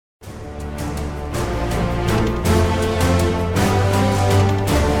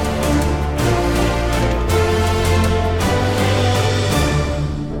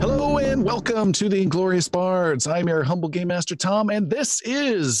Welcome to the Inglorious Bards. I'm your humble Game Master Tom, and this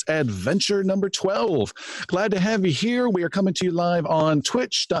is adventure number 12. Glad to have you here. We are coming to you live on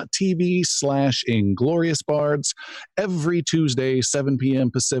twitch.tv/IngloriousBards every Tuesday, 7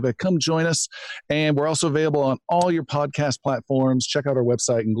 p.m. Pacific. Come join us. And we're also available on all your podcast platforms. Check out our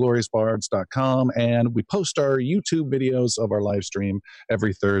website, ingloriousbards.com, and we post our YouTube videos of our live stream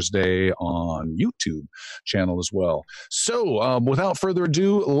every Thursday on YouTube channel as well. So without further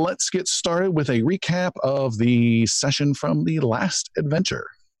ado, let's get started with a recap of the session from the last adventure.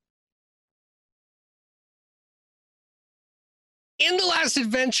 In the last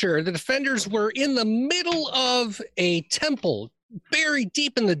adventure, the defenders were in the middle of a temple, buried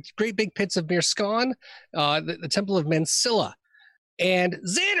deep in the great big pits of Mirskan, the temple of Mensilla. And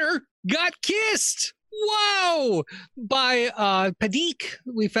Xander got kissed! Wow! By Padik,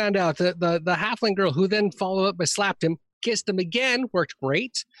 we found out, the halfling girl, who then followed up by slapped him, kissed him again, worked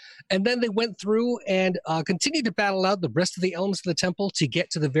great. And then they went through and continued to battle out the rest of the elements of the temple to get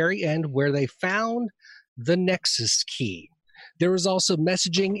to the very end where they found the Nexus key. There was also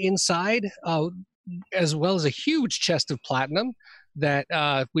messaging inside, as well as a huge chest of platinum that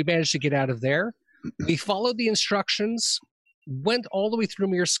we managed to get out of there. We followed the instructions, went all the way through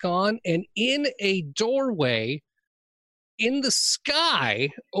Mirskan, and in a doorway in the sky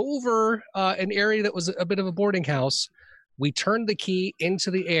over an area that was a bit of a boarding house, we turned the key into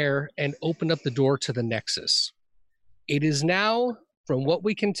the air and opened up the door to the Nexus. It is now, from what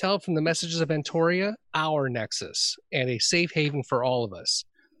we can tell from the messages of Antoria, our Nexus, and a safe haven for all of us.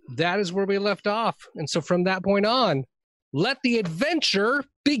 That is where we left off. And so from that point on, let the adventure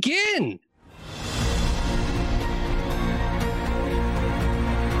begin!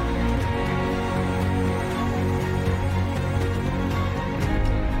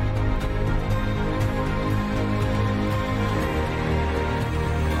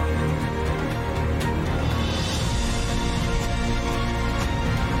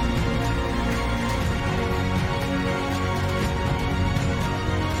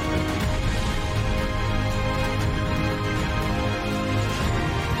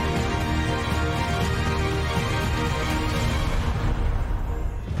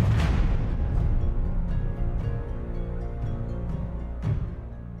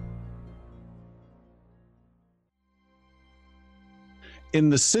 In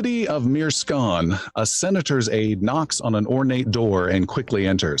the city of Mirskan, a senator's aide knocks on an ornate door and quickly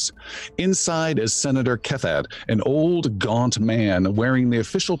enters. Inside is Senator Kethad, an old, gaunt man wearing the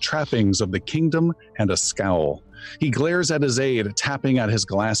official trappings of the kingdom and a scowl. He glares at his aide, tapping at his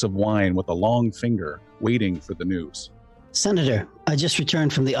glass of wine with a long finger, waiting for the news. Senator, I just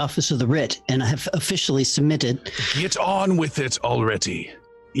returned from the Office of the Writ, and I have officially submitted... Get on with it already.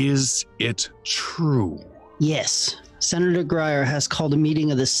 Is it true? Yes. Senator Grier has called a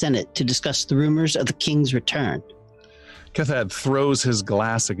meeting of the Senate to discuss the rumors of the king's return. Kethad throws his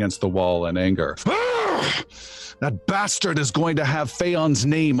glass against the wall in anger. That bastard is going to have Phaon's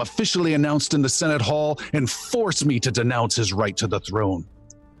name officially announced in the Senate Hall and force me to denounce his right to the throne.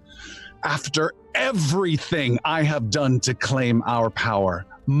 After everything I have done to claim our power,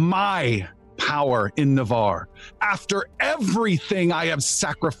 my power in Navarre, after everything I have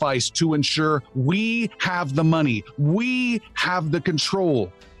sacrificed to ensure we have the money, we have the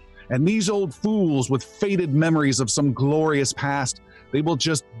control, and these old fools with faded memories of some glorious past, they will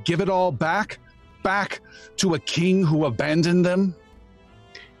just give it all back to a king who abandoned them?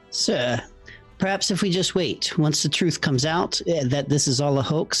 Sir, perhaps if we just wait, once the truth comes out that this is all a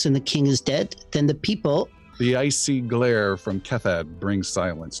hoax and the king is dead, then the people... The icy glare from Kethad brings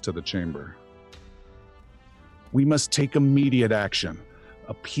silence to the chamber. We must take immediate action,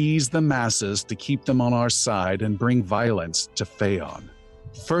 appease the masses to keep them on our side and bring violence to Phaon.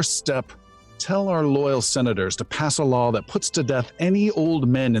 First step, tell our loyal senators to pass a law that puts to death any old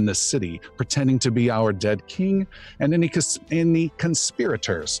men in the city pretending to be our dead king and any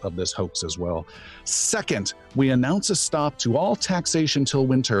conspirators of this hoax as well. Second, we announce a stop to all taxation till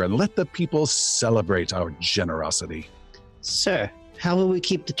winter and let the people celebrate our generosity. Sir, how will we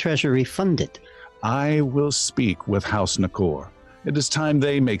keep the treasury funded? I will speak with House Nakor. It is time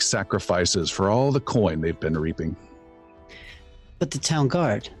they make sacrifices for all the coin they've been reaping. But the town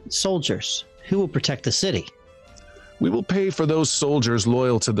guard, soldiers, who will protect the city? We will pay for those soldiers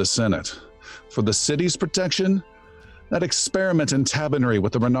loyal to the Senate. For the city's protection, that experiment in Tabernary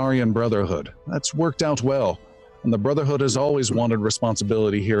with the Renarian Brotherhood, that's worked out well, and the Brotherhood has always wanted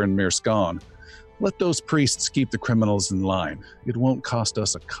responsibility here in Mirskan. Let those priests keep the criminals in line. It won't cost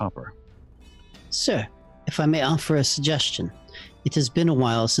us a copper. Sir, if I may offer a suggestion, it has been a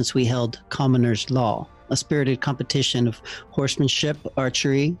while since we held Commoner's Law. A spirited competition of horsemanship,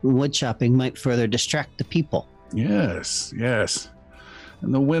 archery, and woodchopping might further distract the people. Yes, yes.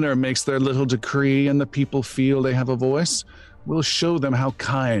 And the winner makes their little decree and the people feel they have a voice. We'll show them how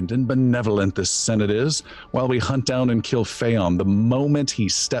kind and benevolent this Senate is while we hunt down and kill Phaon the moment he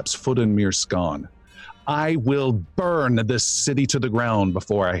steps foot in Mirskan. I will burn this city to the ground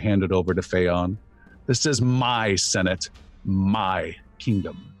before I hand it over to Phaon. This is my Senate, my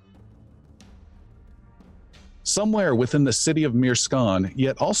kingdom. Somewhere within the city of Mirskan,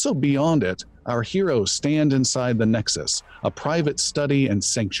 yet also beyond it, our heroes stand inside the Nexus, a private study and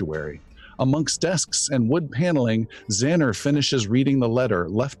sanctuary. Amongst desks and wood paneling, Xander finishes reading the letter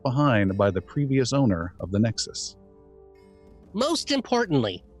left behind by the previous owner of the Nexus. Most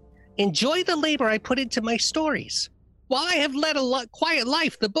importantly, enjoy the labor I put into my stories. While I have led a quiet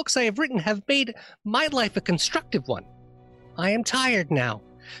life, the books I have written have made my life a constructive one. I am tired now,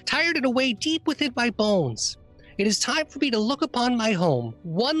 tired in a way deep within my bones. It is time for me to look upon my home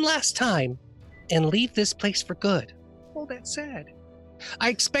one last time and leave this place for good. Oh, that's sad. I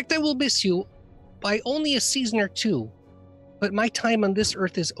expect I will miss you by only a season or two, but my time on this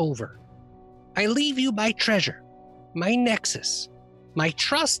earth is over. I leave you my treasure, my Nexus, my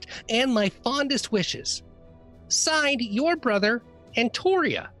trust, and my fondest wishes. Signed, your brother,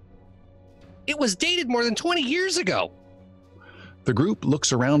 Antoria. It was dated more than 20 years ago. The group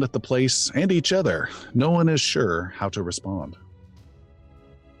looks around at the place and each other. No one is sure how to respond.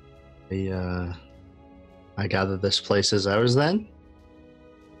 I gather this place is ours then?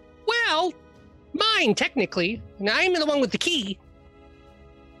 Well, mine, technically. And I'm the one with the key.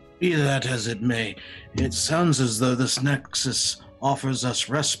 Be that as it may, it sounds as though this Nexus offers us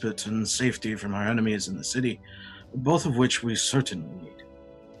respite and safety from our enemies in the city, both of which we certainly need.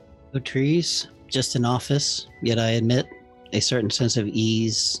 No trees, just an office, yet I admit a certain sense of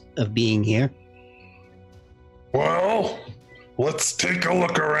ease of being here. Well, let's take a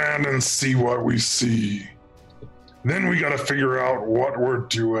look around and see what we see. Then we gotta figure out what we're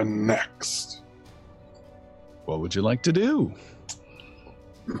doing next. What would you like to do?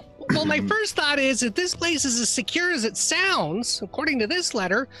 Well, my first thought is if this place is as secure as it sounds, according to this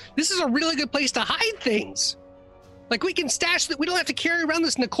letter, this is a really good place to hide things. Like, we can stash that. We don't have to carry around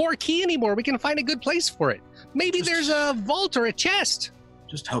this Nakor key anymore. We can find a good place for it. Maybe there's a vault or a chest.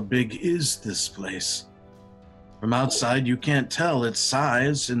 Just how big is this place? From outside, you can't tell its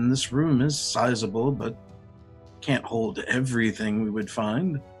size, and this room is sizable, but can't hold everything we would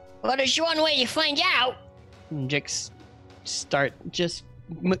find. Well, there's one way to find out. Jix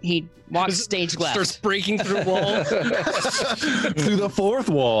he walks stage left. Starts breaking through walls. Through the fourth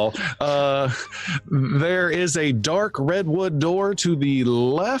wall. There is a dark redwood door to the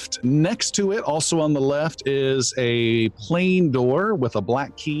left. Next to it, also on the left, is a plain door with a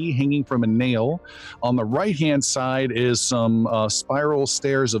black key hanging from a nail. On the right-hand side is some spiral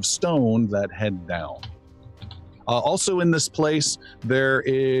stairs of stone that head down. Also in this place, there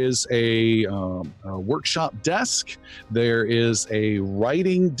is a workshop desk. There is a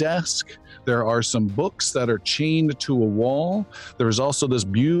writing desk. There are some books that are chained to a wall. There's also this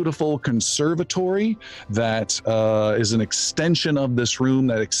beautiful conservatory that is an extension of this room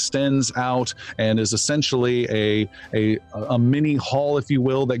that extends out and is essentially a mini hall, if you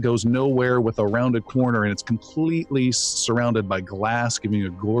will, that goes nowhere with a rounded corner, and it's completely surrounded by glass, giving you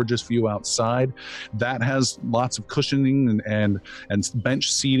a gorgeous view outside. That has lots of cushioning and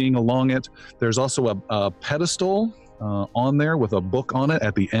bench seating along it. There's also a pedestal on there with a book on it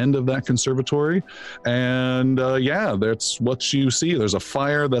at the end of that conservatory. And that's what you see. There's a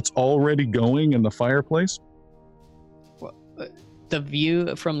fire that's already going in the fireplace. The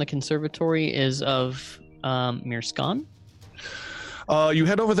view from the conservatory is of Mirskan. You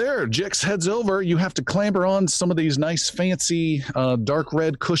head over there. Jix heads over. You have to clamber on some of these nice, fancy, dark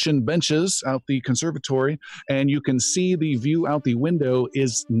red cushioned benches out the conservatory, and you can see the view out the window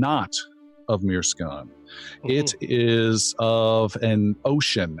is not of Mirskan. It is of an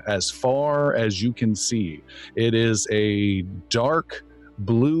ocean as far as you can see. It is a dark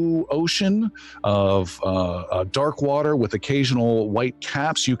blue ocean of dark water with occasional white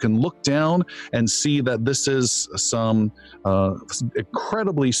caps. You can look down and see that this is some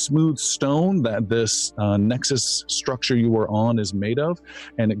incredibly smooth stone that this Nexus structure you are on is made of,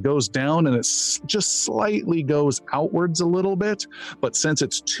 and it goes down and it just slightly goes outwards a little bit, but since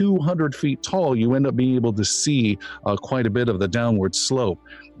it's 200 feet tall, you end up being able to see quite a bit of the downward slope.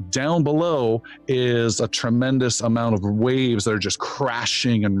 Down below is a tremendous amount of waves that are just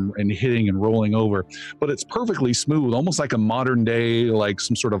crashing and hitting and rolling over, but it's perfectly smooth, almost like a modern day, like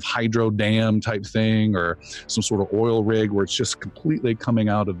some sort of hydro dam type thing or some sort of oil rig where it's just completely coming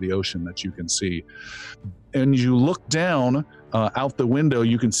out of the ocean that you can see. And you look down out the window,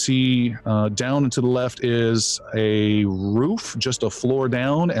 you can see down and to the left is a roof, just a floor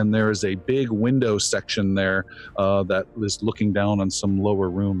down, and there is a big window section there that is looking down on some lower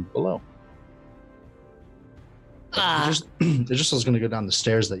room below. I just was going to go down the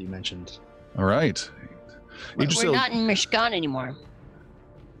stairs that you mentioned. All right. We're not in Mishkan anymore.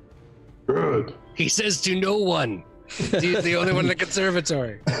 Good. He says to no one. He's the only one in the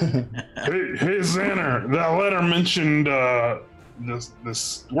conservatory. Hey, Xander, that letter mentioned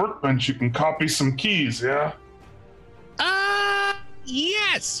this workbench. You can copy some keys, yeah?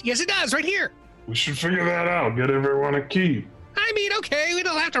 Yes, it does, right here. We should figure that out. Get everyone a key. I mean, okay, we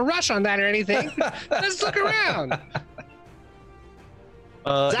don't have to rush on that or anything. Let's look around.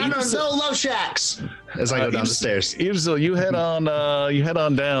 Xander, no low shacks! As I go down the stairs. So you head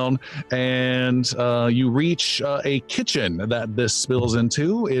on down, and you reach a kitchen that this spills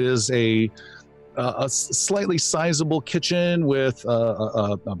into. It is a slightly sizable kitchen with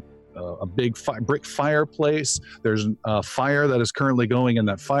a big brick fireplace. There's a fire that is currently going in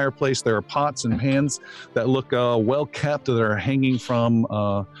that fireplace. There are pots and pans that look well kept that are hanging from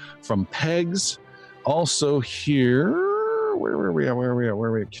pegs. Also here. Where are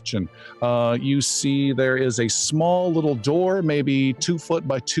we at? Kitchen. You see there is a small little door, maybe 2 foot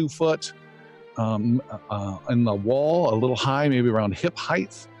by 2 foot in the wall, a little high, maybe around hip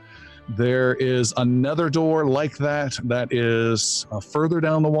height. There is another door like that is further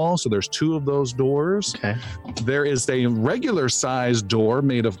down the wall. So there's 2 of those doors. Okay. There is a regular sized door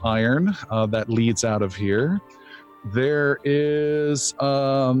made of iron that leads out of here. There is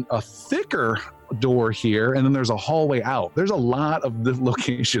a thicker door here, and then there's a hallway out. There's a lot of the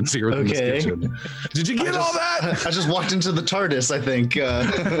locations here in this kitchen. Did you get all that? I just walked into the TARDIS, I think.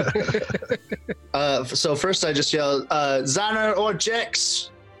 So first I just yell, Xander or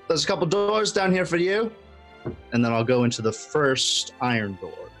Jix, there's a couple doors down here for you. And then I'll go into the first iron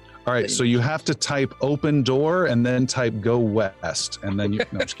door. All right, so you have to type open door and then type go west, and then you. No,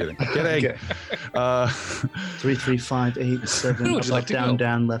 I'm just kidding. Kidding. Okay. 3, 3, 5, 8, 7. Up, down,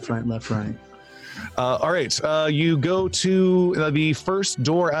 down, left, right, left, right. All right, you go to the first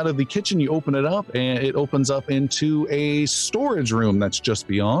door out of the kitchen. You open it up, and it opens up into a storage room that's just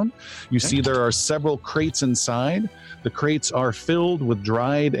beyond. You see there are several crates inside. The crates are filled with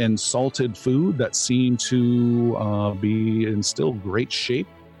dried and salted food that seem to be in still great shape,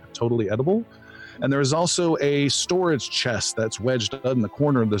 totally edible. And there is also a storage chest that's wedged in the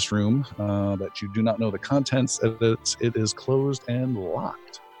corner of this room that you do not know the contents. It is closed and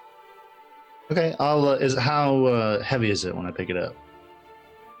locked. Okay, how heavy is it when I pick it up?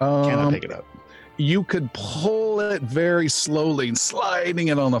 Can I pick it up? You could pull it very slowly, sliding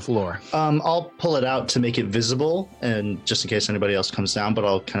it on the floor. I'll pull it out to make it visible, and just in case anybody else comes down, but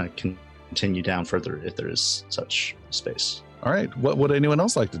I'll kind of continue down further if there is such space. All right, what would anyone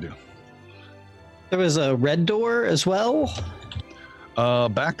else like to do? There was a red door as well.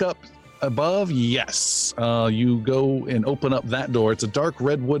 Back up above, yes. You go and open up that door. It's a dark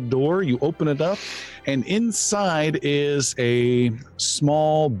redwood door. You open it up, and inside is a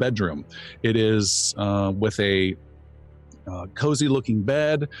small bedroom. It is with a cozy looking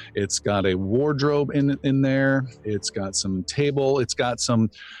bed. It's got a wardrobe in there. It's got some table. It's got some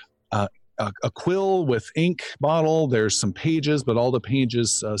a quill with ink bottle. There's some pages, but all the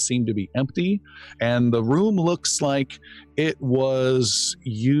pages seem to be empty. And the room looks like it was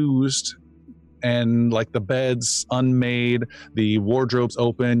used, and like the bed's unmade, the wardrobe's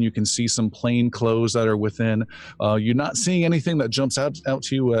open. You can see some plain clothes that are within. You're not seeing anything that jumps out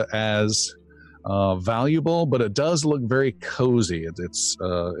to you as valuable, but it does look very cozy. It's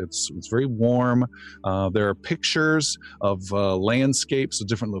very warm. There are pictures of landscapes of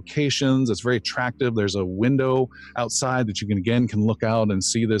different locations. It's very attractive. There's a window outside that you can look out and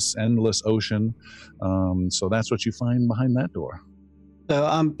see this endless ocean. So that's what you find behind that door.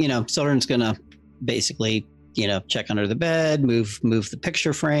 So Sildren's gonna basically check under the bed, move the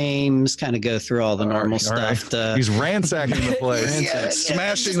picture frames, kind of go through all the normal stuff. He's ransacking the place,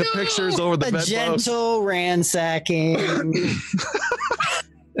 smashing the pictures over the bedpost. Gentle ransacking.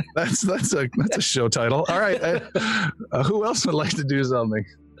 That's a show title. All right, who else would like to do something?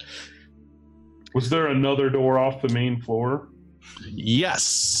 Was there another door off the main floor?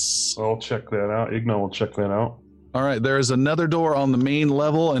 Yes. I'll check that out. Igno will check that out. All right, there is another door on the main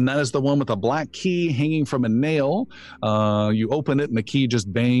level, and that is the one with a black key hanging from a nail. You open it, and the key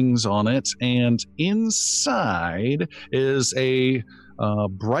just bangs on it. And inside is a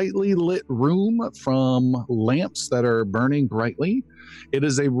brightly lit room from lamps that are burning brightly. It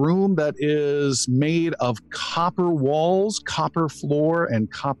is a room that is made of copper walls, copper floor,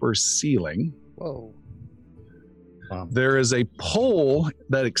 and copper ceiling. Whoa. Wow. There is a pole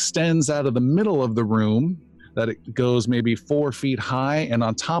that extends out of the middle of the room that it goes maybe 4 feet high, and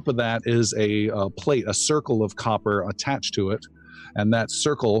on top of that is a plate, a circle of copper attached to it, and that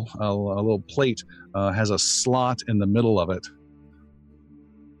circle, a little plate, has a slot in the middle of it.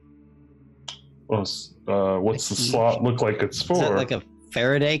 Well, what's the slot look like it's for? Is that like a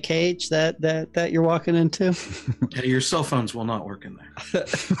Faraday cage that you're walking into? Yeah, your cell phones will not work in there.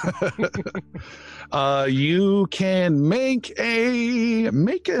 You can make an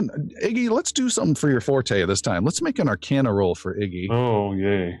Iggy. Let's do something for your forte this time. Let's make an Arcana roll for Iggy. Oh,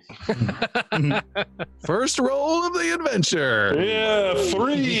 yay. First roll of the adventure. Yeah,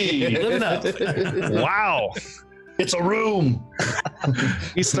 3. Living up. Wow. It's a room.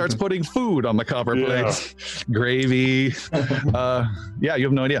 He starts putting food on the copper Yeah. plate. Gravy. Yeah, you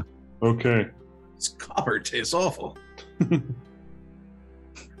have no idea. Okay. This copper tastes awful.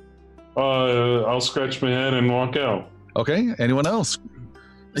 I'll scratch my head and walk out. Okay, anyone else?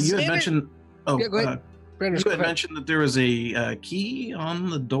 You had Save it. mentioned. Oh, Yeah, go ahead. Brandon, you had mentioned that there was a key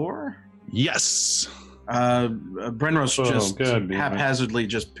on the door. Yes. Brenros Oh, just God damn it. haphazardly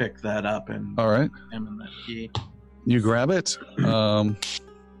just picked that up and All right. examined that key. You grab it.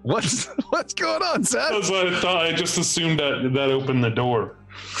 What's going on, Seth? Because I just assumed that opened the door.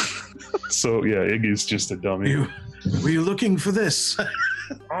 So yeah, Iggy's just a dummy. Were you looking for this?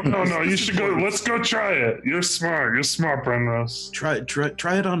 Oh, no, you should go. Let's go try it. You're smart, Brenros. Try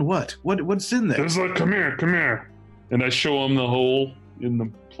it on what? What's in there? There's like, come here. And I show him the hole in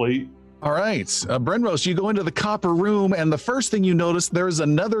the plate. All right, Brenros, you go into the copper room, and the first thing you notice, there's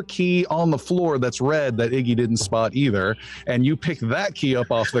another key on the floor that's red that Iggy didn't spot either, and you pick that key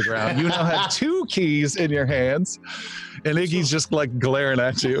up off the ground. You now have 2 keys in your hands, and Iggy's just like glaring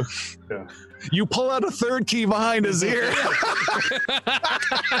at you. Yeah. You pull out a 3rd key behind his ear.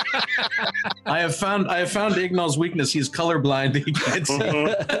 I have found Ignal's weakness. He's colorblind. He can't.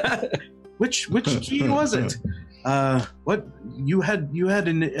 Which key was it? What you had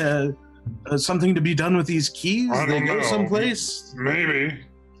an something to be done with these keys? I They don't go know. someplace Maybe.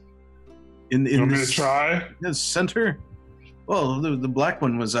 in You want me to this, try? this center. Well, the black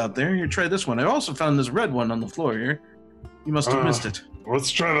one was out there. Here, try this one. I also found this red one on the floor here. You must have missed it. Let's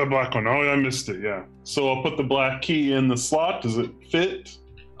try the black one. Oh, I missed it. Yeah. So I'll put the black key in the slot. Does it fit?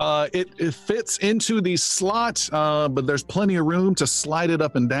 It fits into the slot, but there's plenty of room to slide it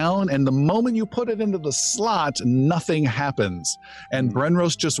up and down. And the moment you put it into the slot, nothing happens. And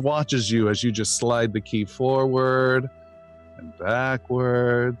Brenros just watches you as you just slide the key forward and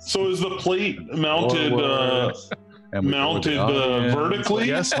backwards. So is the plate mounted? Forward. And we go to the audience. Vertically?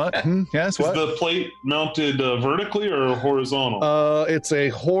 Yes. What? Yes. Is What? the plate mounted vertically or horizontal? It's a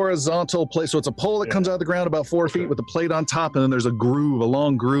horizontal plate. So it's a pole that comes out of the ground about 4 feet with a plate on top, and then there's a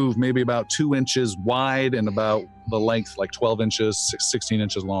long groove, maybe about 2 inches wide and about the length, like 12 inches, 16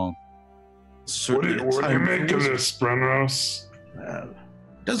 inches long. What do you make of this, Brenros? It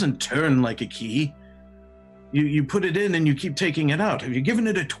doesn't turn like a key. You put it in and you keep taking it out. Have you given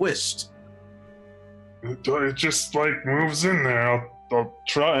it a twist? It just like moves in there. I'll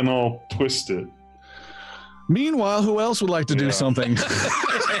try and I'll twist it. Meanwhile, who else would like to do something?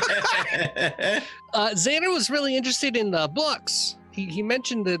 Xander was really interested in the books. He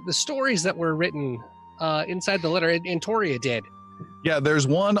mentioned the stories that were written inside the letter, and Toria did. Yeah, there's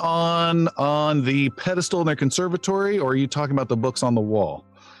one on the pedestal in their conservatory, or are you talking about the books on the wall?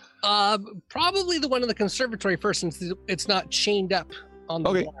 Probably the one in the conservatory first, since it's not chained up on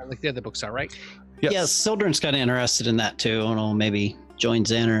the wall like the other books are, right? Yes, Sildren's kind of interested in that too, and I'll maybe join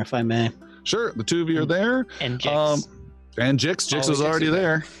Xander if I may. Sure, the 2 of you are there. And Jix. And Jix was Jix already is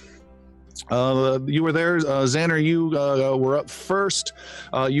there. You were there, Xander. You were up first.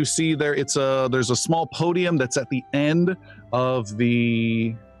 You see there's a small podium that's at the end of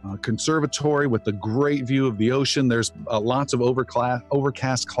the conservatory with a great view of the ocean. There's lots of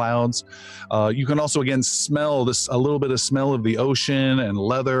overcast clouds. You can also again smell a little bit of smell of the ocean and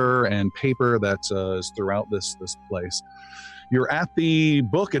leather and paper that is throughout this place. You're at the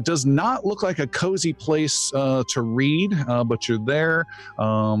book. It does not look like a cozy place to read, but you're there.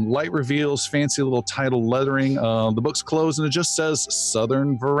 Light reveals fancy little title lettering. The book's closed and it just says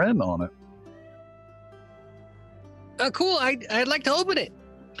Southern Varen on it. Cool. I'd like to open it.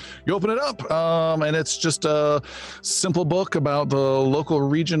 You open it up, and it's just a simple book about the local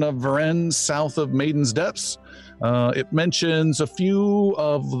region of Varennes, south of Maiden's Depths. It mentions a few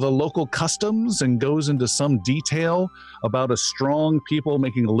of the local customs and goes into some detail about a strong people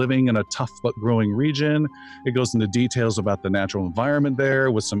making a living in a tough but growing region. It goes into details about the natural environment there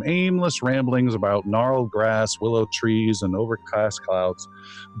with some aimless ramblings about gnarled grass, willow trees, and overcast clouds.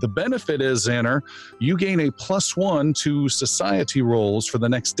 The benefit is, Xander, you gain a +1 to society rolls for the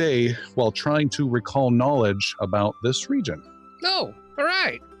next day while trying to recall knowledge about this region. Oh, all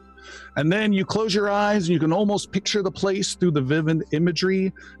right. And then you close your eyes and you can almost picture the place through the vivid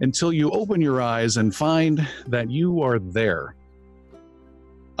imagery until you open your eyes and find that you are there.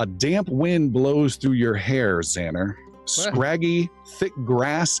 A damp wind blows through your hair, Xander. Scraggy, thick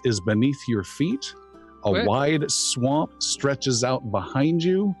grass is beneath your feet. A wide swamp stretches out behind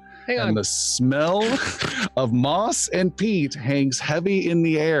you. And the smell of moss and peat hangs heavy in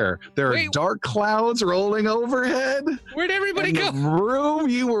the air. There are dark clouds rolling overhead. Where'd everybody go? The room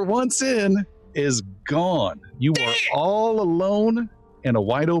you were once in is gone. You are all alone in a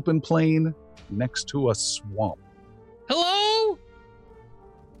wide open plain next to a swamp. Hello?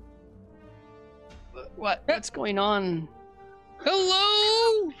 What's going on?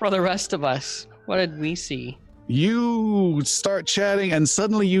 Hello? For the rest of us, what did we see? You start chatting, and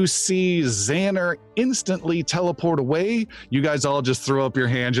suddenly you see Xander instantly teleport away. You guys all just throw up your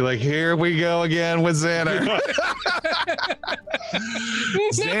hands. You're like, here we go again with Xander.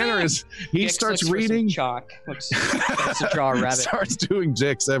 Xander he starts reading chalk. Looks to draw a rabbit. Starts doing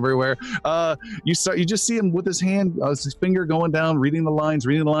jigs everywhere. You just see him with his hand, his finger going down, reading the lines,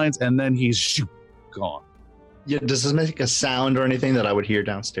 and then he's gone. Yeah, does this make a sound or anything that I would hear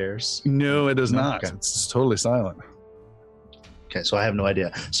downstairs? No, it does not. Okay. It's totally silent. Okay, so I have no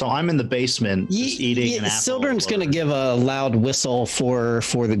idea. So I'm in the basement just eating an apple. Sildren's going to give a loud whistle for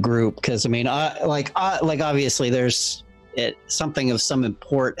the group because I mean, like obviously there's something of some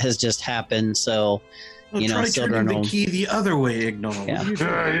import has just happened. So try turning the key the other way, Ignore.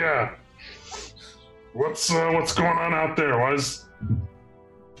 Yeah. What's going on out there? Why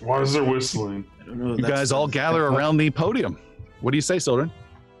is there whistling? I don't know. You guys all gather around the podium. What do you say, Sildren?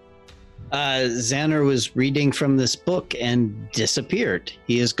 Xander was reading from this book and disappeared.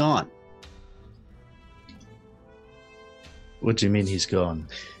 He is gone. What do you mean he's gone?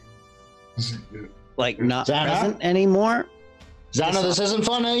 Like not Xander? present anymore? Xander, this isn't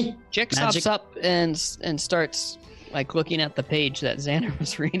funny. Jix hops up and starts like looking at the page that Xander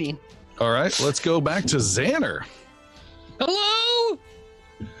was reading. All right, let's go back to Xander. Hello?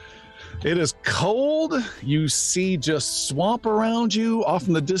 It is cold. You see just swamp around you. Off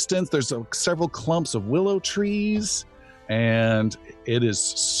in the distance, there's several clumps of willow trees, and it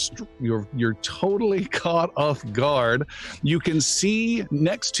is you're totally caught off guard. You can see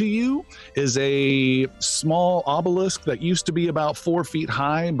next to you is a small obelisk that used to be about 4 feet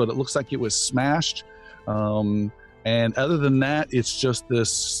high, but it looks like it was smashed. And other than that, it's just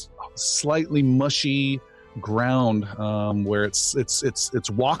this slightly mushy ground where it's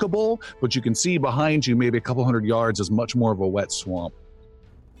walkable, but you can see behind you maybe a couple hundred yards is much more of a wet swamp.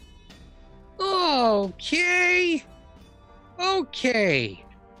 Okay.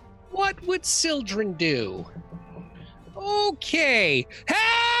 What would Sildren do? Okay.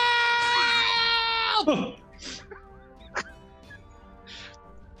 Help!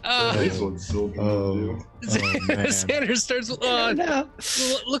 Xander starts.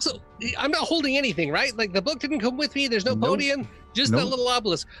 Looks. I'm not holding anything, right? Like the book didn't come with me. There's no podium, just that little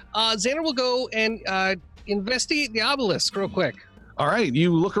obelisk. Xander will go and investigate the obelisk real quick. All right,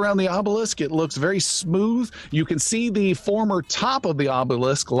 you look around the obelisk. It looks very smooth. You can see the former top of the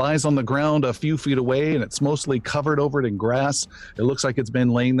obelisk lies on the ground a few feet away, and it's mostly covered over in grass. It looks like it's been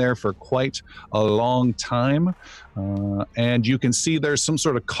laying there for quite a long time. And you can see there's some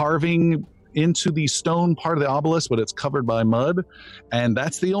sort of carving into the stone part of the obelisk, but it's covered by mud. And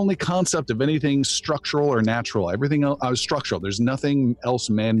that's the only concept of anything structural or natural. Everything else is structural. There's nothing else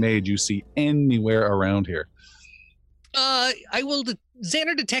man-made you see anywhere around here. I will.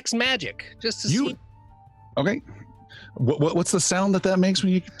 Xander detects magic just to see. Okay. What's the sound that makes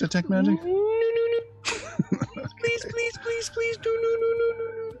when you detect magic? Please, no.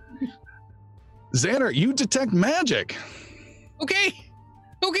 Xander, you detect magic. Okay,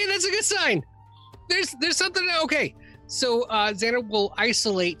 that's a good sign. There's something. Okay, so Xander will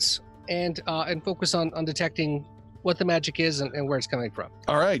isolate and focus on detecting what the magic is and where it's coming from.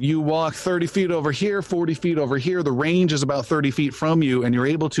 All right, you walk 30 feet over here, 40 feet over here. The range is about 30 feet from you, and you're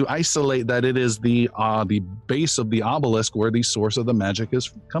able to isolate that it is the base of the obelisk where the source of the magic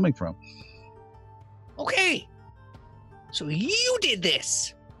is coming from. Okay, so you did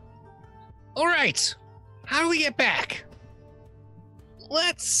this. All right. How do we get back?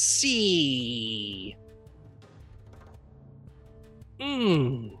 Let's see.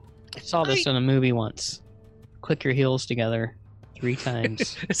 I saw this in a movie once. Click your heels together 3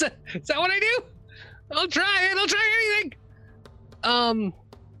 times. Is that what I do? I'll try it. I'll try anything.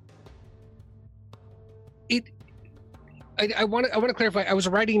 I want to clarify. I was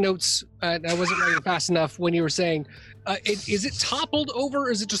writing notes and I wasn't writing fast enough when you were saying, is it toppled over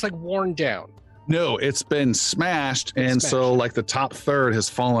or is it just like worn down? No, it's been smashed, and so like the top third has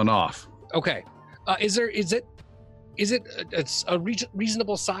fallen off. Okay. Is it a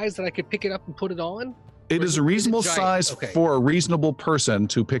reasonable size that I could pick it up and put it on? It is a reasonable size for a reasonable person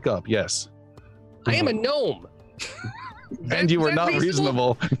to pick up. Yes. I am a gnome. And you are not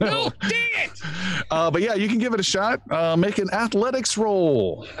reasonable. No, dang it! But yeah, you can give it a shot. Make an athletics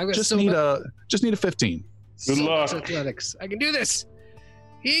roll. Just need a 15. Good luck. Athletics. I can do this.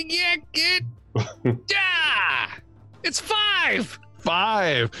 It's 5.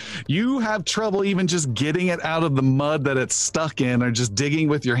 5. You have trouble even just getting it out of the mud that it's stuck in, or just digging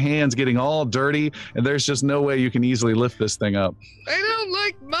with your hands, getting all dirty, and there's just no way you can easily lift this thing up. I don't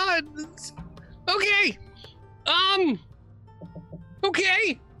like mud. Okay.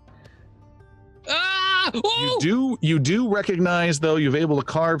 Okay. You do recognize, though, you've able to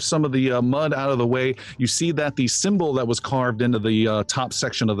carve some of the mud out of the way. You see that the symbol that was carved into the top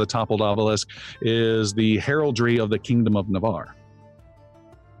section of the toppled obelisk is the heraldry of the Kingdom of Navarre.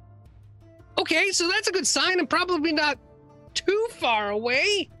 Okay, so that's a good sign. I'm probably not too far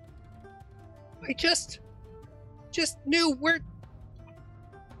away. I just knew where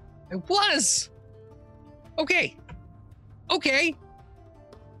I was. Okay.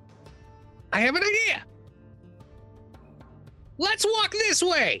 I have an idea. Let's walk this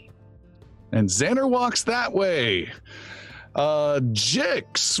way. And Xander walks that way.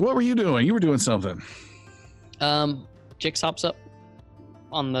 Jix, what were you doing? You were doing something. Jix hops up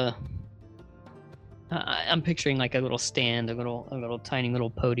on the. I'm picturing like a little stand, a little tiny little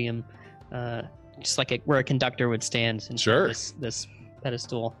podium, just like where a conductor would stand in front of this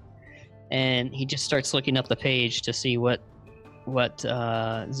pedestal, and he just starts looking up the page to see what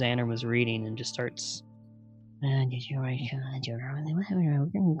Xander was reading, and just starts.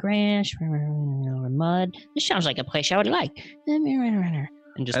 Grass, mud. This sounds like a place I would like.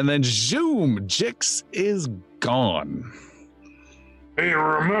 And then zoom, Jix is gone. Hey,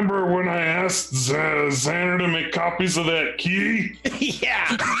 remember when I asked Xander to make copies of that key?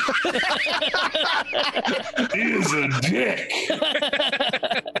 Yeah. He is a dick.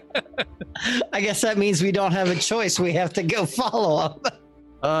 I guess that means we don't have a choice. We have to go follow him.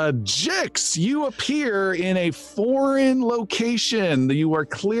 Jix, you appear in a foreign location. You are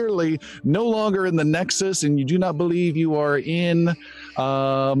clearly no longer in the Nexus, and you do not believe you are in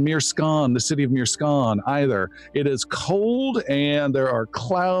Mirskan, the city of Mirskan, either. It is cold, and there are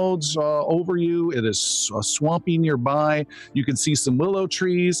clouds over you. It is swampy nearby. You can see some willow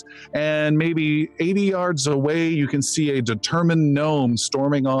trees, and maybe 80 yards away, you can see a determined gnome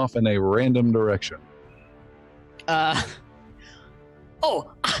storming off in a random direction.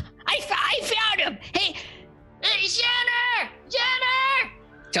 Oh, I found him! Hey, Jenner!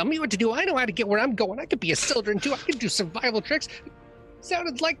 Tell me what to do. I know how to get where I'm going. I could be a Sildren too. I could do survival tricks. You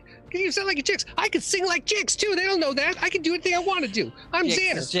sound like a Jix. I could sing like Jix too. They don't know that. I can do anything I want to do. I'm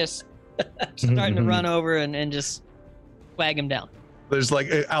Jix Xander. is just starting to run over and just flag him down. There's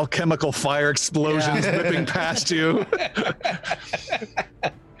like alchemical fire explosions whipping past you. I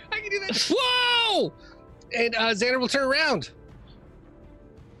can do that. Whoa! And Xander will turn around.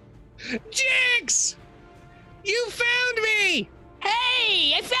 Jix! You found me!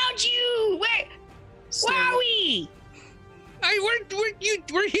 Hey, I found you! Where are we?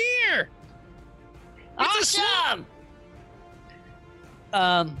 We're here! Awesome!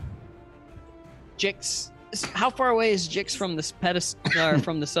 Jix, how far away is Jix from this pedestal, or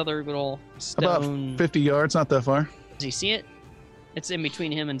from this other little stone? About 50 yards, not that far. Does he see it? It's in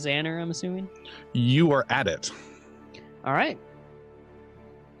between him and Xander, I'm assuming? You are at it. All right.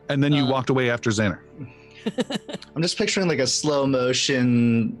 And then you walked away after Xander. I'm just picturing like a slow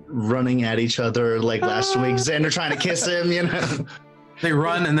motion running at each other like last week. Xander trying to kiss him, you know? They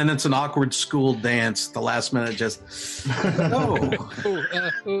run, and then it's an awkward school dance. The last minute just, no.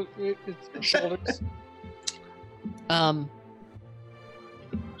 Shoulders.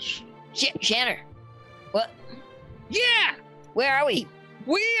 Shanner. What? Yeah! Where are we?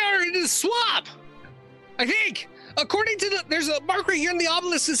 We are in the swamp! I think! According to there's a marker here in the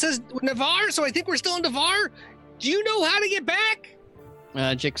obelisk that says Navarre, so I think we're still in Navarre. Do you know how to get back?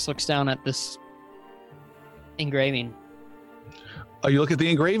 Jix looks down at this engraving. You look at the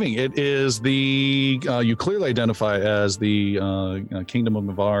engraving. It is the you clearly identify as the Kingdom of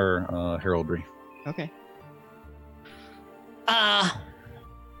Navarre heraldry. Okay. I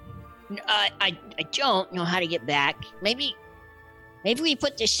don't know how to get back. Maybe we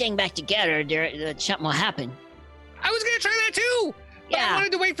put this thing back together. Something will happen. I was gonna try that too. But I Yeah.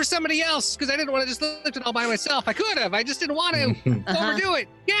 wanted to wait for somebody else because I didn't want to just lift it all by myself. I could have. I just didn't want to overdo it.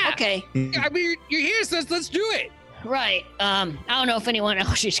 Yeah. Okay. I mean, you're here, so let's do it. Right. I don't know if anyone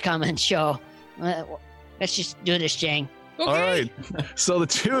else is coming, so let's just do this thing. Okay. All right. So the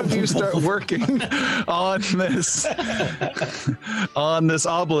two of you start working on this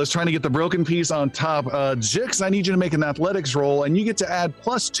obelisk, trying to get the broken piece on top. Jix, I need you to make an athletics roll, and you get to add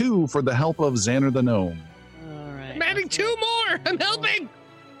 +2 for the help of Xander the gnome. All right. I'm adding 2 more. I'm helping.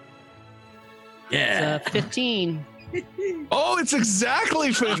 Yeah. It's 15. Oh, it's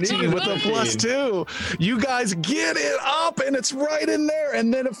exactly 15 with a +2. You guys get it up, and it's right in there,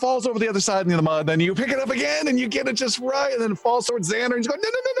 and then it falls over the other side in the mud. Then you pick it up again, and you get it just right, and then it falls towards Xander, and you go,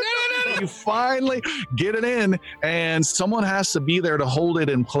 no. You finally get it in, and someone has to be there to hold it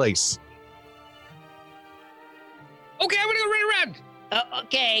in place. Okay, I'm gonna go right around.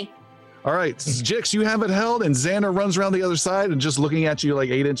 Okay. All right, Jix, you have it held, and Xander runs around the other side and just looking at you like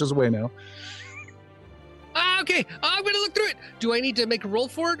 8 inches away now. Okay, I'm gonna look through it. Do I need to make a roll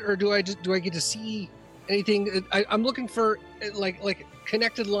for it, or do I get to see anything? I'm looking for like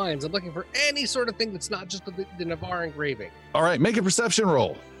connected lines. I'm looking for any sort of thing that's not just the Navarre engraving. All right, make a perception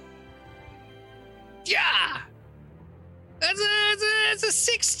roll. Yeah, that's a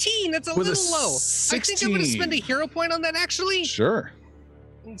 16. That's a With a little low. I think I'm gonna 16. spend a hero point on that actually, Sure.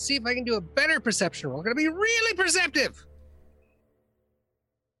 and see if I can do a better perception roll. I'm gonna be really perceptive.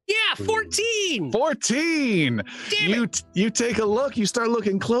 Yeah, 14. 14. Damn it. You take a look, you start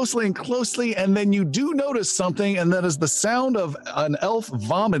looking closely and closely, and then you do notice something, and that is the sound of an elf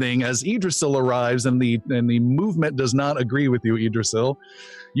vomiting as Idrisil arrives, and the movement does not agree with you, Idrisil.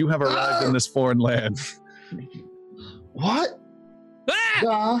 You have arrived in this foreign land. What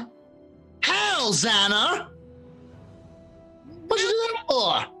Ah! the hell, Xana? What'd you do that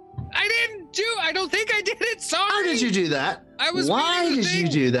for? I don't think I did it. Sorry. How did you do that? I was Why reading the did you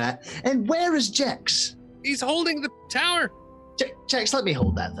thing. do that? And where is Jex? He's holding the tower. Jex, let me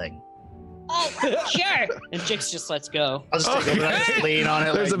hold that thing. Oh, sure. And Jix just lets go. I'll just take it over and I just lean on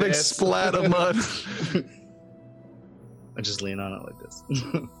it. There's like a big this. splat of mud. I just lean on it like this.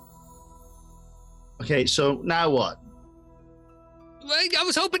 Okay, so now what? I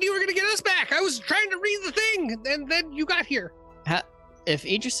was hoping you were going to get us back. I was trying to read the thing, and then you got here. If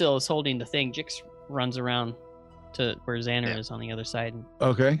Idrisil is holding the thing, Jix runs around to where Xander is on the other side and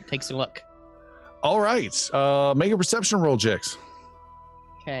Okay. takes a look. All right. Make a perception roll, Jix.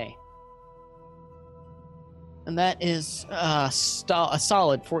 Okay. And that is a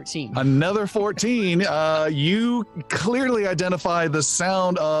solid 14. Another 14. You clearly identify the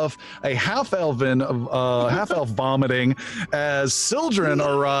sound of a half-elf vomiting as Sildren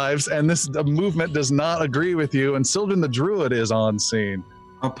arrives, and this movement does not agree with you, and Sildren the Druid is on scene.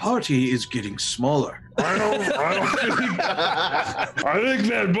 Our party is getting smaller. I think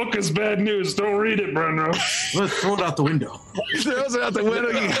that book is bad news. Don't read it, Brenro. Let's throw it out the window. He throws it out the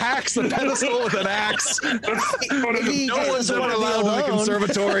window. He hacks the pedestal with an axe. No one's ever allowed in the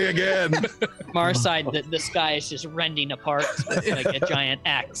conservatory again. From our side, the sky is just rending apart with like a giant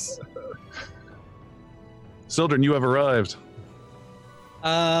axe. Sildren, you have arrived.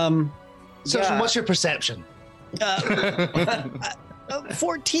 So, Yeah. what's your perception?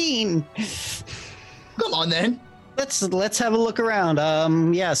 14. Come on, then. Let's have a look around.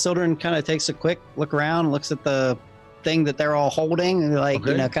 Sildren kind of takes a quick look around, looks at the thing that they're all holding, and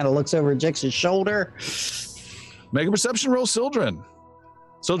Okay. kind of looks over Jix's shoulder. Make a perception roll, Sildren.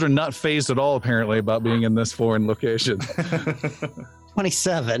 Sildren not phased at all, apparently, about being in this foreign location.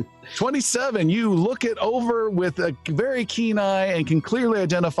 27. 27, you look it over with a very keen eye and can clearly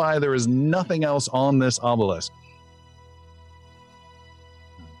identify there is nothing else on this obelisk.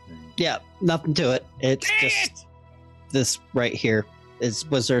 Yeah, nothing to it. It's just this right here.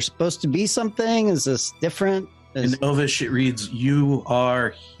 Was there supposed to be something? Is this different? In Elvish, it reads, "You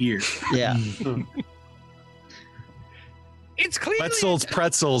are here." Yeah. It's clearly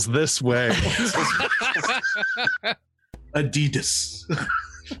Pretzels this way. Adidas.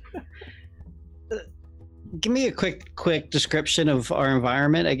 Give me a quick description of our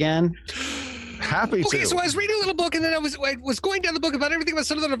environment again. Happy to. Okay, so I was reading a little book, and then I was going down the book about everything about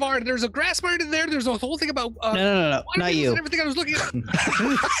Son of the Navarre. And there's a grass bird in there. There's a whole thing about No, not you. And everything I was looking at.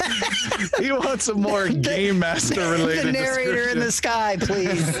 He wants some more game master related. The narrator in the sky,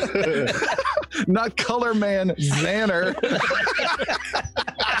 please. Not Color Man Xander.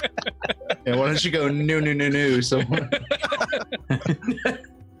 Yeah, why don't you go no someone?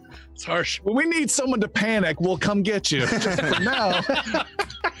 It's harsh. When we need someone to panic, we'll come get you. Just for now.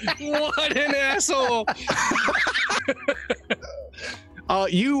 What an asshole!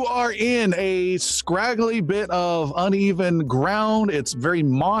 You are in a scraggly bit of uneven ground. It's very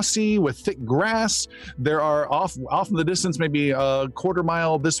mossy with thick grass. There are off in the distance, maybe a quarter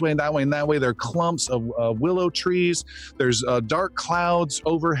mile this way and that way and that way. There are clumps of willow trees. There's dark clouds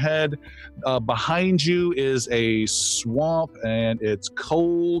overhead. Behind you is a swamp, and it's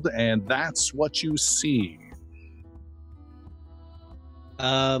cold, and that's what you see.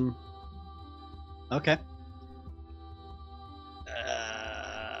 Okay.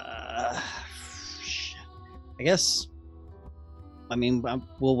 I guess. I mean,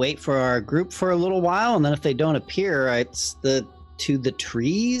 we'll wait for our group for a little while, and then if they don't appear, it's to the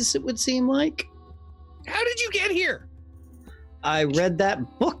trees. It would seem like. How did you get here? I read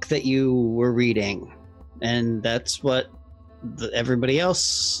that book that you were reading, and that's what everybody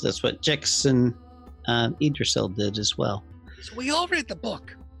else. That's what Jix and Idrisil did as well. So we all read the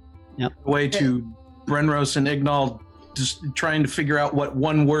book. Yep. Way to Brenros and Ignal just trying to figure out what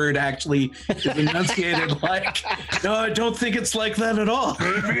one word actually is enunciated like. No, I don't think it's like that at all.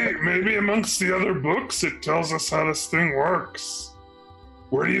 Maybe amongst the other books, it tells us how this thing works.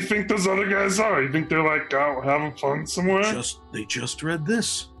 Where do you think those other guys are? You think they're like out having fun somewhere? They just read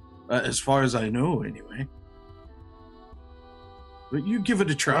this, as far as I know, anyway. But you give it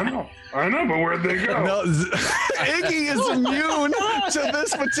a try. I know, but where'd they go? No, Iggy is immune to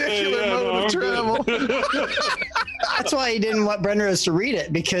this particular mode of travel. That's why he didn't want Brenros to read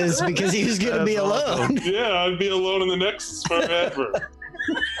it, because he was going to be alone. Yeah, I'd be alone in the Nexus forever.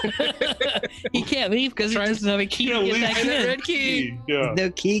 He can't leave because he doesn't have a key to get back in. Red key. Yeah.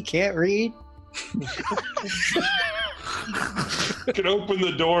 No key, can't read. Can open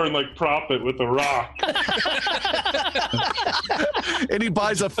the door and like prop it with a rock. And he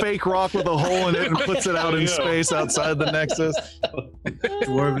buys a fake rock with a hole in it and puts it out in space outside the Nexus.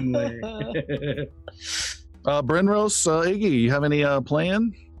 Dwarven way. Brenros, Iggy, you have any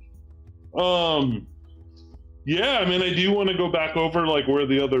plan? Yeah, I mean, I do want to go back over like where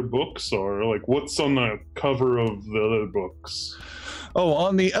the other books are. Like, what's on the cover of the other books? Oh,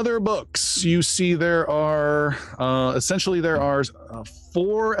 on the other books, you see there are essentially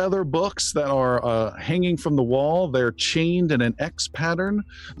 4 other books that are hanging from the wall. They're chained in an X pattern.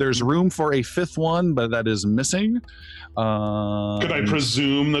 There's room for a 5th one, but that is missing. Could I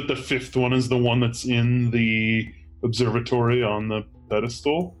presume that the 5th one is the one that's in the observatory on the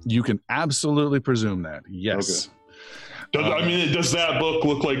pedestal? You can absolutely presume that. Yes. Okay. Does that book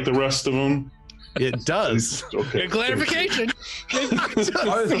look like the rest of them? It does. Okay. Good clarification. You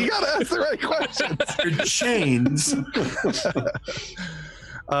gotta ask the right questions. They're chains.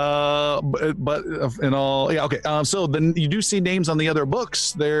 But in all, yeah, okay. So then you do see names on the other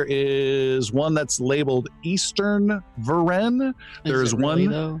books. There is one that's labeled Eastern Varen. There's really,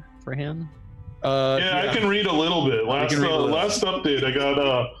 one though, for him. I can read a little bit. Last update, I got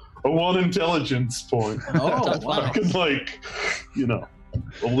a 1 intelligence point. Oh, wow. I can a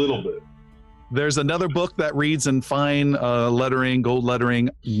little bit. There's another book that reads in fine lettering, gold lettering,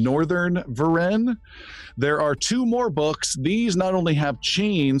 Northern Varen. There are 2 more books. These not only have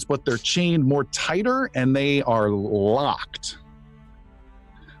chains, but they're chained more tighter, and they are locked.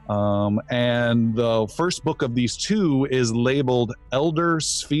 And the first book of these 2 is labeled Elder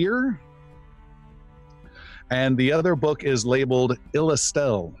Sphere, and the other book is labeled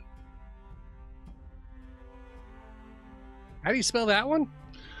Illistel. How do you spell that one?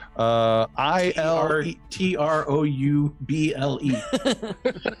 ILTROUBLE.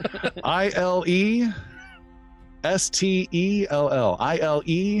 ILESTELL.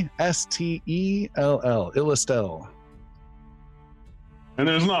 ILESTELL. Illistel. And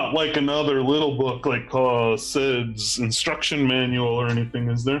there's not like another little book like Sid's instruction manual or anything,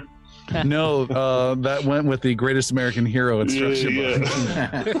 is there? No, that went with the Greatest American Hero instruction book.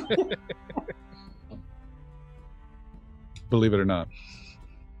 Believe it or not.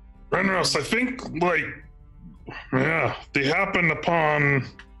 Brenros, I think they happened upon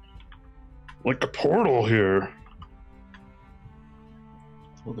like a portal here.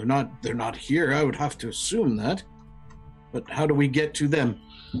 Well, they're not here. I would have to assume that. But how do we get to them?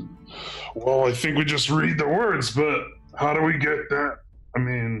 Well, I think we just read the words, but how do we get that? I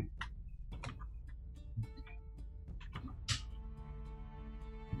mean,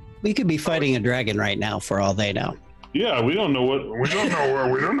 We could be fighting a dragon right now, for all they know. Yeah, we don't know where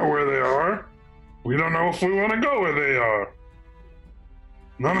they are. We don't know if we want to go where they are.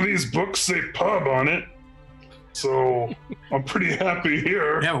 None of these books say pub on it, so I'm pretty happy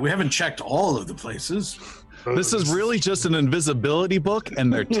here. Yeah, but we haven't checked all of the places. This is really just an invisibility book,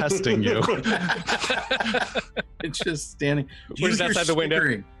 and they're testing you. It's just standing. We're just outside the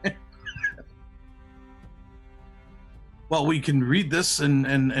window. Well, we can read this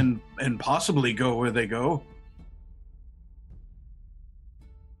and possibly go where they go.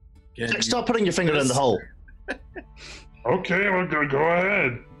 Jack, stop putting your finger in the hole. Okay, well, go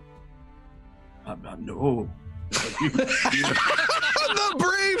ahead. No. The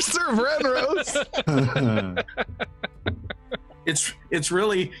brave Sir Brenros. It's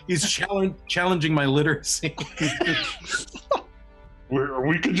really, he's challenging my literacy.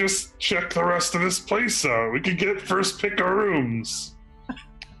 We could just check the rest of this place out. We could get first pick our rooms.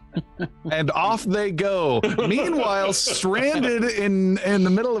 And off they go. Meanwhile, stranded in the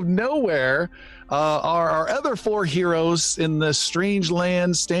middle of nowhere are our other 4 heroes in this strange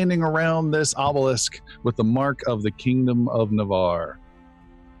land, standing around this obelisk with the mark of the Kingdom of Navarre.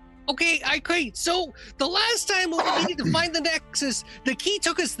 Okay. So the last time we needed to find the Nexus, the key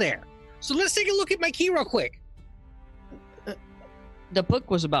took us there. So let's take a look at my key real quick. The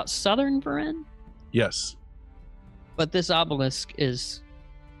book was about Southern Varennes, Yes. but this obelisk is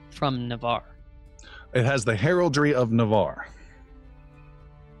from Navarre. It has the heraldry of Navarre.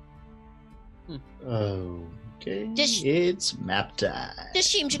 Okay. This- It's map time. This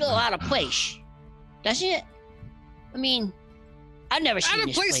seems a little out of place, doesn't it? I mean, I've never seen of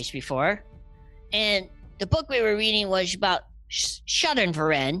this place. place before. And the book we were reading was about Southern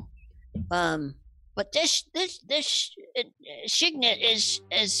Varennes. But this signet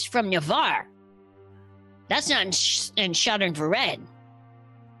is from Navarre. That's not in Southern Varennes.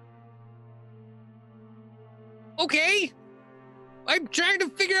 Okay. I'm trying to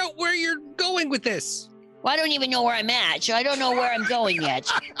figure out where you're going with this. Well, I don't even know where I'm at, so I don't know where I'm going yet.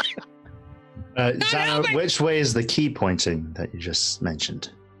 Xana, which way is the key pointing that you just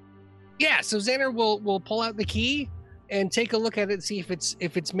mentioned? Yeah, so Xander will pull out the key and take a look at it, see if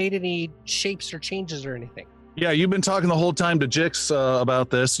it's made any shapes or changes or anything. Yeah, you've been talking the whole time to Jix about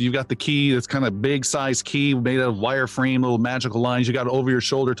this. You've got the key, it's kind of big size key made out of wireframe, little magical lines. You got it over your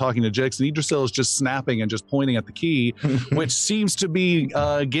shoulder talking to Jix, and Idrisil is just snapping and just pointing at the key, which seems to be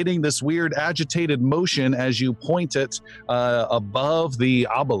getting this weird agitated motion as you point it above the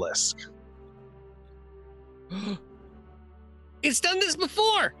obelisk. It's done this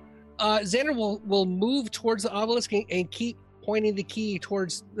before. Xander will move towards the obelisk and keep pointing the key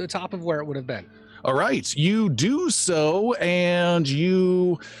towards the top of where it would have been. All right, you do so, and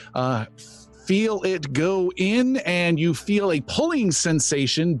you feel it go in, and you feel a pulling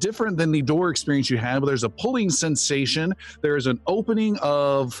sensation, different than the door experience you had, but there's a pulling sensation. There's an opening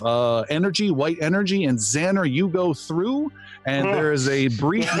of energy, white energy, and Xander, you go through, and there is a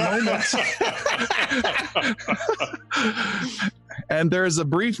brief moment. And there's a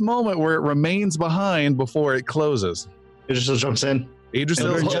brief moment where it remains behind before it closes. Idrisil jumps in.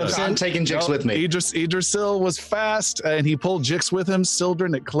 I'm taking Jix with me. Idrisil was fast, and he pulled Jix with him.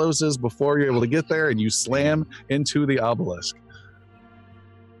 Sildren, it closes before you're able to get there, and you slam into the obelisk.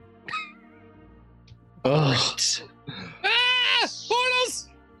 Oh. Portals!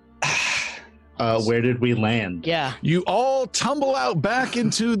 Where did we land? Yeah. You all tumble out back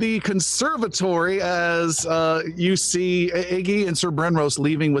into the conservatory as you see Iggy and Sir Brenros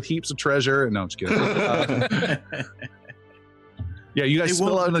leaving with heaps of treasure. No, I'm just kidding. Yeah, you guys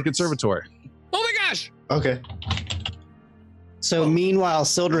spill out in the conservatory. Oh my gosh! Okay. So meanwhile,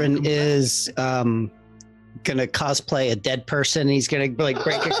 Sildren is gonna cosplay a dead person. He's gonna like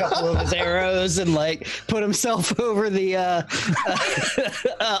break a couple of his arrows and like put himself over the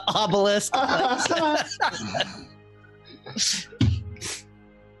obelisk.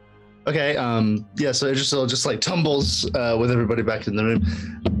 Okay. Yeah. So Idrisil just like tumbles with everybody back in the room.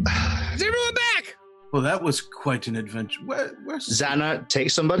 Is everyone back? Well, that was quite an adventure. Where's Xana, take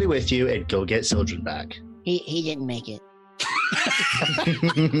somebody with you and go get Sildren back. He didn't make it.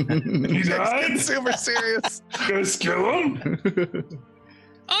 He died? Super serious. You guys kill him?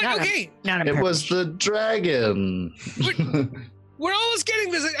 Oh, Not a- okay. Not on It purpose. was the dragon. We're almost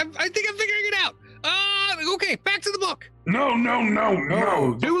getting this. I think I'm figuring it out. Okay, back to the book. No.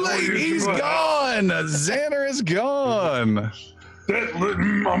 Too late. He's gone. Xander is gone.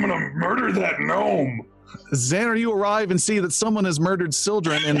 I'm gonna murder that gnome. Xander, you arrive and see that someone has murdered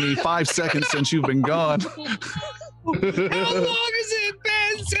Sildren in the 5 seconds since you've been gone. How long has it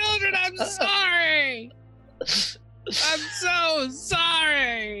been, children? I'm sorry. I'm so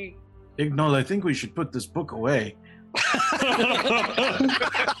sorry. Ignol, I think we should put this book away.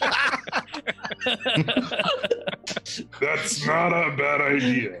 That's not a bad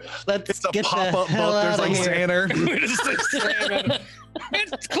idea. Let's It's a get the pop-up hell book. There's out of like here. Xander.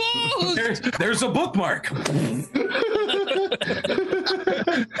 It's closed. There's a bookmark.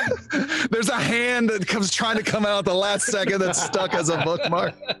 There's a hand that comes trying to come out at the last second that's stuck as a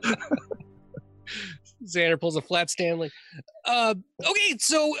bookmark. Xander pulls a flat Stanley. Okay,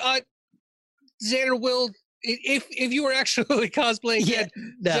 so Xander will, if you were actually cosplaying, Yeah,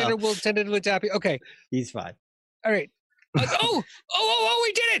 no, Xander will tentatively tap you. Okay, he's fine. all right. Oh,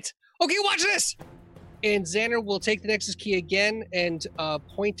 we did it! Okay, watch this! And Xander will take the Nexus key again and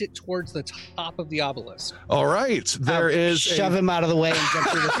point it towards the top of the obelisk. All right, there is Shove him out of the way and jump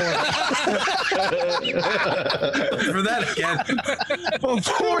through the portal. For that again.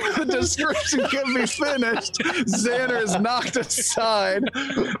 Before the description can be finished, Xander is knocked aside,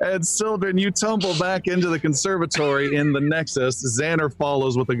 and Sildren, you tumble back into the conservatory in the Nexus. Xander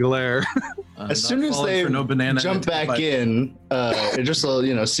follows with a glare. As soon as they jump back in,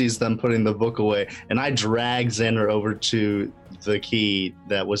 Idrisil, sees them putting the book away, and I drag Xander over to the key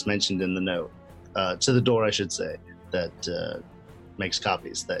that was mentioned in the note, to the door, I should say, that makes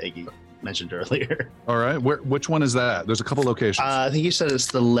copies that Iggy mentioned earlier. All right, which one is that? There's a couple locations. I think you said it's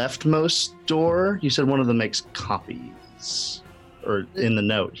the leftmost door. You said one of them makes copies, or in the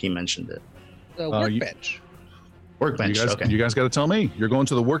note he mentioned it. The workbench. Workbench. You guys got to tell me. You're going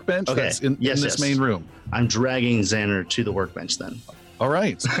to the workbench that's in this main room. I'm dragging Xander to the workbench then. All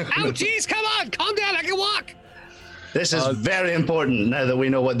right. Ouch, geez, come on, calm down, I can walk. This is very important now that we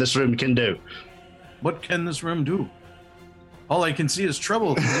know what this room can do. What can this room do? All I can see is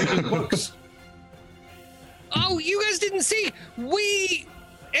trouble reading books. Oh, you guys didn't see. We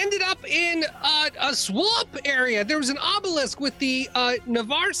ended up in a swamp area. There was an obelisk with the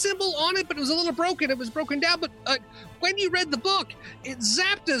Navarre symbol on it, but it was a little broken. It was broken down. But when you read the book, it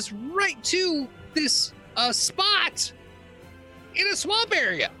zapped us right to this spot in a swamp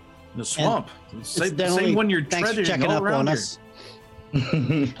area. The swamp. Same one you're Thanks for treading checking all up around on here. us.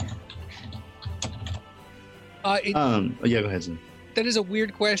 Yeah, go ahead, Zin. That is a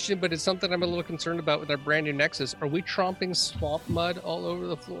weird question, but it's something I'm a little concerned about with our brand new Nexus. Are we tromping swamp mud all over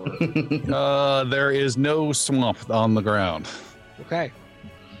the floor? There is no swamp on the ground. Okay.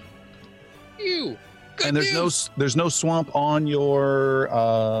 Good And there's no swamp on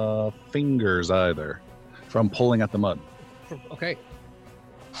your fingers either from pulling at the mud. Okay.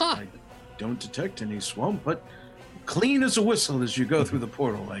 Huh. I don't detect any swamp, but clean as a whistle as you go through the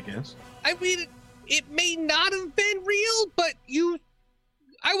portal, I guess. I mean, it may not have been real, but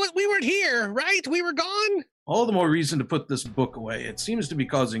we weren't here, right? We were gone. All the more reason to put this book away. It seems to be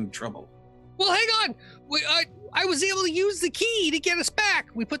causing trouble. Well, hang on. I was able to use the key to get us back.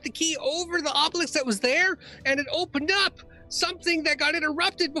 We put the key over the obelisk that was there, and it opened up something that got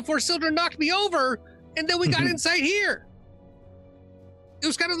interrupted before Sildren knocked me over, and then we got inside here. It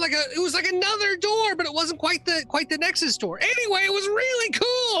was kind of like another door, but it wasn't quite the Nexus door. Anyway, it was really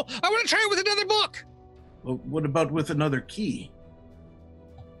cool. I want to try it with another book. Well, what about with another key?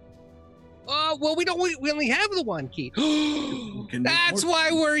 Well, we only have the one key. That's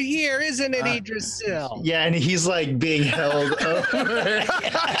why we're here, isn't it, Idrisil? Yeah, and he's like being held over.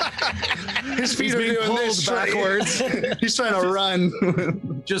 His feet are being doing pulled this backwards. He's trying to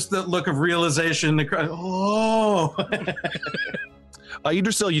run. Just the look of realization. The cry, oh!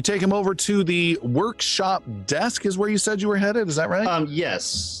 Idrisil, you take him over to the workshop desk is where you said you were headed. Is that right?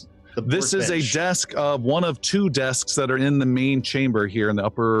 Yes. This is a desk of one of two desks that are in the main chamber here in the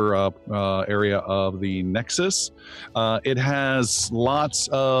upper area of the Nexus. It has lots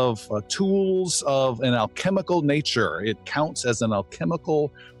of tools of an alchemical nature. It counts as an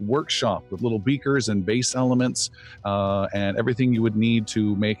alchemical workshop with little beakers and base elements and everything you would need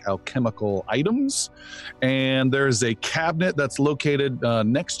to make alchemical items. And there's a cabinet that's located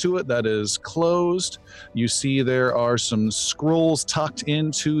next to it that is closed. You see there are some scrolls tucked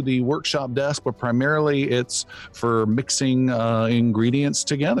into the workshop desk, but primarily it's for mixing ingredients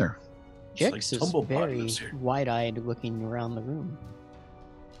together. Jix is very wide-eyed looking around the room.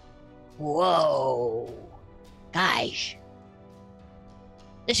 Whoa. Guys.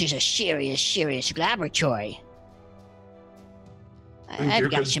 This is a serious laboratory.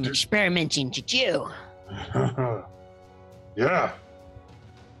 I've got some experimenting to do. Yeah.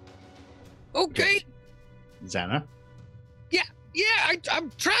 Okay. Xana? Yeah,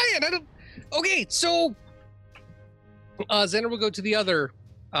 I'm trying. Okay, so Xander will go to the other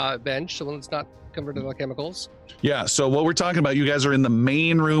bench, the one that's not converted to chemicals. Yeah, so what we're talking about, you guys are in the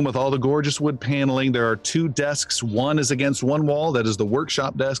main room with all the gorgeous wood paneling. There are 2 desks. One is against one wall. That is the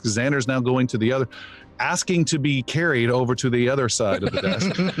workshop desk. Xander's now going to the other, asking to be carried over to the other side of the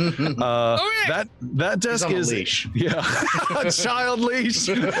desk. That desk is leash. Yeah, a child leash.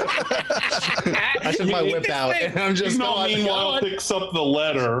 I took my whip out, and I'm just meanwhile picks up the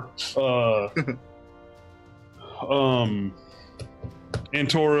letter.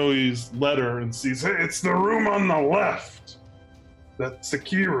 Antori's letter and sees, hey, it's the room on the left. That's the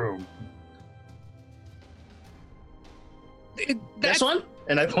key room. This one?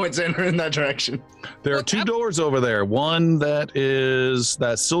 And I point Xander in that direction. There are 2 doors over there. One that is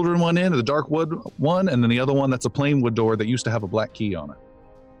that silver one in, the dark wood one, and then the other one that's a plain wood door that used to have a black key on it.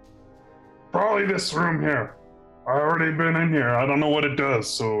 Probably this room here. I already been in here. I don't know what it does,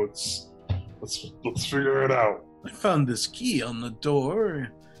 so let's figure it out. I found this key on the door,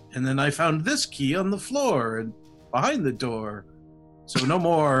 and then I found this key on the floor and behind the door. So no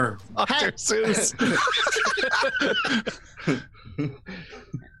more. Dr. Seuss.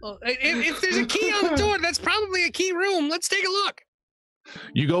 Well, if there's a key on the door, that's probably a key room. Let's take a look.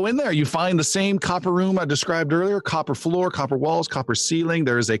 You go in there, you find the same copper room I described earlier, copper floor, copper walls, copper ceiling.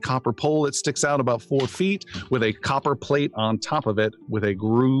 There is a copper pole that sticks out about 4 feet with a copper plate on top of it with a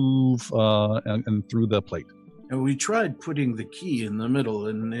groove and through the plate. And we tried putting the key in the middle,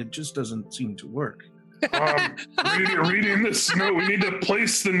 and it just doesn't seem to work. Reading this note, we need to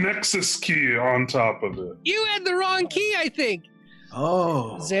place the Nexus key on top of it. You had the wrong key, I think.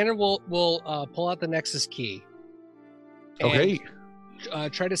 Oh. Xander will pull out the Nexus key. Okay.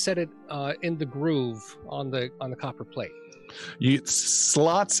 Try to set it in the groove on the copper plate. It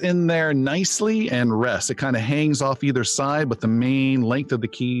slots in there nicely and rests. It kind of hangs off either side, but the main length of the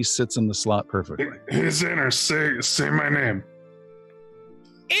key sits in the slot perfectly. Hey, Xander, say my name.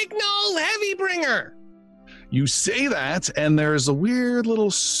 Ignal Heavybringer. You say that, and there's a weird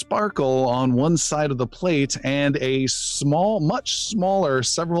little sparkle on one side of the plate and a small, much smaller,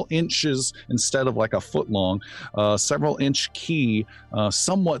 several inches instead of like a foot long, several inch key,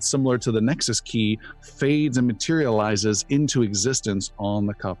 somewhat similar to the Nexus key, fades and materializes into existence on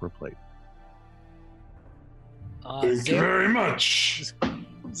the copper plate. Thank you very much.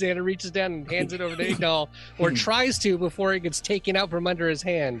 Xander reaches down and hands it over to Ignal, or tries to before it gets taken out from under his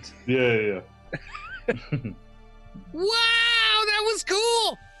hand. Yeah. Wow, that was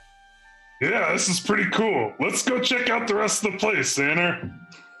cool! Yeah, this is pretty cool. Let's go check out the rest of the place, Xander.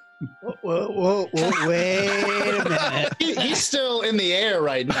 Whoa, wait a minute. He's still in the air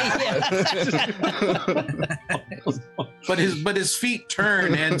right now. but his feet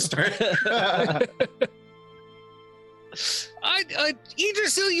turn and start.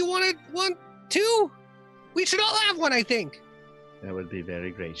 Idrisil, you wanted one too? We should all have one, I think. That would be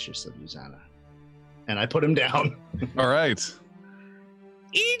very gracious of you, Zana. And I put him down. All right.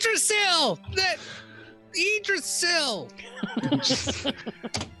 Idrisil! Idrisil!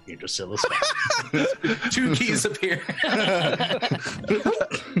 Idrisil is back. 2 keys appear.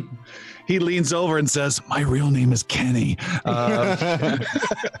 He leans over and says, my real name is Kenny. That's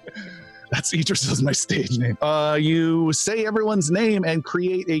Idrisil's my stage name. You say everyone's name and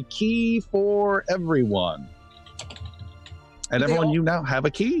create a key for everyone. And everyone, you now have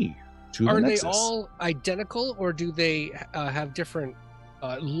a key. Are they all identical, or do they have different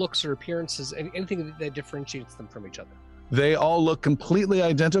looks or appearances, and anything that differentiates them from each other? They all look completely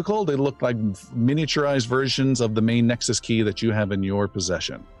identical. They look like miniaturized versions of the main Nexus key that you have in your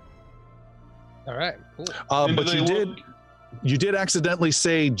possession. All right, cool. But you did accidentally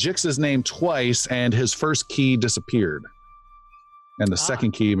say Jix's name twice, and his first key disappeared, and the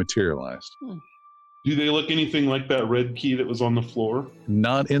second key materialized. Do they look anything like that red key that was on the floor?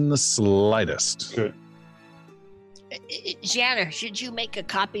 Not in the slightest. Okay. Xander, should you make a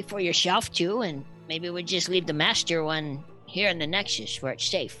copy for yourself too? And maybe we'll just leave the master one here in the Nexus where it's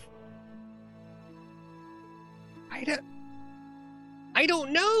safe. I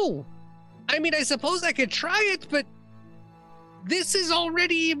don't know. I mean, I suppose I could try it, but this is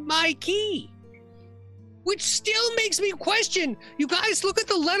already my key. Which still makes me question. You guys, look at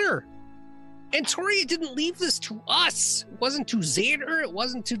the letter. Antoria didn't leave this to us. It wasn't to Xander. It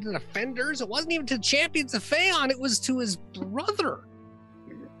wasn't to the Defenders. It wasn't even to the Champions of Phaon. It was to his brother.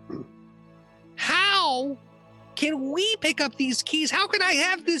 How can we pick up these keys? How can I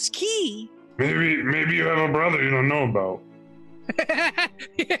have this key? Maybe you have a brother you don't know about.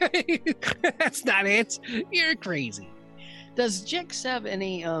 That's not it. You're crazy. Does Jix have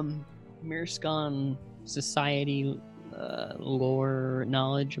any Mirskan society lore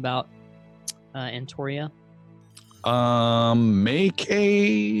knowledge about Antoria? Make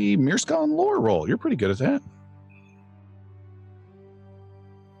a Mirskan lore roll. You're pretty good at that.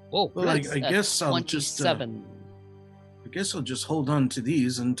 Whoa, Well, I guess I'll just 27. I guess I'll just hold on to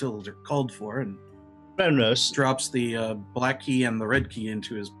these until they're called for, and Brenros drops the black key and the red key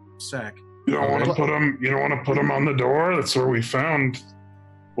into his sack. You don't want to put them. You don't want to put them on the door. That's where we found.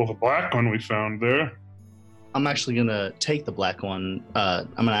 Well, the black one we found there. I'm actually gonna take the black one. I'm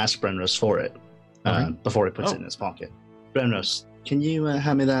gonna ask Brenros for it before he puts it in his pocket. Brenros, can you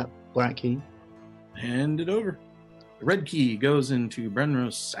hand me that black key? Hand it over. The red key goes into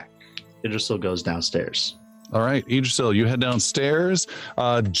Brenros' sack. Idrisil goes downstairs. All right, Idrisil, you head downstairs.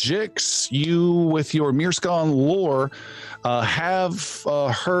 Jix, you with your Mirskan lore have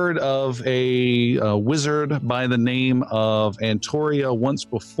heard of a wizard by the name of Antoria once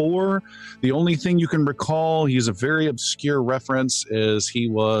before. The only thing you can recall, he's a very obscure reference, is he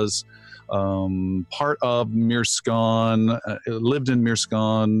was part of Mirskan, lived in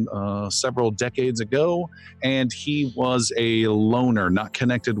Mirskan several decades ago, and he was a loner, not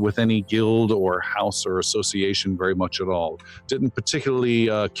connected with any guild or house or association very much at all. Didn't particularly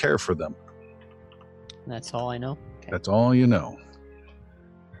care for them. That's all I know. Okay. That's all you know.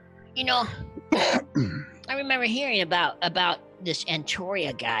 You know, I remember hearing about this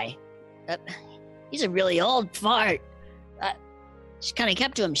Antoria guy. He's a really old fart. Just kind of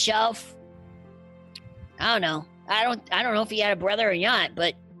kept to himself. I don't know. I don't know if he had a brother or not,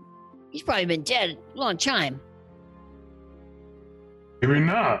 but he's probably been dead a long time. Maybe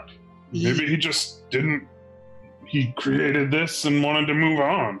not. Maybe he just didn't. He created this and wanted to move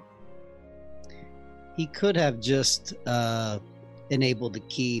on. He could have just enabled the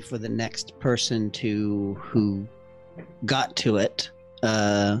key for the next person who got to it,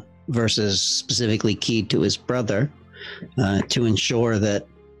 versus specifically keyed to his brother, to ensure that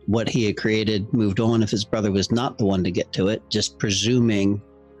what he had created moved on if his brother was not the one to get to it, just presuming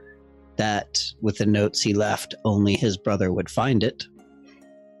that with the notes he left, only his brother would find it.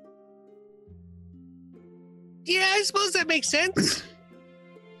 Yeah, I suppose that makes sense.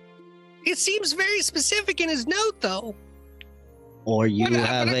 It seems very specific in his note, though. Or you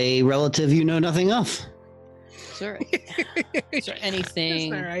have a relative you know nothing of. Is there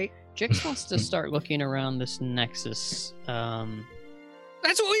anything? That's all right. Jix wants to start looking around this nexus.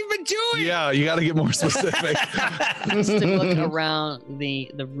 That's what we've been doing. Yeah, you got to get more specific. Wants to look around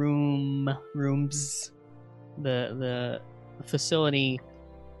the rooms, the facility,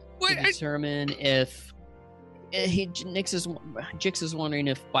 to determine if Jix is wondering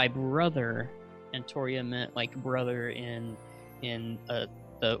if by brother Antoria meant like brother in the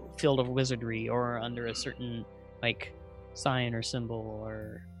field of wizardry or under a certain like sign or symbol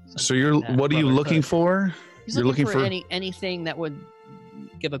or. So what are you looking for? He's looking for anything that would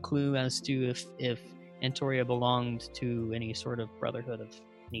give a clue as to if Antoria belonged to any sort of brotherhood of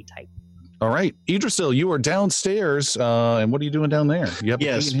any type. All right, Idrisil, you are downstairs, and what are you doing down there?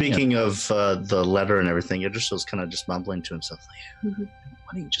 Speaking of the letter and everything, Idrisil's kind of just mumbling to himself, like, why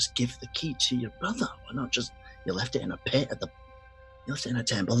don't you just give the key to your brother? Why not just, you left it in a pit you left it in a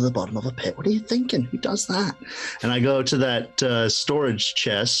temple at the bottom of a pit. What are you thinking? Who does that? And I go to that storage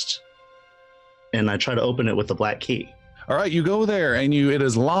chest, and I try to open it with the black key. All right, you go there, and it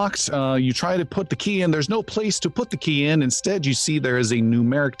is locked. You try to put the key in. There's no place to put the key in. Instead, you see there is a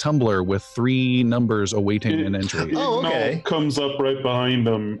numeric tumbler with 3 numbers awaiting an entry. Oh, okay. Comes up right behind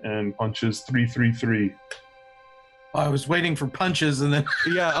them and punches 333. I was waiting for punches, and then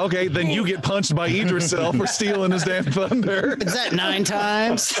yeah, okay, then you get punched by Idrisil for stealing his damn thunder. Is that 9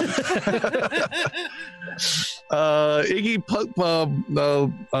 times? Iggy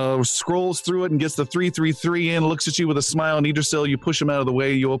scrolls through it and gets the 333 in, looks at you with a smile, and Idrisil, you push him out of the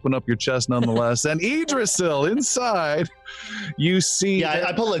way, you open up your chest nonetheless, and Idrisil, inside, you see... Yeah,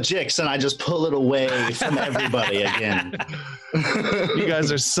 I pull a Jix, and I just pull it away from everybody again. You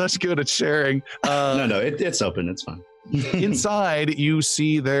guys are such good at sharing. No, it's open, it's fine. Inside, you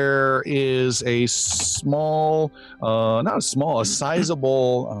see there is a sizable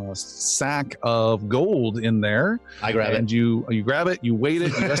sack of gold in there. I grab it. You grab it, you weigh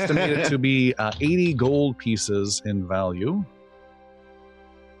it, you estimate it to be 80 gold pieces in value.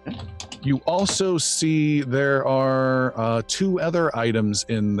 You also see there are 2 other items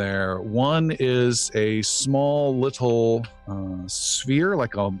in there. One is a small little sphere,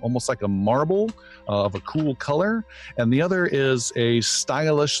 almost like a marble of a cool color, and the other is a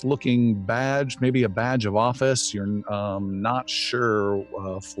stylish-looking badge, maybe a badge of office. You're not sure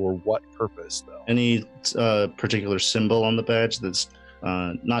for what purpose, though. Any particular symbol on the badge that's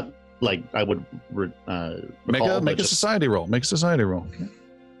not like I would make a society roll. Make a society roll.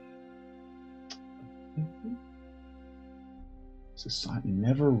 Society.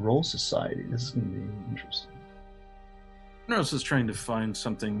 Never roll society. This is going to be interesting. Nurse is trying to find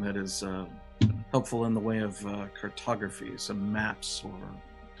something that is helpful in the way of cartography, some maps or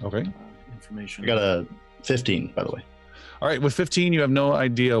information. I got a 15, by the way. All right, with 15, you have no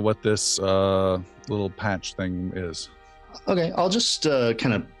idea what this little patch thing is. Okay, I'll just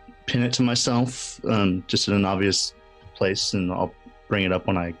kind of pin it to myself, just in an obvious place, and I'll bring it up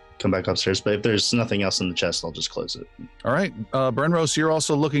when I come back upstairs. But if there's nothing else in the chest, I'll just close it. All right, Brenros, you're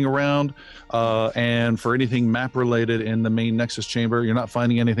also looking around, and for anything map related in the main Nexus chamber, you're not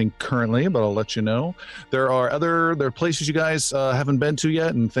finding anything currently, but I'll let you know. There are places you guys haven't been to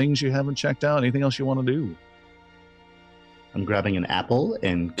yet, and things you haven't checked out. Anything else you want to do? I'm grabbing an apple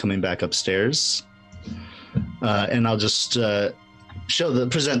and coming back upstairs, and I'll just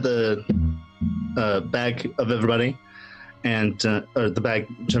present the bag of everybody. And or the bag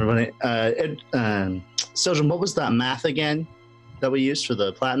to everybody. Sojourn, what was that math again that we used for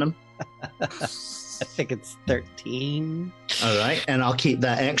the platinum? I think it's 13. All right, and I'll keep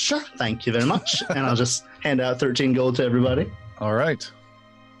that extra. Thank you very much. And I'll just hand out 13 gold to everybody. All right.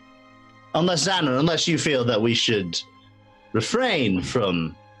 Unless you feel that we should refrain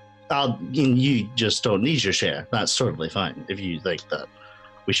from, you just don't need your share. That's totally fine. If you think that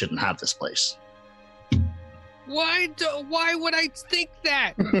we shouldn't have this place. Why would I think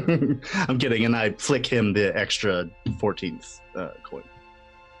that? I'm kidding, and I flick him the extra 14th coin.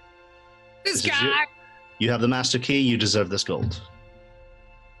 This guy! You have the master key, you deserve this gold.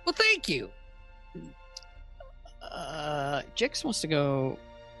 Well, thank you. Jix wants to go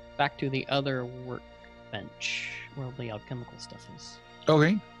back to the other workbench where all the alchemical stuff is.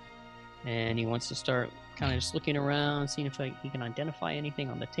 Okay. And he wants to start kind of just looking around, seeing if he can identify anything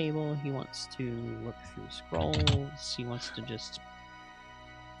on the table. He wants to look through scrolls. He wants to just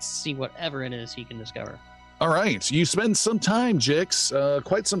see whatever it is he can discover. All right. You spend some time, Jix,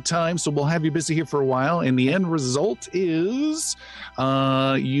 quite some time, so we'll have you busy here for a while. And the end result is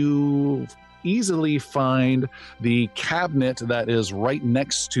you easily find the cabinet that is right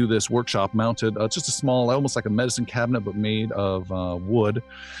next to this workshop, mounted just a small, almost like a medicine cabinet, but made of wood.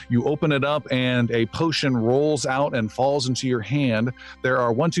 You open it up and a potion rolls out and falls into your hand. There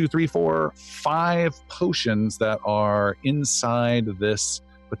are 5 potions that are inside this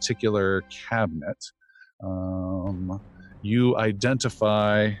particular cabinet. You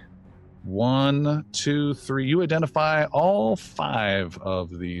identify 1, 2, 3. You identify all 5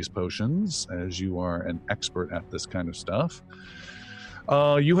 of these potions, as you are an expert at this kind of stuff.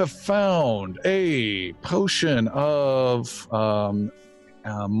 You have found a potion of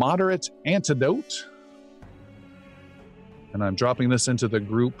moderate antidote, and I'm dropping this into the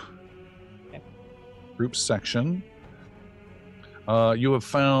group section. You have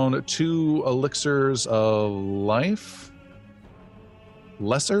found 2 elixirs of life,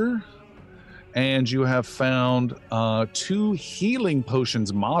 lesser. And you have found 2 healing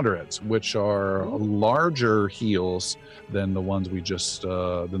potions, moderates, which are larger heals than the ones we just,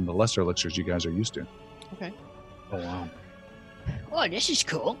 than the lesser elixirs you guys are used to. Okay. Oh, wow. Oh, this is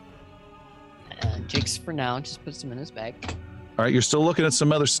cool. Jix, for now, just puts them in his bag. All right, you're still looking at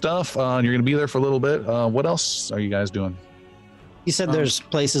some other stuff, and you're going to be there for a little bit. What else are you guys doing? You said there's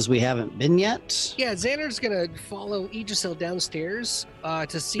places we haven't been yet? Yeah, Xander's going to follow Idrisil downstairs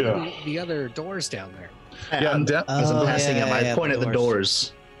to see the other doors down there. Yeah, as I'm passing him, I point at the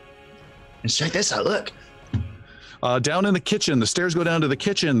doors. And check this out, look. Down in the kitchen, the stairs go down to the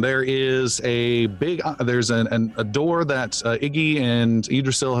kitchen. There is a big, there's a door that Iggy and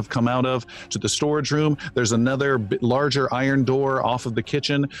Idrisil have come out of to the storage room. There's another bit larger iron door off of the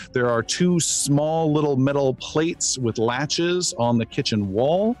kitchen. There are 2 small little metal plates with latches on the kitchen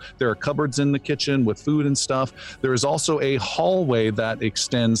wall. There are cupboards in the kitchen with food and stuff. There is also a hallway that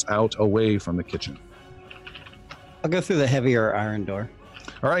extends out away from the kitchen. I'll go through the heavier iron door.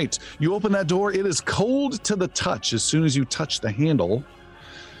 All right, you open that door. It is cold to the touch as soon as you touch the handle.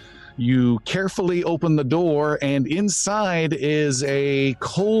 You carefully open the door, and inside is a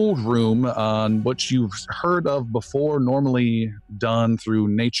cold room, which you've heard of before, normally done through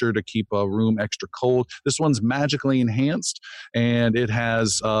nature to keep a room extra cold. This one's magically enhanced, and it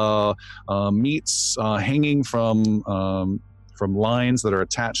has meats hanging from lines that are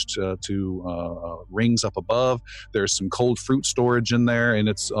attached to rings up above. There's some cold fruit storage in there, and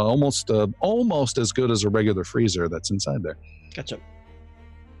it's almost as good as a regular freezer that's inside there. Gotcha.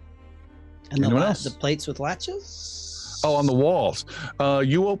 And the plates with latches? Oh, on the walls.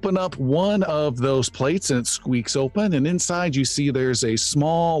 You open up one of those plates, and it squeaks open, and inside you see there's a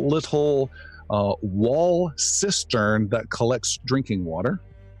small little wall cistern that collects drinking water.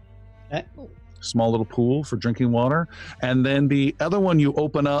 Okay. small little pool for drinking water. And then the other one you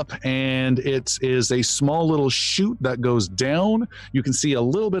open up, and it is a small little chute that goes down. You can see a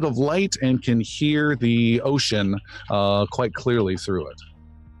little bit of light and can hear the ocean quite clearly through it.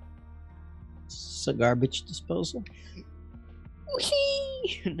 It's a garbage disposal.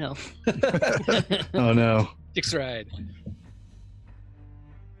 No. Oh no. Dick's ride.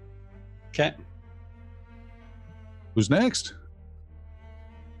 Okay. Who's next?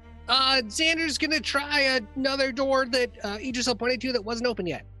 Xander's gonna try another door that Idrisil pointed to that wasn't open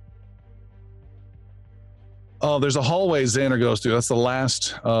yet. Oh, there's a hallway Xander goes to. That's the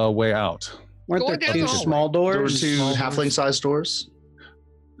last way out. Weren't Going there down two the hallway. small There were doors? two halfling-sized doors.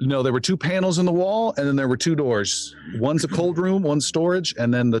 No, there were two panels in the wall, and then there were two doors. One's a cold room, one's storage,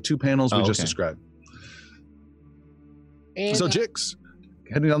 and then the two panels we just described. And, So, Jix,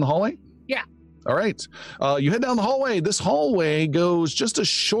 heading down the hallway? Yeah. All right. You head down the hallway. This hallway goes just a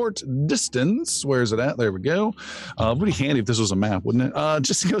short distance. Where is it at? There we go. Pretty handy if this was a map, wouldn't it?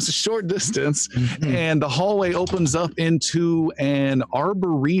 Just goes a short distance, and the hallway opens up into an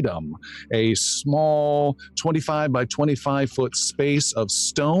arboretum, a small 25 by 25 foot space of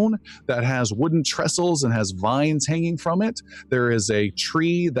stone that has wooden trestles and has vines hanging from it. There is a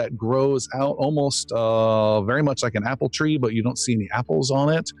tree that grows out almost very much like an apple tree, but you don't see any apples on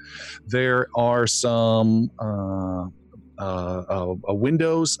it. There are some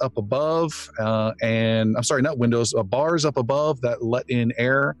windows up above, and I'm sorry, not windows, bars up above that let in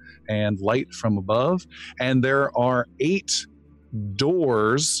air and light from above. And there are 8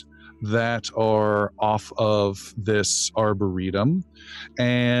 doors that are off of this arboretum,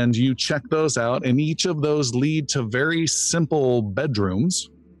 and you check those out, and each of those lead to very simple bedrooms.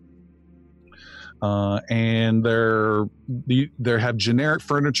 And there have generic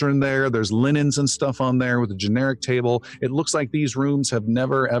furniture in there. There's linens and stuff on there with a generic table. It looks like these rooms have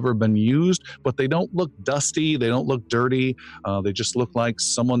never ever been used, but they don't look dusty. They don't look dirty. They just look like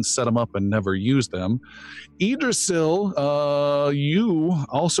someone set them up and never used them. Idrisil, you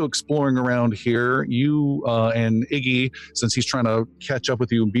also exploring around here. You and Iggy, since he's trying to catch up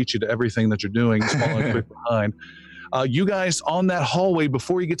with you and beat you to everything that you're doing, he's falling quick behind. You guys on that hallway,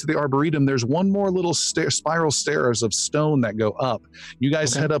 before you get to the arboretum, there's one more little spiral stairs of stone that go up. You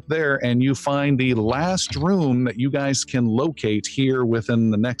guys head up there and you find the last room that you guys can locate here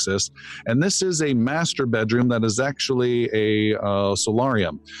within the Nexus. And this is a master bedroom that is actually a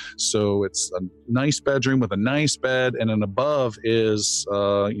solarium. So it's a nice bedroom with a nice bed, and then above is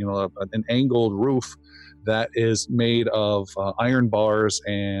an angled roof that is made of iron bars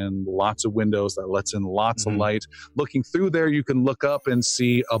and lots of windows that lets in lots of light. Looking through there, you can look up and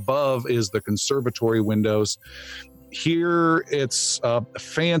see above is the conservatory windows. Here, it's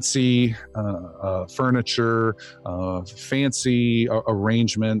fancy furniture, fancy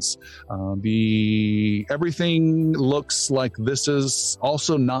arrangements. Everything looks like this has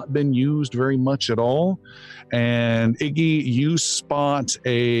also not been used very much at all. And Iggy, you spot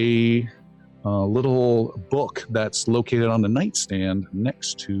a little book that's located on the nightstand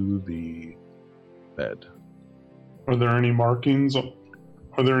next to the bed. Are there any markings?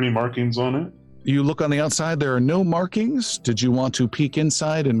 Are there any markings on it? You look on the outside, there are no markings. Did you want to peek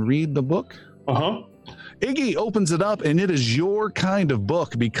inside and read the book? Uh-huh. Iggy opens it up, and it is your kind of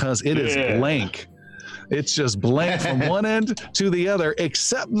book because it is blank. It's just blank from one end to the other,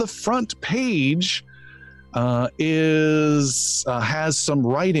 except the front page has some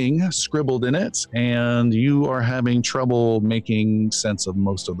writing scribbled in it, and you are having trouble making sense of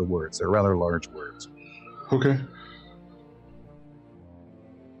most of the words. They're rather large words. Okay.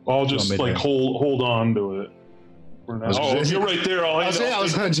 I'll just hold on to it for now. You're right there.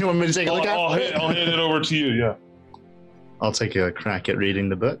 Do you want me to take a look at it? I'll hand it over to you. Yeah. I'll take a crack at reading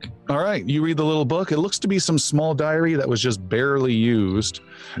the book. All right, you read the little book. It looks to be some small diary that was just barely used.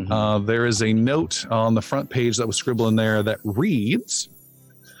 There is a note on the front page that was scribbled in there that reads,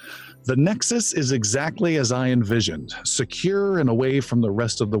 "The Nexus is exactly as I envisioned, secure and away from the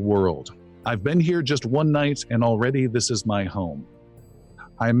rest of the world. I've been here just one night, and already this is my home.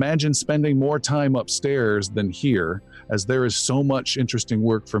 I imagine spending more time upstairs than here, as there is so much interesting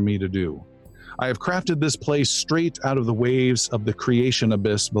work for me to do. I have crafted this place straight out of the waves of the creation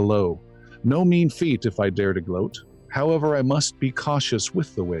abyss below. No mean feat, if I dare to gloat. However, I must be cautious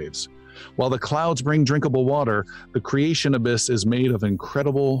with the waves. While the clouds bring drinkable water, the creation abyss is made of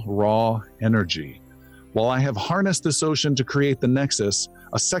incredible raw energy. While I have harnessed this ocean to create the Nexus,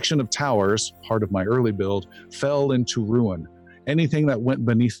 a section of towers, part of my early build, fell into ruin. Anything that went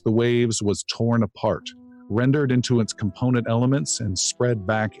beneath the waves was torn apart, rendered into its component elements, and spread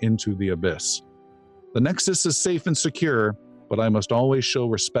back into the abyss. The Nexus is safe and secure, but I must always show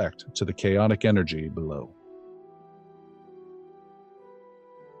respect to the chaotic energy below.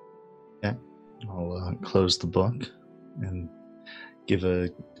 Okay. I'll close the book and give a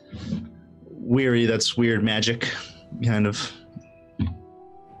weary, that's weird magic kind of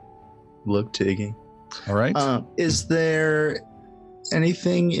look to Iggy. All right. Is there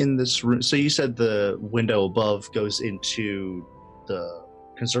anything in this room? So you said the window above goes into the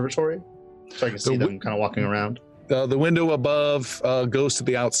conservatory? So I can see them kind of walking around? The window above goes to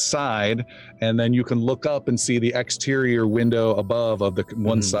the outside, and then you can look up and see the exterior window above of the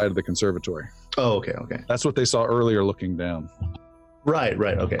one side of the conservatory. Oh, okay. That's what they saw earlier looking down. Right,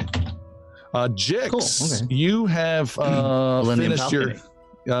 okay. Jix, cool, okay. You have finished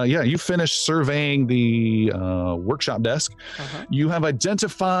you finished surveying the workshop desk. You have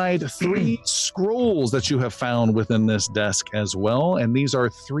identified 3 scrolls that you have found within this desk as well, and these are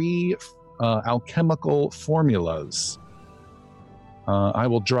 3 alchemical formulas. I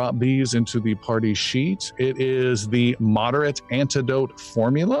will drop these into the party sheet. It is the moderate antidote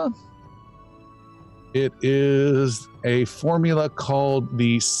formula. It is a formula called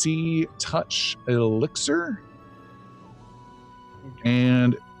the Sea Touch Elixir.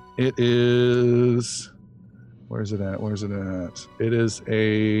 And it is, where is it at? It is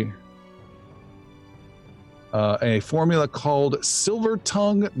a formula called Silver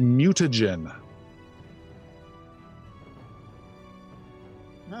Tongue Mutagen.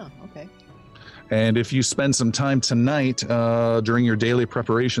 Oh, okay. And if you spend some time tonight during your daily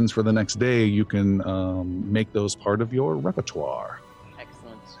preparations for the next day, you can make those part of your repertoire.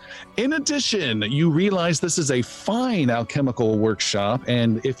 Excellent. In addition, you realize this is a fine alchemical workshop,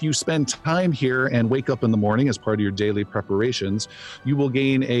 and if you spend time here and wake up in the morning as part of your daily preparations, you will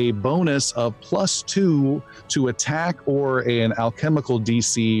gain a bonus of +2 to attack or an alchemical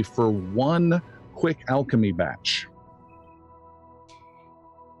DC for 1 quick alchemy batch.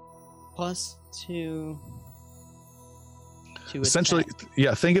 +2 to essentially attack.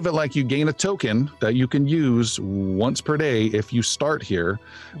 Yeah, think of it like you gain a token that you can use once per day if you start here,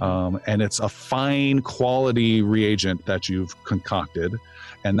 and it's a fine quality reagent that you've concocted,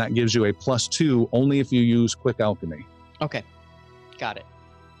 and that gives you a +2 only if you use quick alchemy. Okay, got it.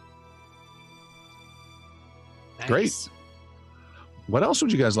 Nice. Great. What else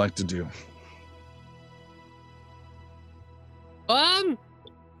would you guys like to do?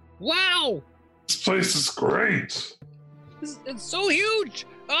 Wow, This place is great. it's so huge.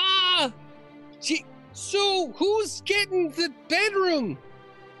 So who's getting the bedroom?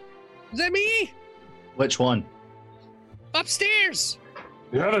 Is that me? Which one? Upstairs.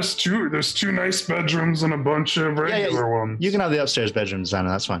 Yeah, there's two nice bedrooms and a bunch of regular ones. You can have the upstairs bedroom, Zana.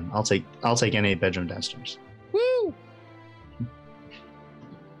 That's fine. I'll take any bedroom downstairs. Woo!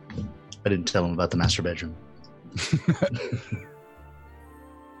 I didn't tell him about the master bedroom.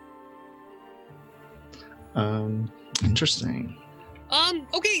 Interesting.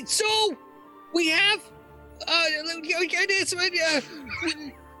 Okay, so we have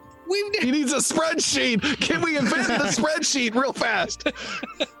He needs a spreadsheet. Can we invent the spreadsheet real fast?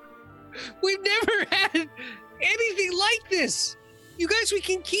 we've never had anything like this. You guys, we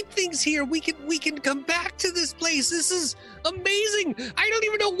can keep things here. We can come back to this place. This is amazing. I don't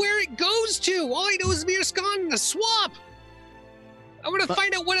even know where it goes to. All I know is Mirskan and the swamp. I want to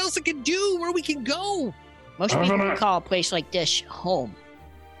find out what else it can do, where we can go. Most people would call a place like this home.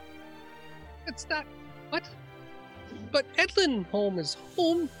 It's not what? But Edlin home is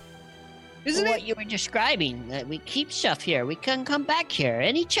home, isn't What it? you were describing, that we keep stuff here. We can come back here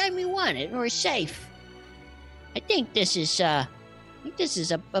anytime we want it. We're safe. I think this is a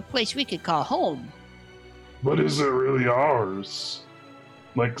place we could call home. But is it really ours?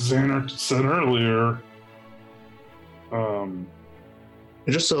 Like Xander said earlier.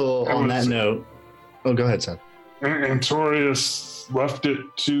 Just so on that note, oh, go ahead, Seth. Antorius left it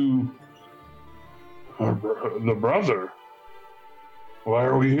to the brother. Why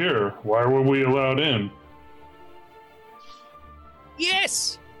are we here? Why were we allowed in?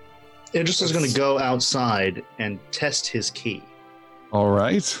 Yes. Idris is going to go outside and test his key. All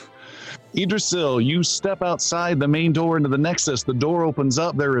right. Idrisil, you step outside the main door into the Nexus. The door opens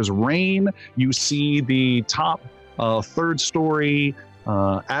up. There is rain. You see the top 3rd story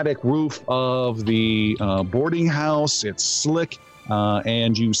attic roof of the boarding house. It's slick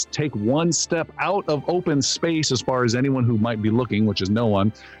and you take one step out of open space as far as anyone who might be looking, which is no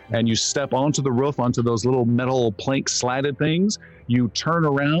one, and you step onto the roof, onto those little metal plank slatted things. You turn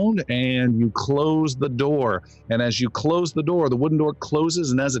around and you close the door. And as you close the door, the wooden door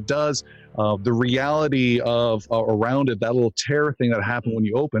closes, and as it does, the reality of around it, that little tear thing that happened when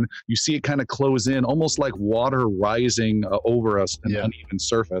you open, you see it kind of close in, almost like water rising over an uneven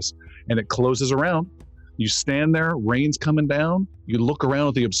surface, and it closes around. You stand there, rain's coming down, you look around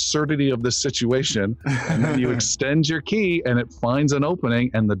at the absurdity of this situation, and then you extend your key and it finds an opening,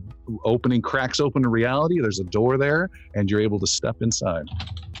 and the opening cracks open in reality. There's a door there, and you're able to step inside.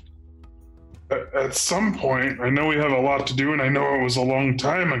 At some point, I know we have a lot to do, and I know it was a long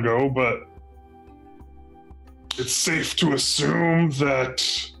time ago, but it's safe to assume that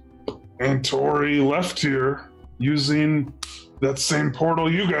Antori left here using that same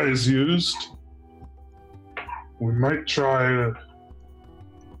portal you guys used. We might try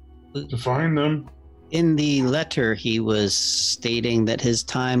to find them. In the letter, he was stating that his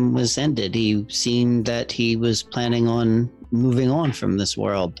time was ended. He seemed that he was planning on moving on from this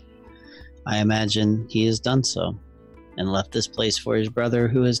world. I imagine he has done so and left this place for his brother,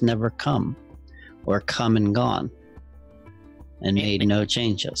 who has never come or come and gone and made no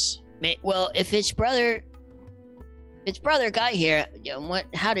changes. Well, if his brother got here,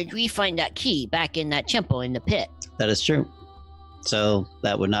 how did we find that key back in that temple in the pit? That is true. So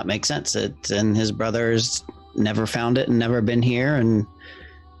that would not make sense. And his brother's never found it and never been here, and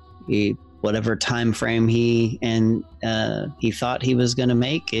whatever time frame he thought he was going to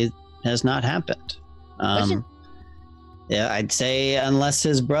make, it has not happened. Yeah, I'd say unless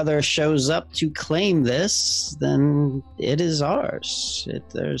his brother shows up to claim this, then it is ours.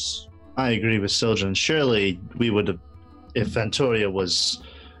 I agree with Sildren. Surely we would have, if Antoria was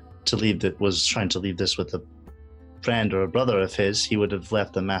trying to leave this with a friend or a brother of his, he would have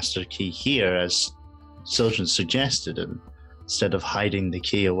left the master key here, as Sildren suggested, instead of hiding the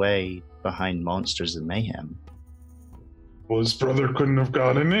key away behind monsters and mayhem. Well, his brother couldn't have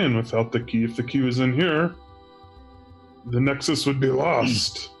gotten in without the key. If the key was in here, the Nexus would be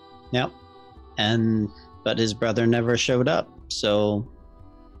lost. Yep. But his brother never showed up, so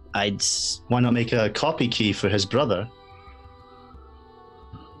why not make a copy key for his brother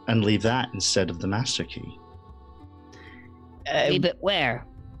and leave that instead of the master key? Leave it where?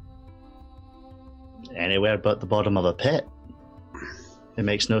 Anywhere but the bottom of a pit. It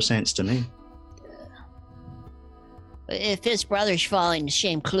makes no sense to me. If his brother's following the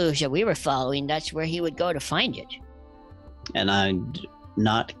same clues that we were following, that's where he would go to find it. And I'm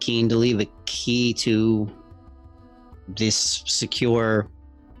not keen to leave a key to this secure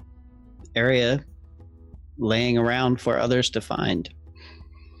area laying around for others to find.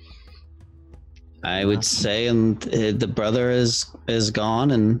 I would say the brother is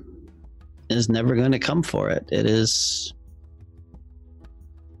gone and is never going to come for it. It is,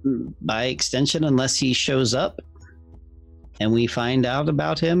 by extension, unless he shows up and we find out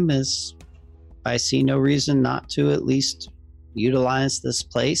about him, I see no reason not to at least utilize this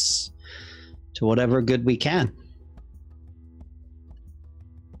place to whatever good we can.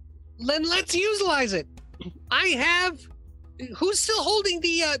 Then let's utilize it. Who's still holding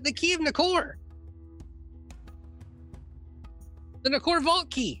the key of Nakor? The Nakor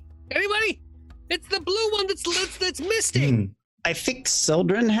vault key. Anybody? It's the blue one that's missing. I think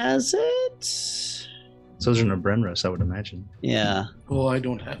Sildren has it. Sildren or Brenros, I would imagine. Yeah. Oh, I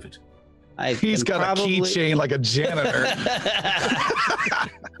don't have it. He's got a keychain like a janitor.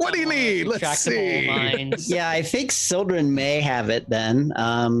 What do you need? Let's see. Yeah, I think Sildren may have it then.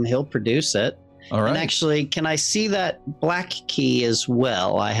 He'll produce it. All right. And actually, can I see that black key as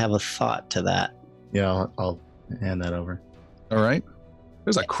well? I have a thought to that. Yeah, I'll hand that over. All right.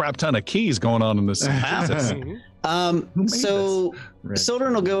 There's a crap ton of keys going on in this. So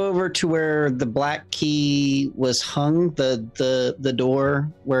Sildren will go over to where the black key was hung, the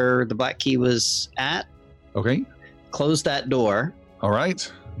door where the black key was at. Okay. Close that door. All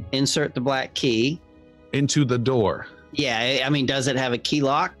right. Insert the black key into the door. Yeah, I mean, does it have a key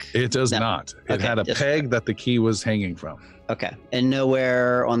lock? It does not. It had a peg that the key was hanging from. Okay. And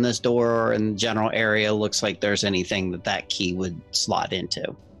nowhere on this door or in the general area looks like there's anything that key would slot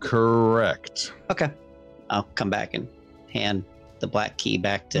into. Correct. Okay. I'll come back and hand the black key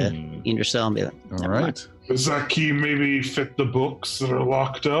back to Indrasil and be like, all right. Does that key maybe fit the books that are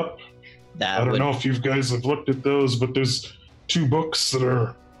locked up? I don't know if you guys have looked at those, but there's 2 books that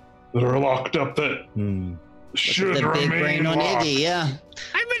are locked up that should the big remain brain on locked. Iggy, yeah.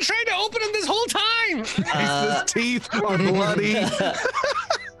 I've been trying to open them this whole time. His teeth are bloody.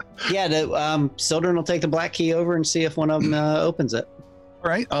 Yeah, Sildren will take the black key over and see if one of them opens it. All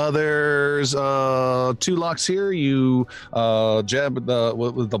right. There's 2 locks here. You jab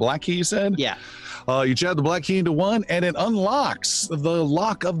the black key, you said? Yeah. You jab the black key into one, and it unlocks the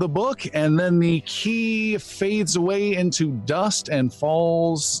lock of the book, and then the key fades away into dust and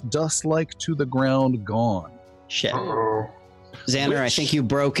falls dust-like to the ground, gone. Shit. Xander, I think you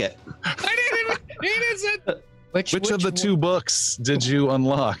broke it. I didn't. Which of the 2 books did you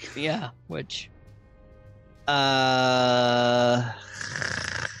unlock? Yeah, which? Let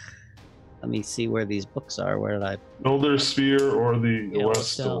me see where these books are. Where did I? Elder Sphere or the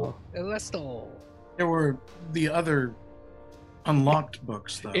Elestal. Elestal. There were the other unlocked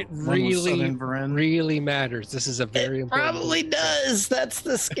books, though. It One was Southern Varen. really matters. This is a very important. Probably does. That's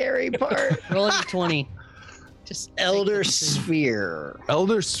the scary part. Roll a 20. Just Elder Sphere.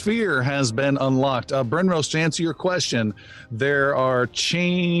 Elder Sphere has been unlocked. Brenros, to answer your question, there are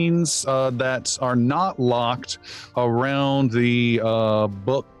chains that are not locked around the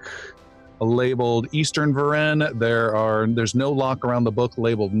book labeled Eastern Varen. There's no lock around the book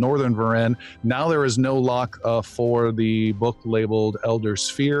labeled Northern Varen. Now there is no lock for the book labeled Elder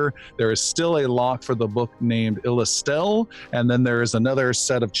Sphere. There is still a lock for the book named Elestal, and then there is another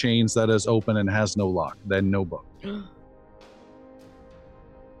set of chains that is open and has no lock. Then no book.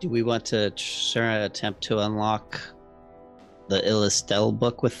 Do we want to attempt to unlock the Elestal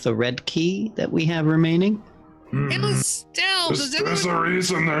book with the red key that we have remaining? Elestal. There's a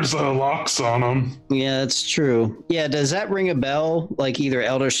reason there's locks on them. Yeah, that's true. Yeah, does that ring a bell, like either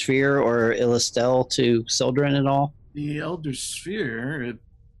Elder Sphere or Elestal to Sildren at all? The Elder Sphere, it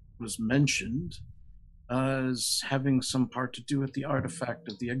was mentioned as having some part to do with the artifact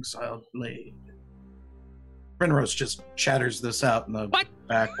of the exiled blade. Brenros just chatters this out in the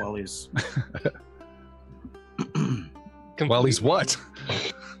back while he's... While he's what?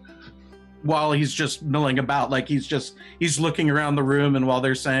 While he's just milling about, like he's looking around the room, and while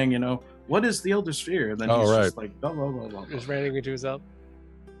they're saying, what is the Elder Sphere? And then he's just like, blah, blah, blah, blah. Just ranting into himself.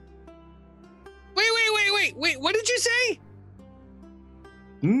 Wait, what did you say?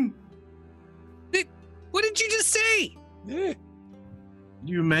 What did you just say?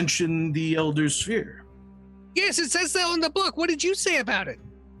 You mentioned the Elder Sphere. Yes, it says that on the book. What did you say about it?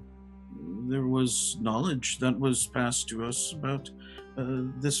 There was knowledge that was passed to us about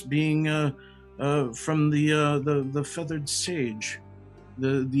this being from the feathered sage,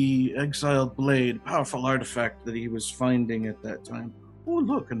 the exiled blade, powerful artifact that he was finding at that time. Oh,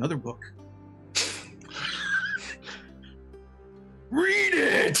 look, another book. Read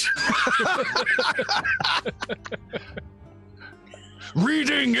it!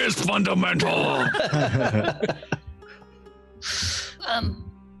 Reading is fundamental.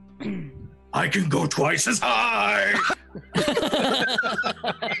 I can go twice as high.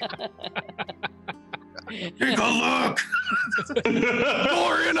 Take a look.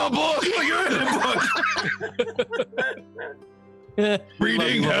 You're in a book. You're in a book.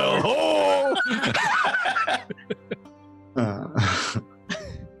 Reading hell. Oh.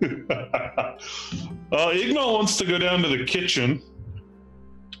 Ignal wants to go down to the kitchen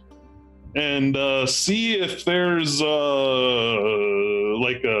and see if there's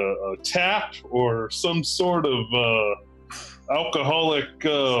like a tap or some sort of alcoholic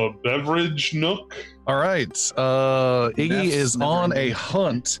beverage nook. All right. Iggy is on a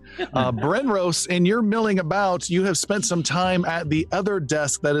hunt. Brenros, in your milling about, you have spent some time at the other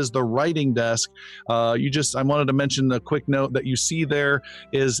desk that is the writing desk. I wanted to mention a quick note that you see there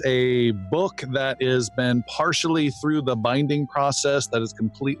is a book that has been partially through the binding process that is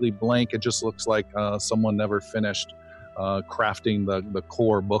completely blank. It just looks like someone never finished crafting the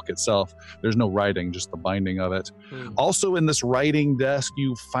core book itself. There's no writing, just the binding of it. Also in this writing desk,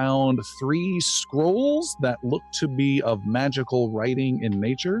 you found 3 scrolls that look to be of magical writing in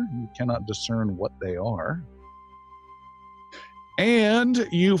nature. You cannot discern what they are. And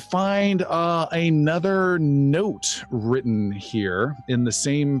you find another note written here in the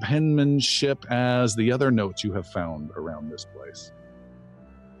same penmanship as the other notes you have found around this place.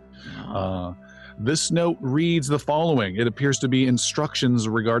 This note reads the following. It appears to be instructions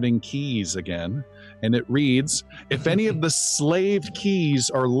regarding keys again. And it reads, if any of the slave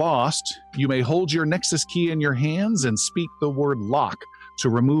keys are lost, you may hold your Nexus key in your hands and speak the word lock to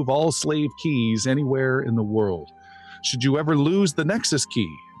remove all slave keys anywhere in the world. Should you ever lose the Nexus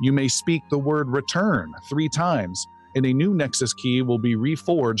key, you may speak the word return 3 times, and a new Nexus key will be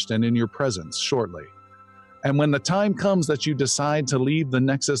reforged and in your presence shortly. And when the time comes that you decide to leave the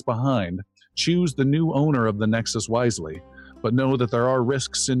Nexus behind, choose the new owner of the Nexus wisely, but know that there are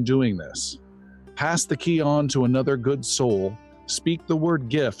risks in doing this. Pass the key on to another good soul, Speak the word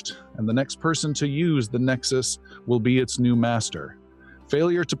gift, and the next person to use the Nexus will be its new master.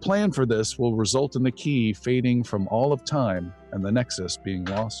 Failure to plan for this will result in the key fading from all of time and the Nexus being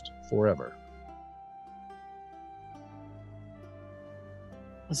lost forever.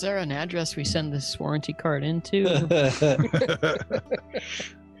 Is there an address we send this warranty card into?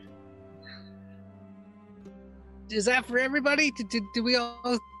 Is that for everybody? Do we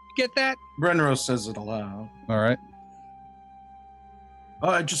all get that? Brenros says it aloud. All right. Oh,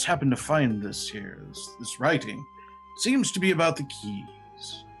 I just happened to find this here. This writing seems to be about the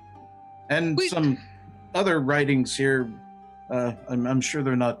keys, and some other writings here. I'm sure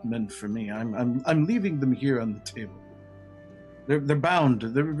they're not meant for me. I'm leaving them here on the table. They're bound.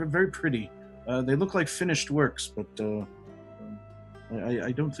 They're very pretty. They look like finished works, but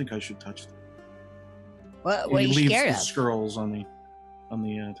I don't think I should touch them. What are you scared of? Scrolls on the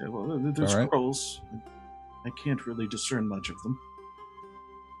table. The scrolls. I can't really discern much of them.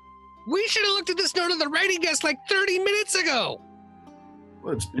 We should have looked at this note on the writing desk like 30 minutes ago.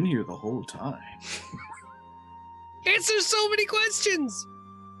 Well, it's been here the whole time. Answer so many questions.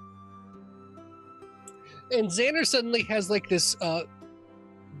 And Xander suddenly has like this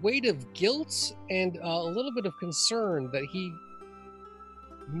weight of guilt and a little bit of concern that he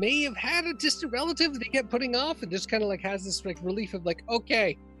may have had a distant relative that he kept putting off, and just kind of like has this like relief of like,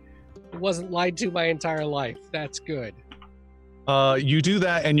 okay, I wasn't lied to my entire life. That's good. You do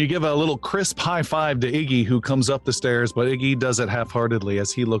that, and you give a little crisp high five to Iggy, who comes up the stairs, but Iggy does it half-heartedly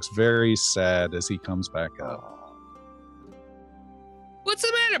as he looks very sad as he comes back up. What's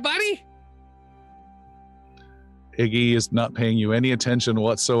the matter, buddy? Iggy is not paying you any attention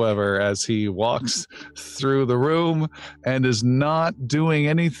whatsoever as he walks through the room and is not doing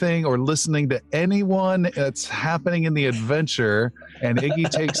anything or listening to anyone that's happening in the adventure. And Iggy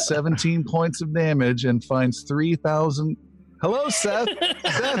takes 17 points of damage and finds 3,000. Hello, Seth.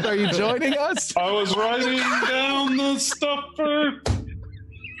 Seth, are you joining us? I was writing down the stuff for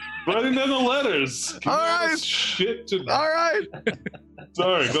writing down the letters. All right. Shit to... All right.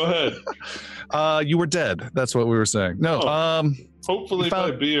 Sorry, go ahead. You were dead. That's what we were saying. No. Hopefully my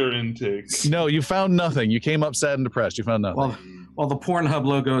beer intake. No, you found nothing. You came up sad and depressed. You found nothing. Well, the Pornhub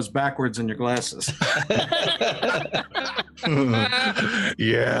logo is backwards in your glasses.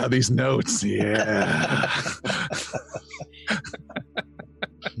 Yeah, these notes. Yeah.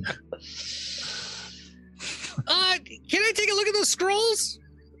 Can I take a look at those scrolls?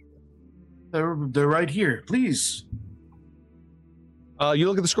 They're right here. Please. You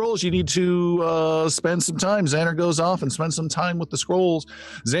look at the scrolls. You need to spend some time. Xander goes off and spends some time with the scrolls.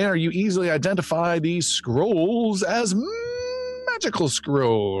 Xander, you easily identify these scrolls as magical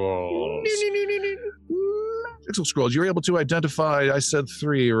scrolls. Magical scrolls. You're able to identify, I said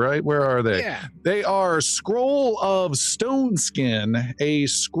 3, right? Where are they? Yeah. They are Scroll of Stone Skin, a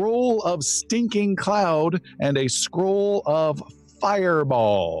Scroll of Stinking Cloud, and a Scroll of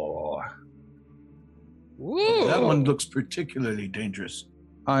Fireball. Ooh. That one looks particularly dangerous.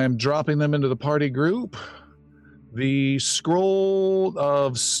 I am dropping them into the party group. The Scroll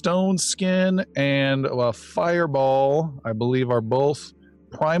of Stone Skin and Fireball, I believe, are both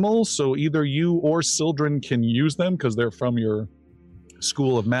primal, so either you or Sildren can use them because they're from your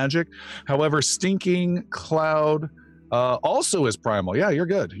School of Magic. However, Stinking Cloud also is primal. Yeah, you're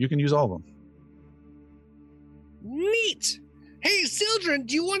good. You can use all of them. Neat. Hey, Sildren,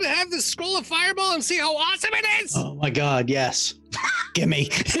 do you want to have the Scroll of Fireball and see how awesome it is? Oh my God, yes.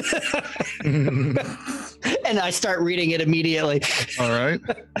 Gimme. And I start reading it immediately. All right.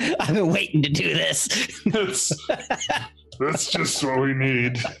 I've been waiting to do this. That's just what we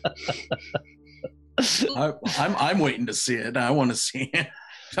need. I'm waiting to see it. I want to see it.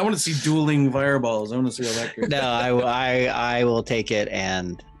 I want to see dueling fireballs. I want to see how that goes. No, I will take it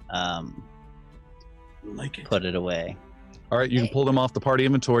and put it away. All right, you can pull them off the party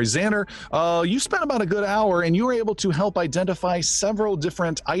inventory. Xander, you spent about a good hour, and you were able to help identify several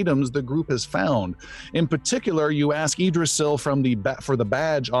different items the group has found. In particular, you ask Idrisil for the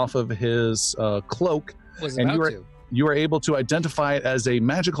badge off of his cloak, you were able to identify it as a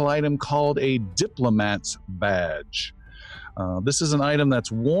magical item called a Diplomat's Badge. This is an item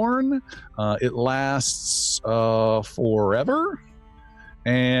that's worn. It lasts forever.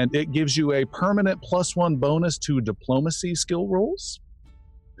 And it gives you a permanent +1 bonus to diplomacy skill rolls.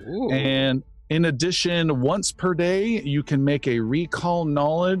 Ooh. And in addition, once per day, you can make a recall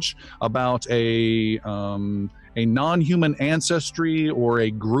knowledge about a non-human ancestry or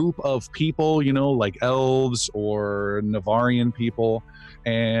a group of people, like elves or Navarian people.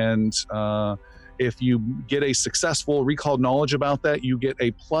 And if you get a successful recall knowledge about that, you get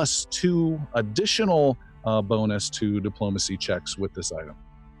a +2 additional bonus to diplomacy checks with this item.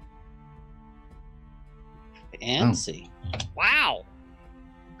 Fancy. Wow.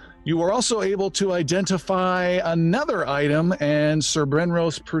 You were also able to identify another item, and Sir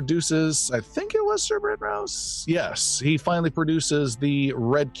Brenros produces, I think it was Sir Brenros? Yes, he finally produces the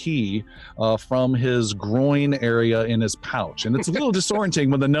red key from his groin area in his pouch. And it's a little disorienting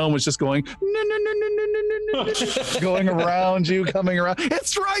when the gnome is just going, no, no, no, no, no, no, no, no, going around you, coming around.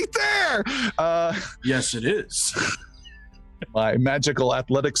 It's right there! Yes, it is. My magical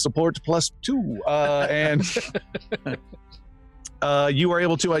athletic support +2. And... you are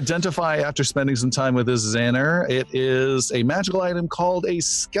able to identify after spending some time with this Xander. It is a magical item called a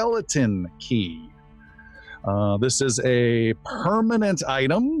skeleton key. This is a permanent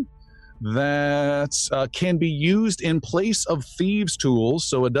item that can be used in place of thieves' tools,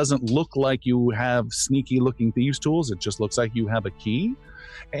 so it doesn't look like you have sneaky-looking thieves' tools. It just looks like you have a key.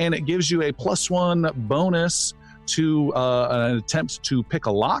 And it gives you a +1 bonus to an attempt to pick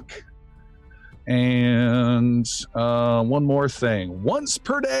a lock. And one more thing. Once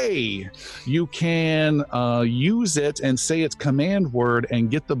per day, you can use it and say its command word and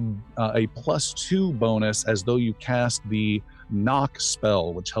get a +2 bonus as though you cast the knock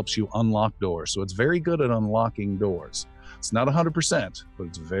spell, which helps you unlock doors. So it's very good at unlocking doors. It's not 100%, but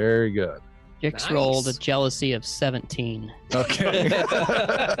it's very good. Jix rolled a jealousy of 17. Okay.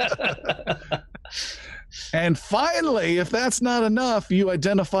 And finally, if that's not enough, you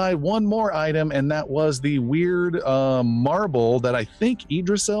identified one more item, and that was the weird marble that I think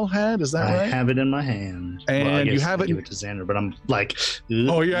Idrisil had. Is that right? I have it in my hand. And you have it. Give it to Xander, but I'm like,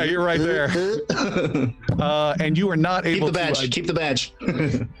 oh yeah, you're right there. And you are not able keep the badge. Keep the badge.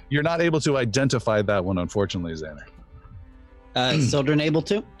 You're not able to identify that one, unfortunately, Xander. Sildren able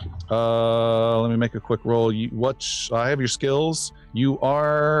to? Let me make a quick roll. I have your skills. You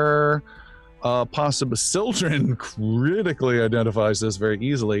are. Possible. Sildren critically identifies this very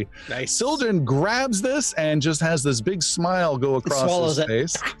easily. Nice. Sildren grabs this and just has this big smile go across his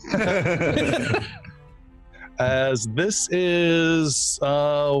face. As this is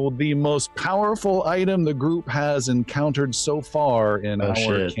the most powerful item the group has encountered so far in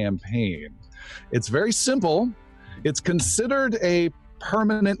our campaign. It's very simple. It's considered a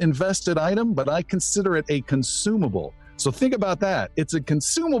permanent invested item, but I consider it a consumable. So think about that. It's a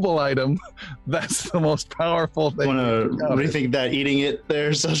consumable item. That's the most powerful thing. Want to rethink that eating it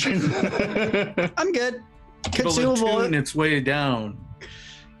there, Sildren? I'm good. Consumable. And it's way down.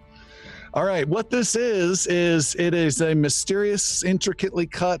 All right. What this is it is a mysterious, intricately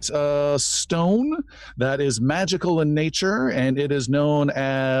cut stone that is magical in nature, and it is known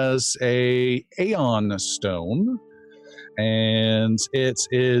as a Aeon stone. And it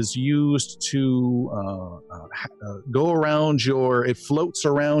is used to go around it floats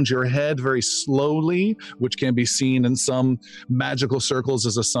around your head very slowly, which can be seen in some magical circles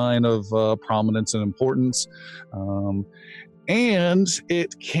as a sign of prominence and importance. And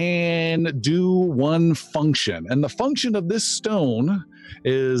it can do one function. And the function of this stone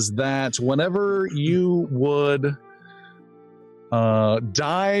is that whenever you would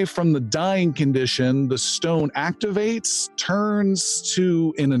die from the dying condition, the stone activates, turns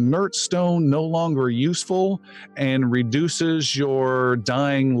to an inert stone, no longer useful, and reduces your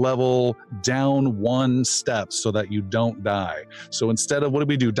dying level down 1 step so that you don't die. So instead of, what did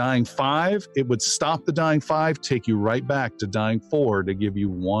we do, dying 5, it would stop the dying 5, take you right back to dying 4 to give you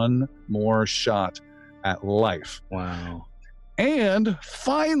 1 more shot at life. Wow. And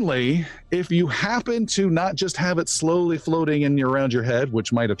finally, if you happen to not just have it slowly floating around your head,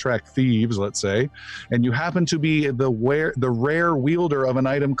 which might attract thieves, let's say, and you happen to be the rare wielder of an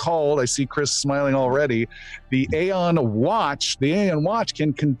item called, I see Chris smiling already, the Aeon Watch. The Aeon Watch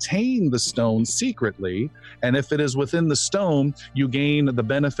can contain the stone secretly, and if it is within the stone, you gain the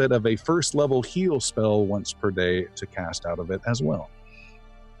benefit of a first level heal spell once per day to cast out of it as well.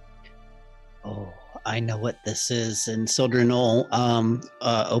 Oh, I know what this is. And Sildren will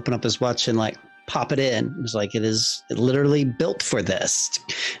open up his watch and like pop it in. It's like it is literally built for this.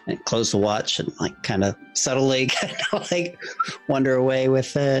 And close the watch and like kind of subtly kind of like wander away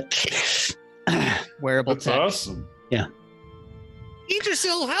with it. Wearable That's tech. awesome. Yeah.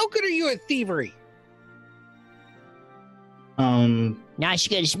 Idrisil, how good are you at thievery? Not as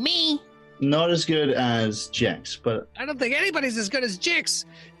good as me. Not as good as Jex, but I don't think anybody's as good as Jix.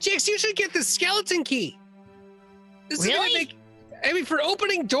 Jix, you should get the skeleton key. This is gonna Really? for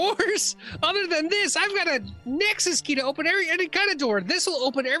opening doors. Other than this, I've got a Nexus key to open any kind of door. This will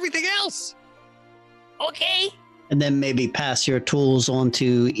open everything else. Okay. And then maybe pass your tools on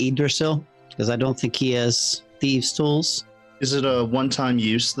to Idrisil, because I don't think he has thieves' tools. is it a one-time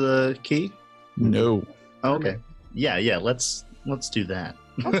use, the key? No. Okay. Yeah. Let's do that.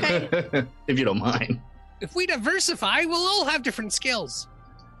 Okay. If you don't mind. If we diversify, we'll all have different skills.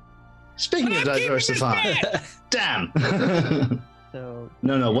 Speaking of diversify, damn. So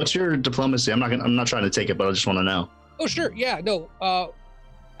No. What's your diplomacy? I'm not trying to take it, but I just want to know. Oh, sure. Yeah. No.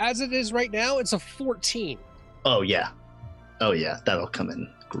 As it is right now, it's a 14. Oh yeah. That'll come in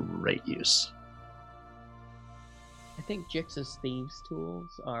great use. I think Jix's thieves'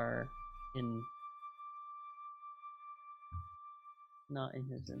 tools are not in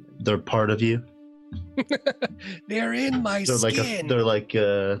his inventory. They're part of you. They're in my They're skin. like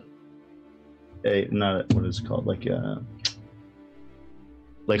what is it called?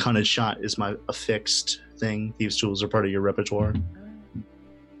 Like Hunted Shot is a fixed thing. Thieves' tools are part of your repertoire.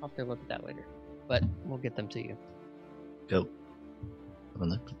 I'll have to look at that later, but we'll get them to you. Go. Have a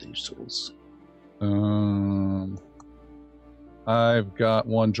look at thieves' tools. I've got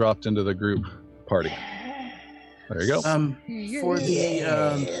one dropped into the group party. There you go. For the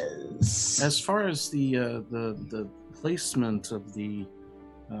as far as the placement of the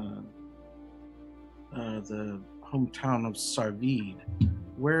hometown of Sarvid,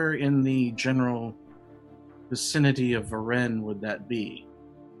 where in the general vicinity of Varen would that be?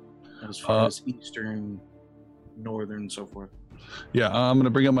 As far as eastern, northern, and so forth. Yeah, I'm going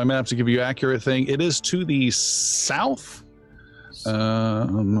to bring up my map to give you an accurate thing. It is to the south,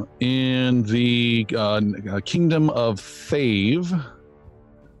 in the kingdom of Thave.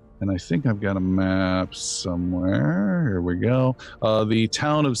 And I think I've got a map somewhere. Here we go. The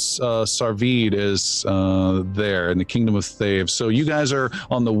town of Sarvid is there in the kingdom of Thave. So you guys are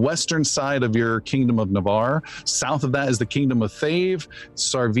on the western side of your kingdom of Navarre. South of that is the kingdom of Thave.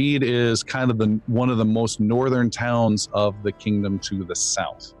 Sarvid is kind of one of the most northern towns of the kingdom to the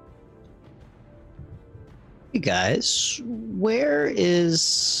south. Hey guys, where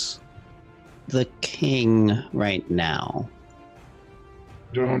is the king right now?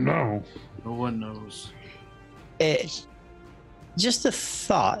 Don't know. No one knows. Just a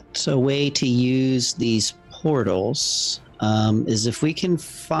thought, a way to use these portals is if we can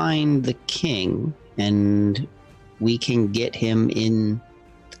find the king and we can get him in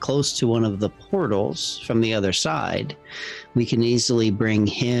close to one of the portals from the other side, we can easily bring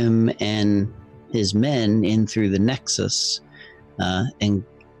him and his men in through the Nexus and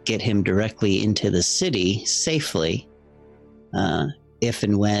get him directly into the city safely. If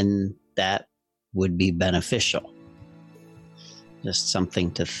and when that would be beneficial. Just something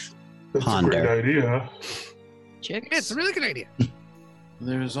to ponder. That's a great idea. Yeah, it's a really good idea.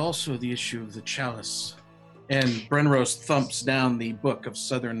 There is also the issue of the chalice. And Brenros thumps down the book of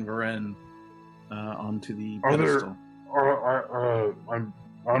Southern Varen onto the pedestal.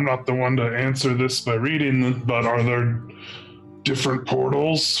 I'm not the one to answer this by reading, but are there different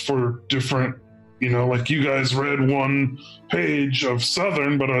portals for different... like you guys read one page of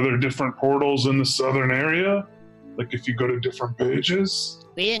Southern, but are there different portals in the Southern area? Like if you go to different pages?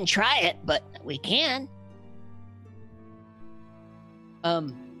 We didn't try it, but we can.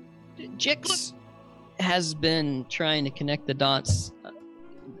 Jix has been trying to connect the dots.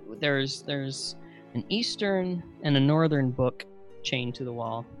 There's an eastern and a northern book chained to the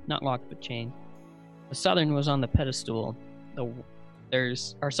wall. Not locked, but chained. The southern was on the pedestal.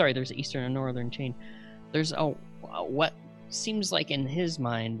 There's an eastern and northern chain. There's what seems like in his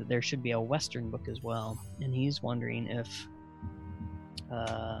mind there should be a western book as well, and he's wondering if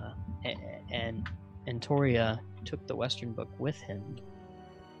Antoria took the western book with him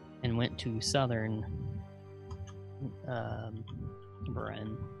and went to southern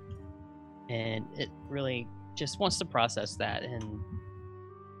Varen, and it really just wants to process that and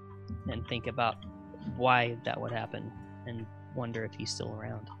think about why that would happen and wonder if he's still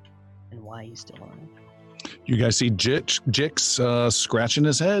around and why he's still around. You guys see Jix scratching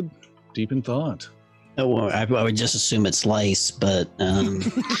his head, deep in thought. Oh, well, I would just assume it's lice, but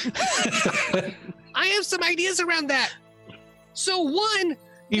I have some ideas around that. So one,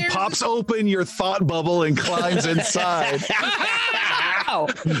 he pops open your thought bubble and climbs inside. No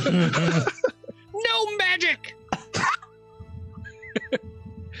magic.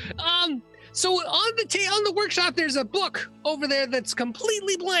 So on the workshop, there's a book over there that's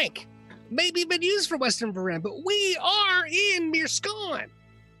completely blank. Maybe been used for Western Varen, but we are in Mirskan.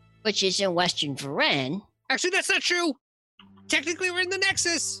 Which is in Western Varen. Actually, that's not true. Technically, we're in the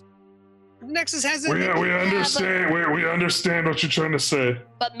Nexus. The Nexus has it. We understand. We understand what you're trying to say.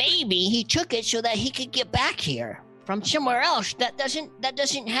 But maybe he took it so that he could get back here from somewhere else that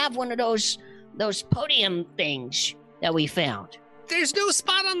doesn't have one of those podium things that we found. There's no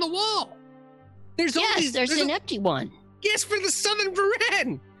spot on the wall. There's an empty one. Yes, for the Southern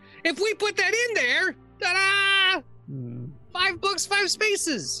Varen. If we put that in there, Ta-da! 5 books, 5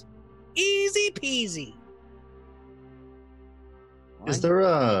 spaces. Easy peasy. Is there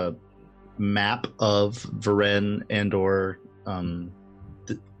a map of Varen and or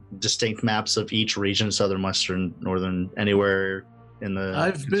distinct maps of each region, southern, western, northern, anywhere in the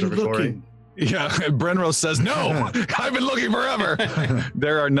I've been looking. Yeah, Brenrose says, no, I've been looking forever.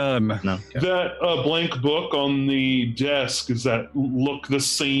 There are none. No. That blank book on the desk, does that look the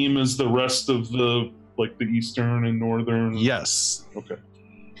same as the rest of the eastern and northern? Yes. Okay.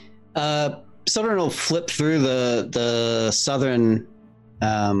 Southern will flip through the southern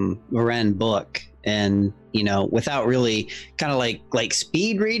Varen book, and without really kind of like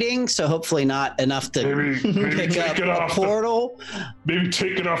speed reading, so hopefully not enough to maybe pick up a portal. Maybe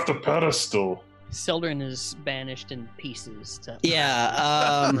take it off the pedestal. Sildren is banished in pieces.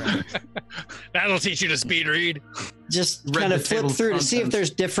 Yeah. That'll teach you to speed read. Just kind of flip through to see if there's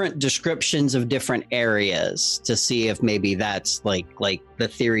different descriptions of different areas, to see if maybe that's like the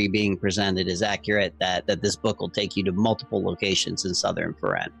theory being presented is accurate, that this book will take you to multiple locations in southern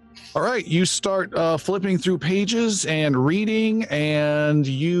Varen. All right, you start flipping through pages and reading, and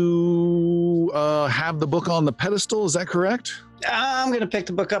you have the book on the pedestal. Is that correct? I'm going to pick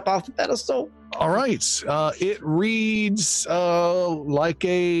the book up off the pedestal. All right. It reads like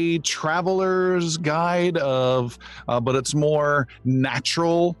a traveler's guide but it's more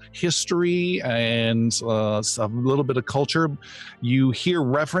natural history and a little bit of culture. You hear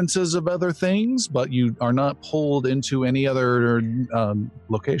references of other things, but you are not pulled into any other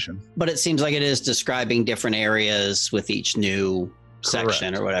location. But it seems like it is describing different areas with each new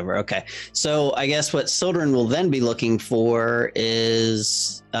section or whatever. Okay. So I guess what Sildren will then be looking for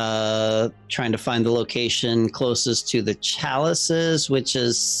is trying to find the location closest to the chalices,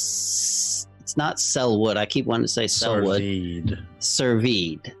 it's not Selwood. I keep wanting to say Selwood.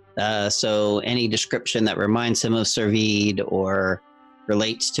 Servide. So any description that reminds him of Servide or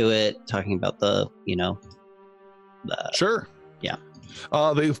relates to it, talking about Sure. Yeah.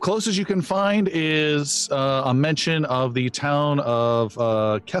 The closest you can find is a mention of the town of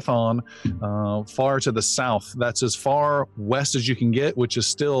Kethon, far to the south. That's as far west as you can get, which is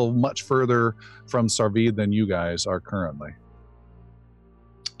still much further from Servide than you guys are currently.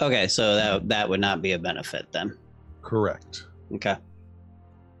 Okay, so that would not be a benefit then. Correct. Okay.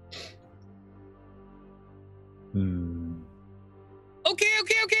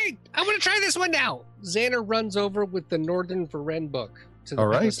 Okay. I'm going to try this one now. Xander runs over with the Northern Varen book to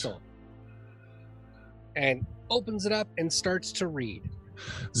the pedestal and opens it up and starts to read.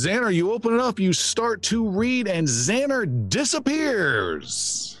 Xander, you open it up, you start to read, and Xander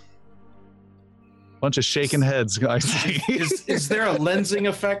disappears. Bunch of shaking heads, guys. Is there a lensing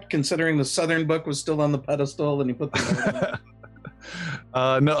effect, considering the southern book was still on the pedestal and he put the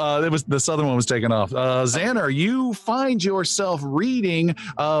No, it was the southern one was taken off. Xander, you find yourself reading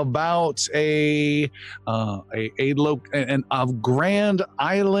about a grand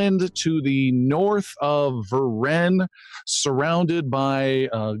island to the north of Varen, surrounded by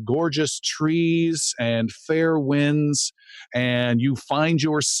gorgeous trees and fair winds, and you find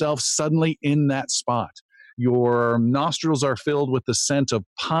yourself suddenly in that spot. Your nostrils are filled with the scent of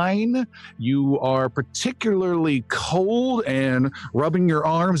pine. You are particularly cold and rubbing your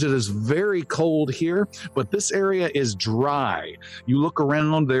arms. It is very cold here, but this area is dry. You look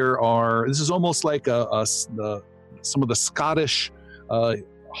around, this is almost like some of the Scottish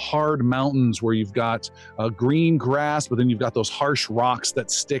hard mountains where you've got green grass, but then you've got those harsh rocks that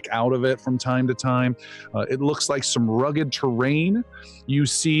stick out of it from time to time. It looks like some rugged terrain. You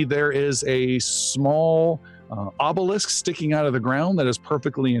see there is a small obelisk sticking out of the ground that is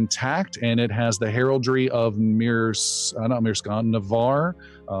perfectly intact, and it has the heraldry of Navarre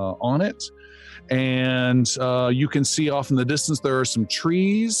on it. And you can see off in the distance there are some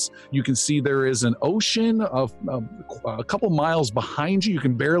trees. You can see there is an ocean of a couple miles behind you. You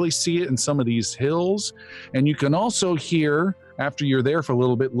can barely see it in some of these hills. And you can also hear, after you're there for a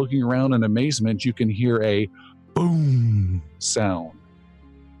little bit looking around in amazement, you can hear a boom sound.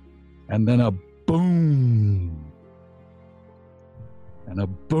 And then a boom. And a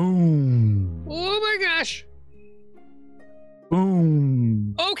boom. Oh my gosh.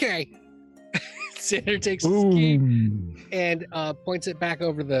 Boom. Okay. Xander takes his key and points it back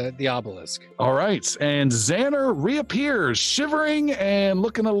over the obelisk. All right. And Xander reappears, shivering and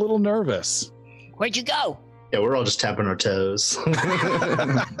looking a little nervous. Where'd you go? Yeah, we're all just tapping our toes. What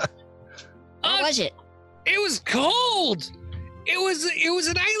was it? It was cold. It was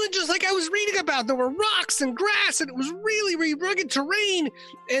an island just like I was reading about. There were rocks and grass, and it was really, really rugged terrain.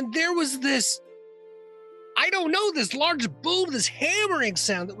 And there was this I don't know, this large boom, this hammering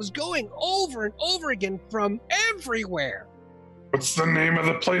sound that was going over and over again from everywhere. What's the name of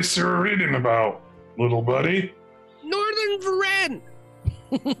the place you were reading about, little buddy? Northern Varen.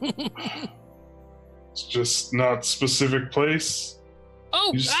 It's just not specific place.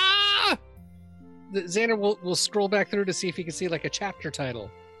 Oh, Xander will scroll back through to see if he can see like a chapter title.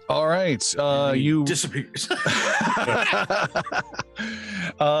 All right, you disappears.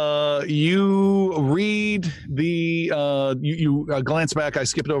 You read the. You glance back. I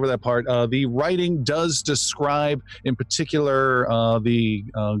skipped over that part. The writing does describe, in particular, the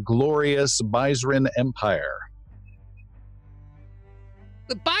glorious Byzrin Empire.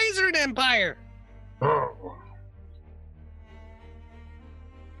 The Byzrin Empire. Oh.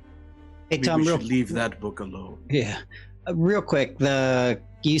 Hey Tom, we should leave that book alone. Yeah, real quick.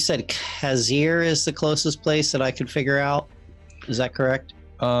 You said Khazir is the closest place that I could figure out. Is that correct?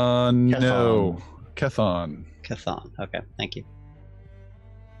 No, Kethon. Kethon. Okay, thank you.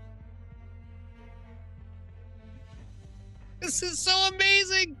 This is so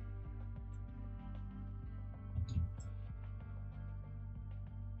amazing.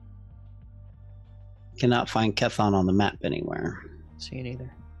 Cannot find Kethon on the map anywhere. See it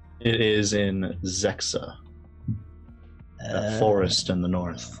either. It is in Zexa, a forest in the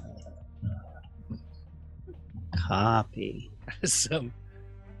north. Copy. Some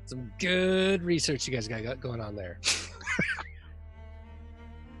good research you guys got going on there.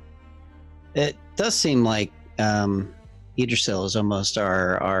 It does seem like Yggdrasil is almost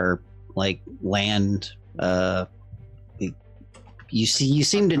our like land. You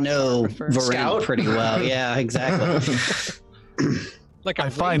seem to know Varen pretty well. Yeah, exactly. Like I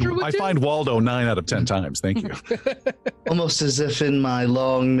find Waldo 9 out of 10 times. Thank you. Almost as if in my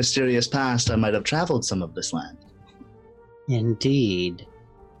long, mysterious past, I might have traveled some of this land. Indeed.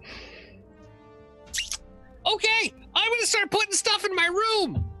 Okay, I'm gonna start putting stuff in my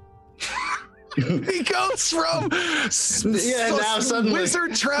room. He goes from now suddenly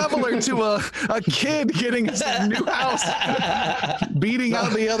wizard traveler to a kid getting his new house, beating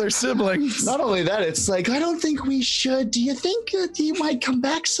out the other siblings. Not only that, it's like, I don't think we should. Do you think that he might come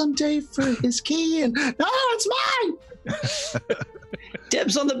back someday for his key? And no, it's mine.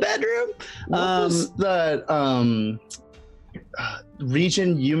 Dibs on the bedroom. What was that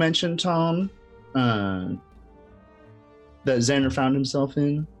region you mentioned, Tom? That Xander found himself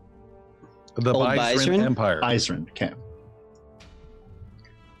in? The Byzrin Empire. Byzrin, okay.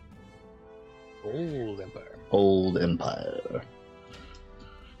 Old Empire.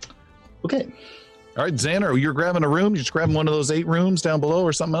 Okay. All right, Xander, you're grabbing a room. You're just grabbing one of those 8 rooms down below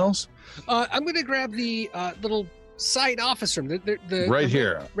or something else? I'm going to grab the little side office room. The right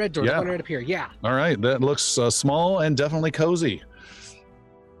here. Red door, the one right up here. Yeah. All right, that looks small and definitely cozy.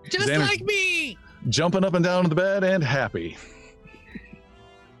 Just Xander's like me. Jumping up and down the bed and happy.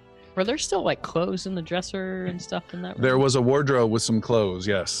 Were there still like clothes in the dresser and stuff in that room? There was a wardrobe with some clothes,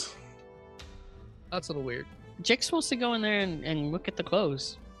 yes. That's a little weird. Jake's supposed to go in there and look at the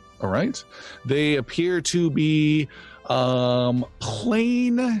clothes. All right. They appear to be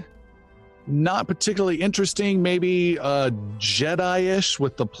plain, not particularly interesting, maybe Jedi-ish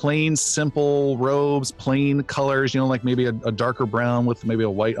with the plain, simple robes, plain colors, like maybe a darker brown with maybe a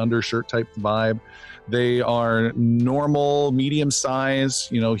white undershirt type vibe. They are normal, medium size,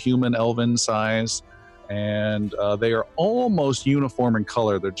 human, elven size, and they are almost uniform in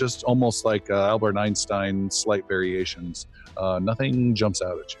color. They're just almost like Albert Einstein, slight variations. Nothing jumps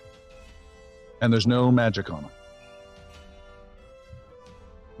out at you. And there's no magic on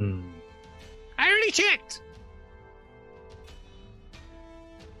them. I already checked.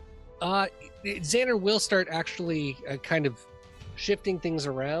 Xander will start actually kind of shifting things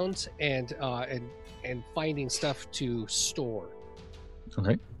around and finding stuff to store.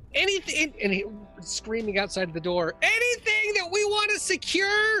 Okay. Anything, and he, screaming outside of the door, anything that we want to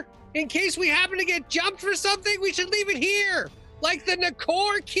secure in case we happen to get jumped for something, we should leave it here. Like the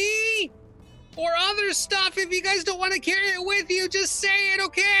Nakor key or other stuff. If you guys don't want to carry it with you, just say it,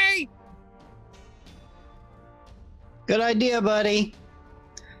 okay? Good idea, buddy.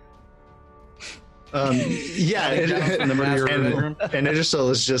 Yeah, and Yggdrasil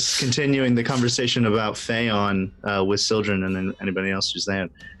is just continuing the conversation about Phaon with Sildren and then anybody else who's there.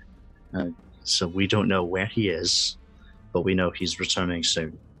 So we don't know where he is, but we know he's returning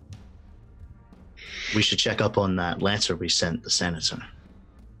soon. We should check up on that letter we sent the senator.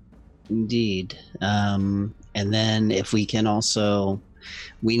 Indeed. And then if we can also,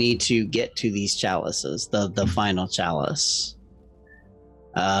 we need to get to these chalices, the final chalice.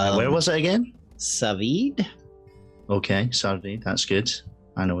 Where was it again? Savid. Okay, Savid, that's good.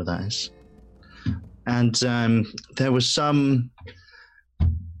 I know where that is. And there was some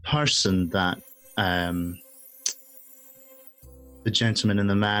person that the gentleman in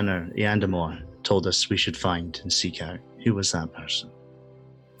the manor, Yandamore, told us we should find and seek out. Who was that person?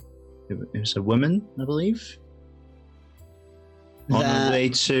 It was a woman, I believe. On the way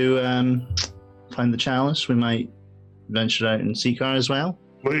to find the chalice, we might venture out and seek her as well.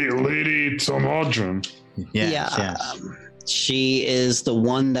 Lady Tomodron. Yes. She is the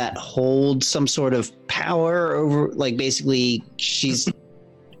one that holds some sort of power over, like basically she's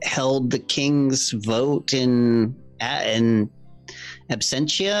held the king's vote in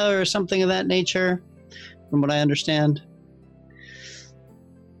absentia or something of that nature, from what I understand.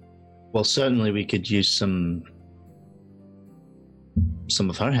 Well, certainly we could use some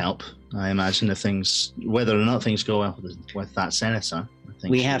of her help. I imagine if things, whether or not things go well with that senator, I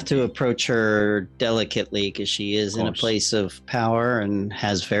think we have to approach her delicately because she is in a place of power and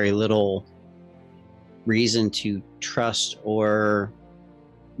has very little reason to trust or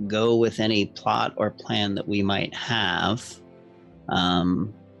go with any plot or plan that we might have.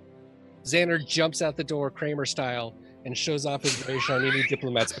 Xander jumps out the door, Kramer style, and shows off his very shiny new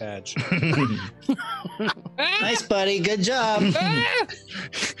diplomat's badge. Nice, buddy. Good job.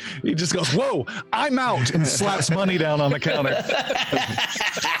 He just goes, "Whoa, I'm out," and slaps money down on the counter.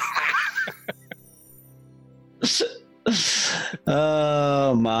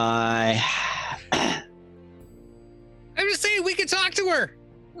 Oh, my. I'm just saying, we could talk to her.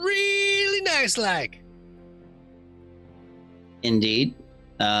 Really nice, like. Indeed.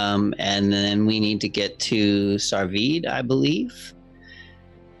 And then we need to get to Sarvid, I believe.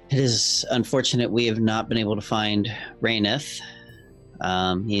 It is unfortunate we have not been able to find Raineth.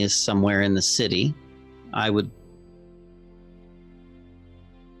 He is somewhere in the city. I would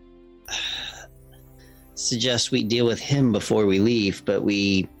suggest we deal with him before we leave, but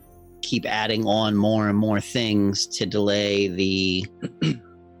we keep adding on more and more things to delay the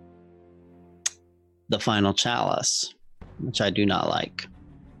final chalice, which I do not like.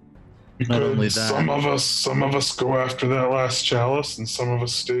 Not only that, some of us go after that last chalice, and some of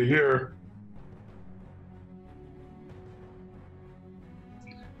us stay here.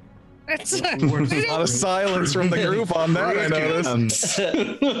 That's a lot of silence from the group on that, I noticed.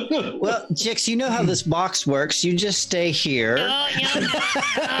 Well, Jix, you know how this box works. You just stay here.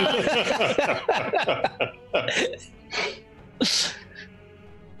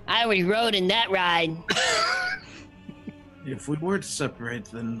 I already rode in that ride. If we were to separate,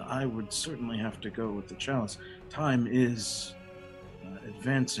 then I would certainly have to go with the chalice. Time is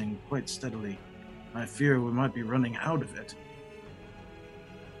advancing quite steadily. I fear we might be running out of it.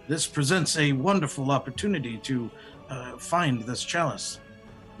 This presents a wonderful opportunity to find this chalice.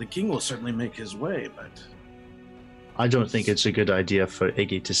 The king will certainly make his way, but... I don't think it's a good idea for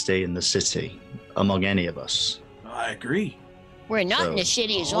Iggy to stay in the city among any of us. I agree. We're not in the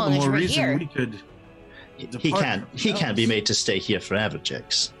city as all long the as more we're reason here. We could He can't be made to stay here forever,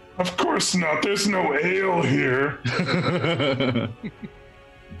 Jix. Of course not. There's no ale here.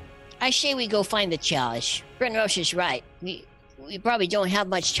 I say we go find the chalice. Brenros is right. We probably don't have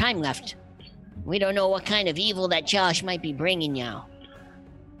much time left. We don't know what kind of evil that chalice might be bringing now.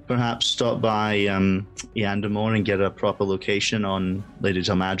 Perhaps stop by Yandamore and get a proper location on Lady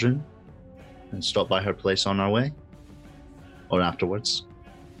Tomadron, and stop by her place on our way, or afterwards.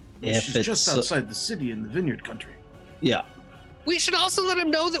 She's just outside the city in the vineyard country. Yeah. We should also let him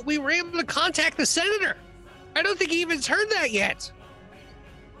know that we were able to contact the senator. I don't think he even's heard that yet.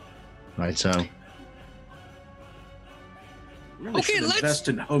 Right, so. Really should invest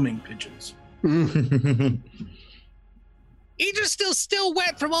in homing pigeons. Idris still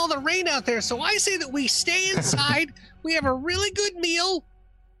wet from all the rain out there, so I say that we stay inside, we have a really good meal,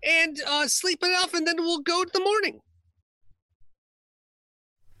 and sleep enough, and then we'll go in the morning.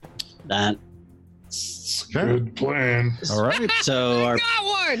 That's good plan. All right. So I got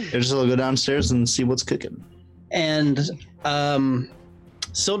one. Just go downstairs and see what's cooking. And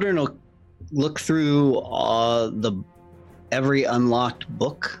Sildren will look through every unlocked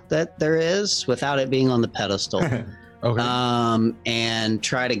book that there is without it being on the pedestal. Okay. And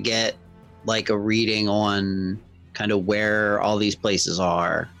try to get like a reading on kind of where all these places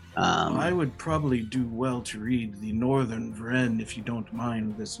are. I would probably do well to read the Northern Vren if you don't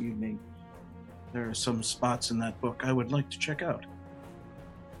mind this evening. There are some spots in that book I would like to check out.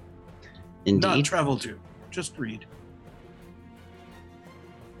 Indeed. Not travel to, just read.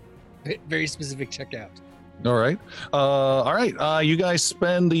 Very specific checkout. All right. You guys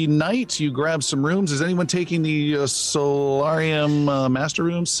spend the night. You grab some rooms. Is anyone taking the Solarium master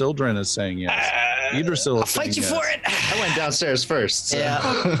room? Sildren is saying yes. Idrisil. I'll fight you for it. I went downstairs first. So. Yeah.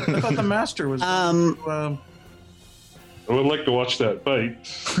 I thought the master was. I would like to watch that fight.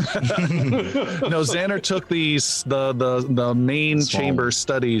 No, Xander took the main chamber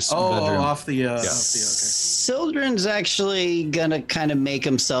studies. bedroom. Off the. Yeah. Okay. Sildren's actually gonna kind of make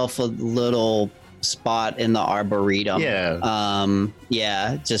himself a little spot in the arboretum. Yeah.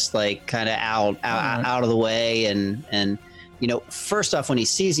 Yeah, just like kind of out of the way, and first off, when he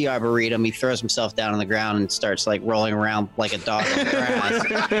sees the arboretum, he throws himself down on the ground and starts like rolling around like a dog on the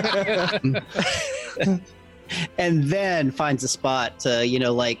grass. And then finds a spot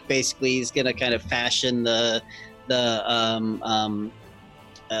to, basically he's gonna kind of fashion the kind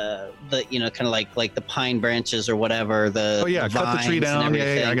of like the pine branches or whatever. The cut the tree down.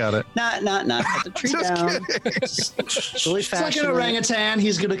 Yeah, I got it. Not cut the tree down. Really it's like an orangutan.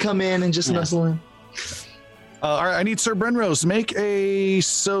 He's gonna come in and just nuzzle in. All right, I need Sir Brenrose. Make a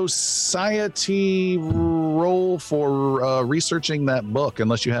society roll for researching that book,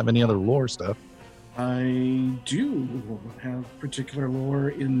 unless you have any other lore stuff. I do have particular lore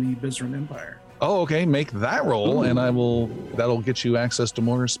in the Bizran Empire. Oh, okay. Make that roll, and that'll get you access to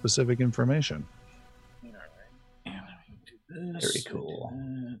more specific information. All right. And I do this. Very cool.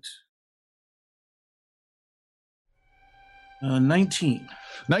 19.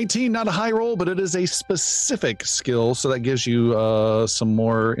 19, not a high roll, but it is a specific skill, so that gives you some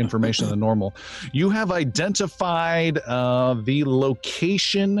more information than normal. You have identified the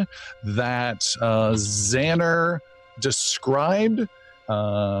location that Xander described,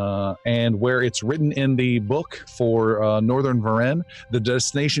 and where it's written in the book for Northern Varen, the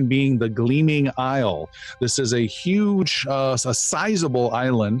destination being the Gleaming Isle. This is a huge, a sizable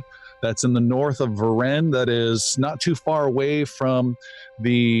island that's in the north of Varen, that is not too far away from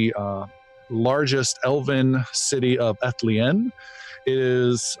the largest elven city of Ethlien. It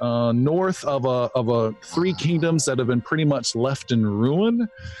is north of three kingdoms that have been pretty much left in ruin.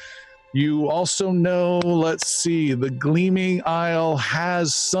 You also know, let's see, the Gleaming Isle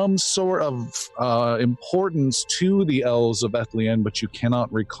has some sort of importance to the elves of Ethlien, but you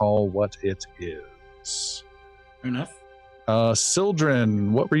cannot recall what it is. Fair enough.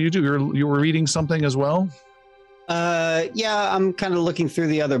 Sildren, what were you doing? You were reading something as well? Yeah, I'm kind of looking through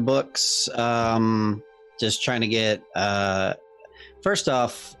the other books. Just trying to get first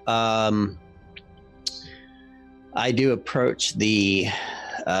off, I do approach the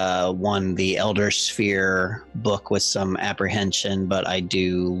Elder Sphere book with some apprehension, but I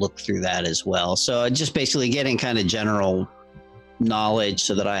do look through that as well. So just basically getting kind of general knowledge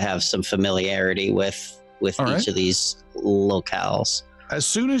so that I have some familiarity with each of these locales. As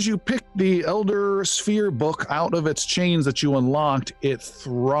soon as you pick the Elder Sphere book out of its chains that you unlocked, it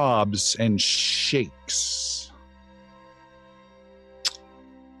throbs and shakes.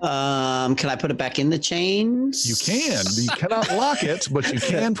 Can I put it back in the chains? You can. You cannot lock it, but you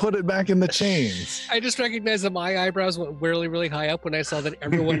can put it back in the chains. I just recognized that my eyebrows went really, really high up when I saw that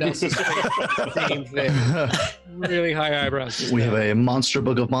everyone else's face did the same thing. Really high eyebrows. We have a monster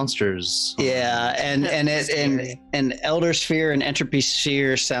book of monsters. Yeah, and Elder Sphere and Entropy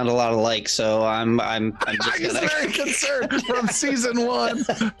Sphere sound a lot alike, so I'm just gonna... very concerned from season 1.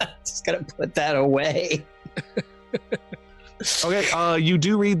 Just gonna put that away. Okay, you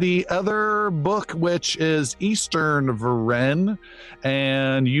do read the other book, which is Eastern Varen,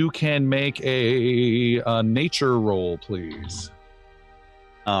 and you can make a nature roll, please.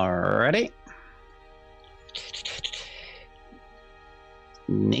 Alrighty.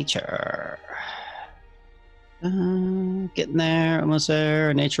 Nature. Getting there, almost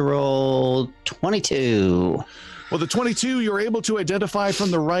there. Nature roll 22. Well, the 22, you're able to identify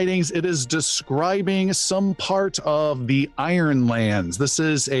from the writings. It is describing some part of the Ironlands. This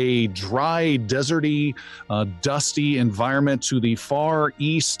is a dry, deserty, dusty environment to the far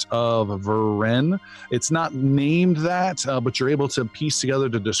east of Varen. It's not named that, but you're able to piece together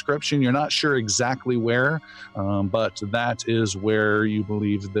the description. You're not sure exactly where, but that is where you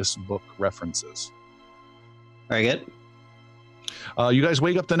believe this book references. Very good. You guys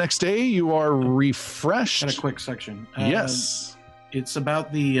wake up the next day. You are refreshed. Got a quick section. Yes. It's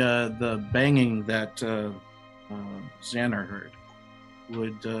about the banging that Xander heard.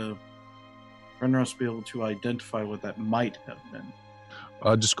 Would Brenros be able to identify what that might have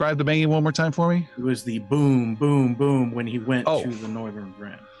been? Describe the banging one more time for me. It was the boom, boom, boom when he went to the Northern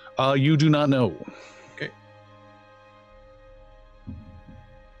Varen. You do not know. Okay.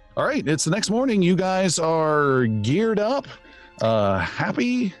 All right. It's the next morning. You guys are geared up.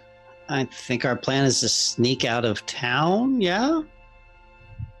 Happy? I think our plan is to sneak out of town, yeah?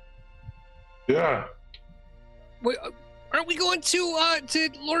 Yeah. Wait, aren't we going to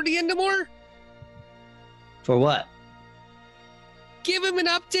Lord Endemore? For what? Give him an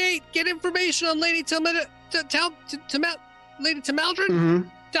update. Get information on Lady Lady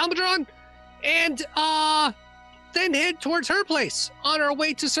Tamaldron, Talmadron, and then head towards her place on our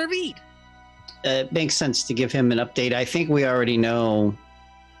way to Servid. It makes sense to give him an update. I think we already know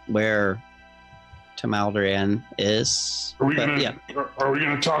where Tamaldron is. Are we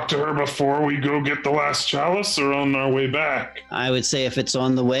gonna talk to her before we go get the last chalice, or on our way back? I would say if it's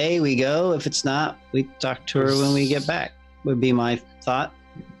on the way, we go. If it's not, we talk to her when we get back. Would be my thought.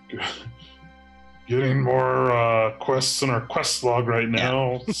 Getting more quests in our quest log right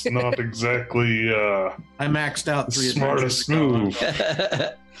now. It's not exactly I maxed out the 3 smartest move.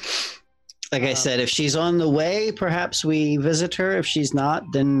 Like I said, if she's on the way, perhaps we visit her. If she's not,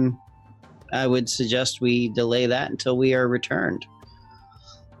 then I would suggest we delay that until we are returned.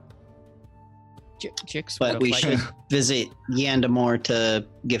 But we should visit Yandamore to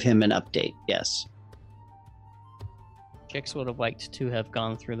give him an update, yes. Jix would have liked to have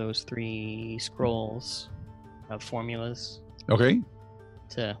gone through those 3 scrolls of formulas. Okay.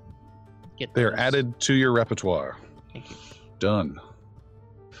 To get They're added to your repertoire. Thank you. Done.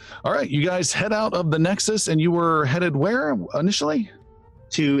 All right, you guys head out of the Nexus, and you were headed where initially?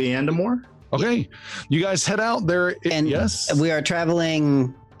 To Yandamore. Okay, you guys head out there. And yes, we are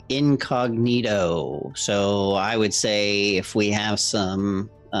traveling incognito. So I would say if we have some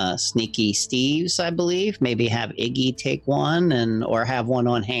sneaky Steves, I believe, maybe have Iggy take one or have one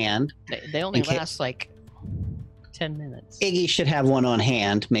on hand. They only last like 10 minutes. Iggy should have one on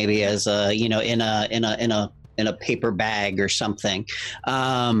hand, maybe as a in a paper bag or something, so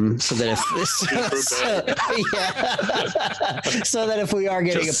that if so that if we are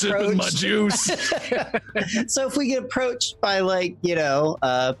getting just approached, my juice. So if we get approached by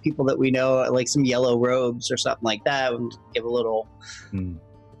people that we know, like some yellow robes or something like that, we'll give a little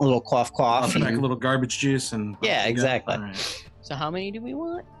cough, back a little garbage juice and yeah, exactly. Right. So how many do we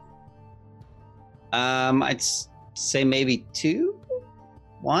want? I'd say maybe 2,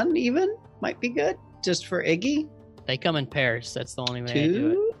 1 even might be good. Just for Iggy? They come in pairs. That's the only way 2? I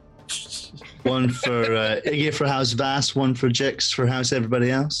do it. One for Iggy for House Vass, one for Jix for House everybody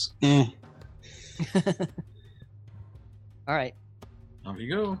else. All right. Off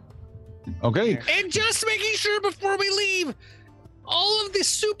you go. Okay. And just making sure before we leave, all of the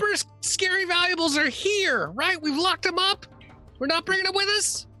super scary valuables are here, right? We've locked them up. We're not bringing them with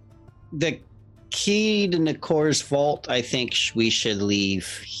us? The key to Nikor's vault, I think we should leave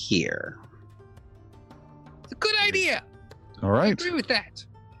here. Good idea. All right. I agree with that.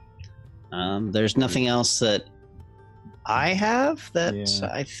 There's nothing else that I have that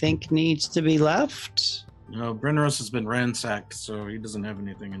I think needs to be left. No, Brenneros has been ransacked, so he doesn't have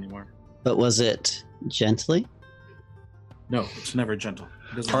anything anymore. But was it gently? No, it's never gentle.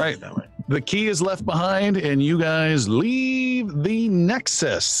 It doesn't All right. that way. The key is left behind, and you guys leave the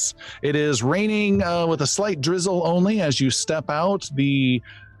Nexus. It is raining with a slight drizzle only as you step out.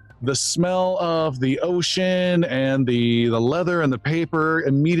 The smell of the ocean and the leather and the paper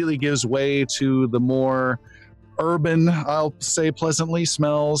immediately gives way to the more urban, I'll say pleasantly,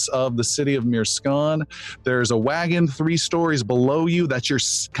 smells of the city of Mirskan. There's a wagon 3 stories below you that you're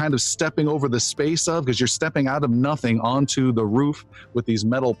kind of stepping over the space of, because you're stepping out of nothing onto the roof with these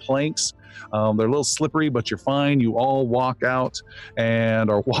metal planks. They're a little slippery, but you're fine. You all walk out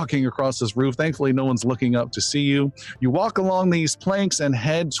and are walking across this roof. Thankfully, no one's looking up to see you. You walk along these planks and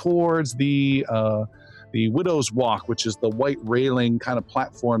head towards the Widow's Walk, which is the white railing kind of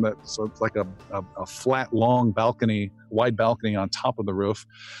platform that's like a flat, long balcony, wide balcony on top of the roof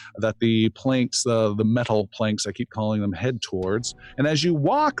that the planks, the metal planks, I keep calling them, head towards. And as you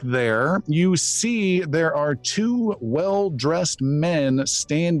walk there, you see there are 2 well-dressed men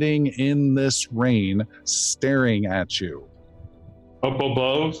standing in this rain, staring at you. Up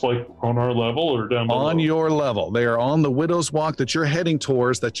above, like on our level, or down below? On your level. They are on the Widow's Walk that you're heading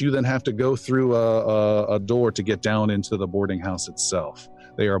towards, that you then have to go through a door to get down into the boarding house itself.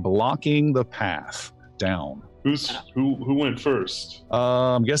 They are blocking the path down. Who went first?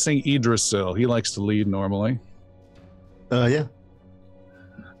 I'm guessing Idrisil. He likes to lead normally. Yeah.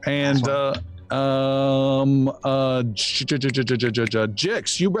 And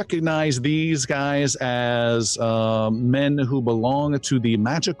Jix, you recognize these guys as men who belong to the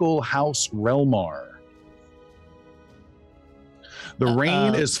magical house Relmar. The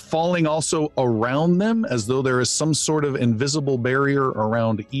rain is falling also around them, as though there is some sort of invisible barrier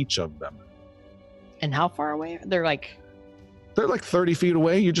around each of them. And how far away? They're like They're like 30 feet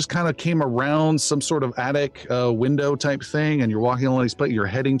away. You just kind of came around some sort of attic window type thing, and you're walking along these places. You're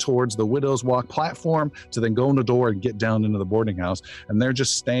heading towards the Widow's Walk platform to then go in the door and get down into the boarding house. And they're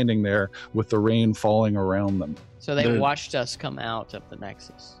just standing there with the rain falling around them. So they watched us come out of the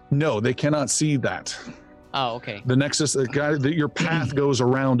Nexus. No, they cannot see that. Oh, okay. The Nexus, your path goes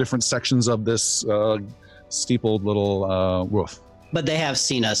around different sections of this steepled little roof. But they have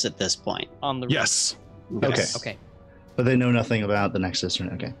seen us at this point. On the roof. Yes. Okay. Okay. But they know nothing about the Nexus,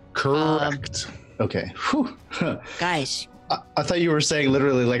 right? Okay. Correct. Okay. Whew. Guys. I thought you were saying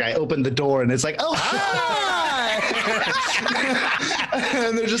literally like I opened the door and it's like, oh, hi!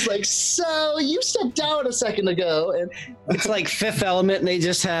 And they're just like, so you stepped out a second ago. And it's like Fifth Element and they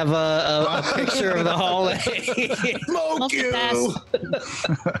just have a picture of the hallway. Smoke you!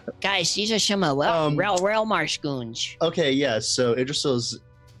 Guys, these are some Rail Marsh goons. Okay, yeah, so Idrisil's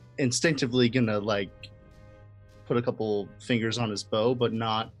instinctively gonna like put a couple fingers on his bow, but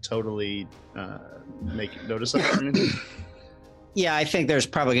not totally make notice of it or anything. Yeah, I think there's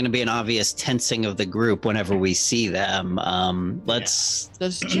probably going to be an obvious tensing of the group whenever we see them. Does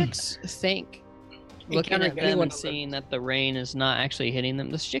Jix think, looking at them and seeing that the rain is not actually hitting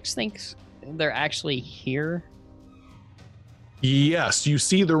them, does Jix think they're actually here? Yes, you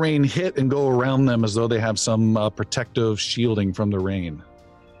see the rain hit and go around them as though they have some protective shielding from the rain.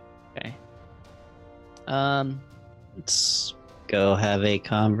 Okay. Let's go have a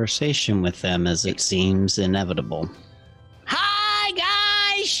conversation with them as it seems inevitable.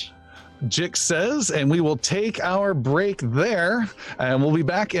 Hi, guys! Jix says, and we will take our break there, and we'll be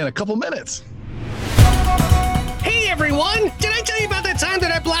back in a couple minutes. Hey, everyone! Did I tell you about that time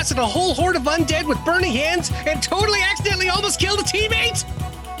that I blasted a whole horde of undead with burning hands and totally accidentally almost killed a teammate?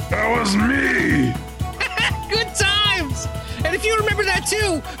 That was me! Good times! And if you remember that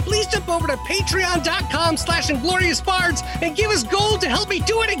too, please jump over to patreon.com/ingloriousbards and give us gold to help me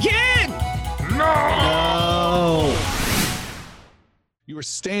do it again! No! You are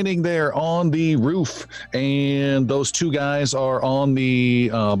standing there on the roof, and those two guys are on the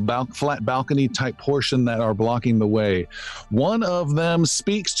flat balcony type portion that are blocking the way. One of them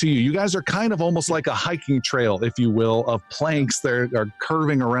speaks to you. You guys are kind of almost like a hiking trail, if you will, of planks that are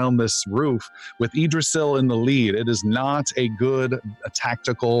curving around this roof with Idrisil in the lead. It is not a good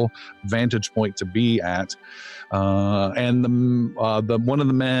tactical vantage point to be at. And the one of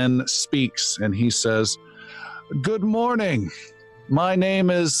the men speaks, and he says, "Good morning. My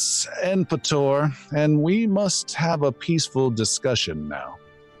name is Enpator, and we must have a peaceful discussion now."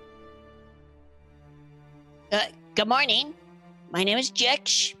 Good morning. My name is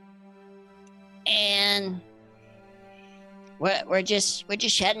Jix, and we're just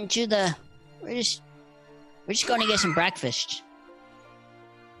heading to the. We're just going to get some breakfast.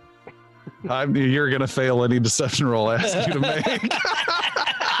 You're gonna fail any deception roll I ask you to make.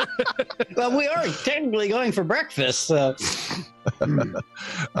 Well, we are technically going for breakfast, so.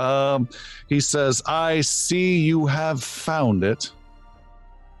 He says, "I see you have found it."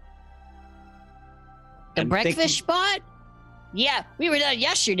 The breakfast spot? Yeah, we were there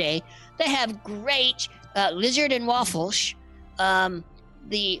yesterday. They have great lizard and waffles. The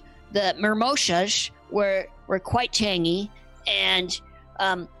mimosas were quite tangy, and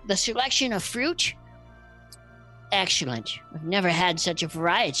the selection of fruit, excellent. I've never had such a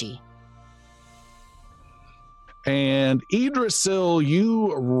variety. And Idrisil,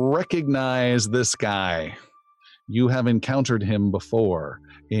 you recognize this guy. You have encountered him before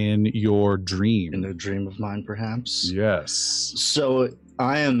in your dream. In a dream of mine, perhaps? Yes. So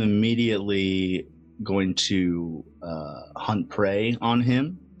I am immediately going to hunt prey on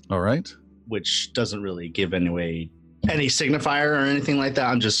him. All right. Which doesn't really give any signifier or anything like that.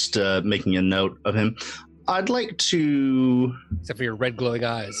 I'm just making a note of him. I'd like to... Except for your red glowing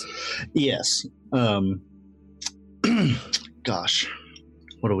eyes. Yes. Gosh,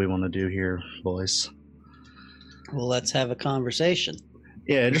 what do we want to do here, boys? Well, let's have a conversation.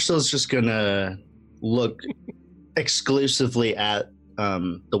 Yeah, Idrisil's just gonna look exclusively at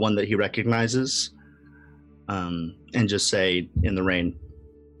the one that he recognizes, and just say in the rain,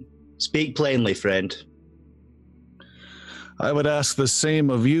 "Speak plainly, friend." I would ask the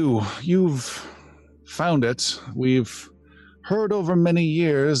same of you. You've found it. We've heard over many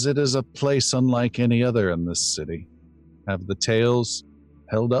years it is a place unlike any other in this city. Have the tales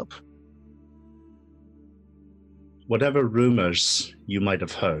held up? Whatever rumors you might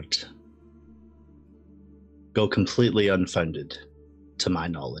have heard go completely unfounded, to my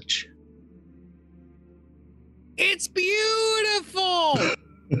knowledge. It's beautiful!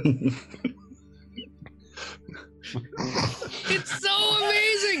 It's so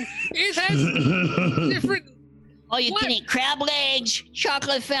amazing! It has different Oh, you can eat crab legs,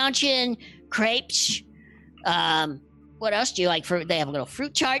 chocolate fountain, crepes. What else do you like? They have little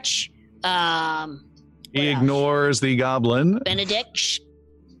fruit tarts. He ignores the goblin. Benedict's.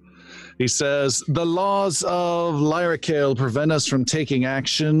 He says, the laws of Lyricale prevent us from taking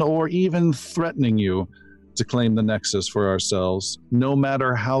action or even threatening you to claim the Nexus for ourselves, no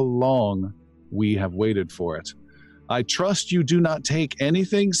matter how long we have waited for it. I trust you do not take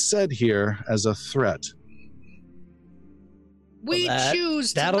anything said here as a threat. We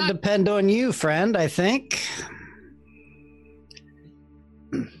choose to That'll depend on you, friend, I think.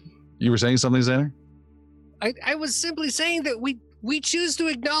 You were saying something, Xander? I was simply saying that we choose to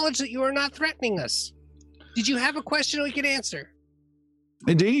acknowledge that you are not threatening us. Did you have a question we could answer?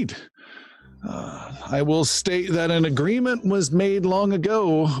 Indeed. I will state that an agreement was made long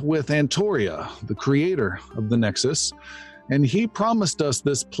ago with Antoria, the creator of the Nexus, and he promised us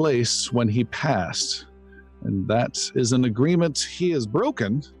this place when he passed. And that is an agreement he has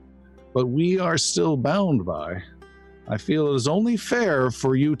broken, but we are still bound by. I feel it is only fair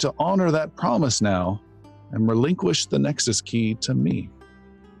for you to honor that promise now and relinquish the Nexus key to me.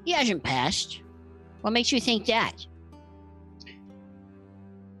 He hasn't passed. What makes you think that?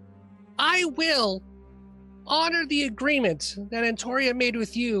 I will honor the agreement that Antoria made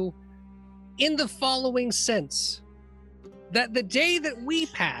with you in the following sense. That the day that we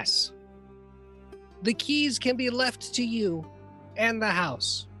pass, the keys can be left to you and the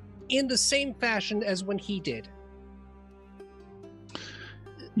house in the same fashion as when he did.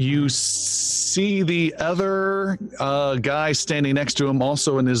 You see the other guy standing next to him,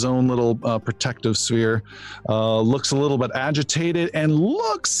 also in his own little protective sphere, looks a little bit agitated and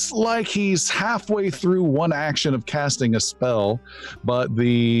looks like he's halfway through one action of casting a spell, but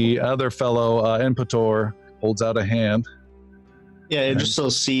the other fellow, Impetor, holds out a hand. Yeah, it just so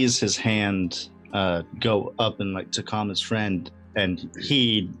sees his hand go up and like to calm his friend, and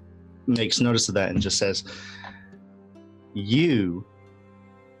he makes notice of that and just says, "You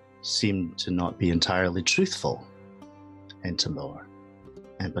seem to not be entirely truthful, Impetor.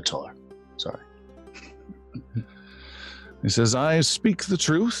 Sorry." He says, I speak the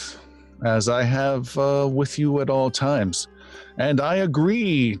truth, as I have with you at all times. And I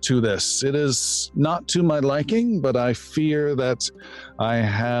agree to this. It is not to my liking, but I fear that I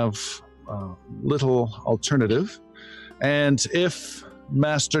have little alternative. And if,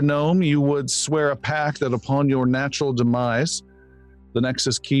 Master Gnome, you would swear a pact that upon your natural demise, the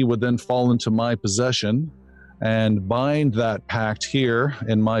Nexus key would then fall into my possession, and bind that pact here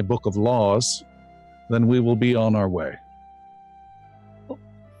in my book of laws, then we will be on our way.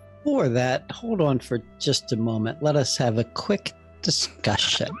 For that, hold on for just a moment. Let us have a quick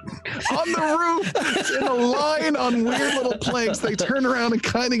discussion. On the roof, in a line on weird little planks, they turn around and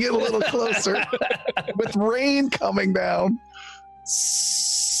kind of get a little closer with rain coming down.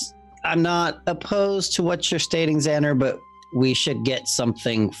 I'm not opposed to what you're stating, Xander, but we should get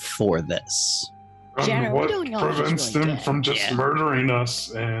something for this. Janet, what prevents them from just murdering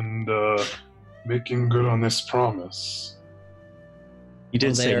us and making good on this promise? You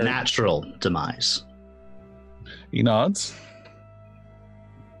did say natural demise. He nods.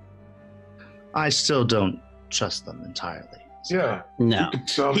 I still don't trust them entirely. Yeah. No.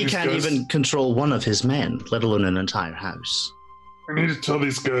 He can't even control one of his men, let alone an entire house. I need to tell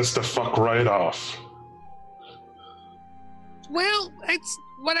these guys to fuck right off. Well, it's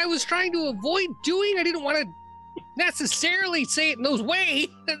what I was trying to avoid doing. I didn't want to necessarily say it in those ways.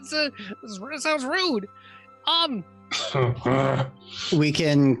 That sounds rude. We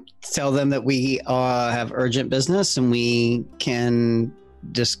can tell them that we have urgent business and we can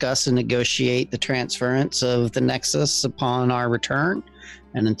discuss and negotiate the transference of the Nexus upon our return.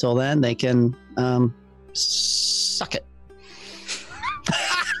 And until then, they can suck it.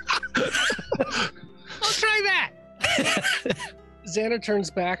 I'll try that. Xander turns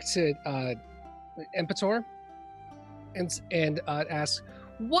back to Impetor and asks,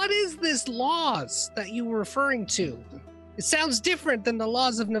 what is this laws that you were referring to? It sounds different than the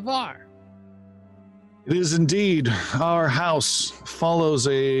laws of Navarre. It is indeed. Our house follows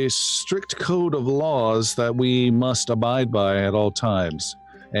a strict code of laws that we must abide by at all times.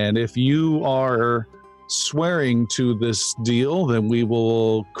 And if you are swearing to this deal, then we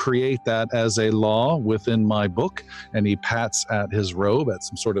will create that as a law within my book. And he pats at his robe at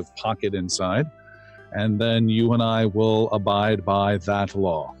some sort of pocket inside. And then you and I will abide by that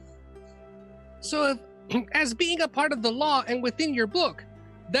law. So as being a part of the law and within your book,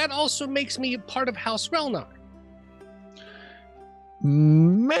 that also makes me a part of House Relnar.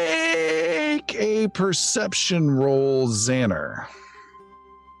 Make a perception roll, Xander.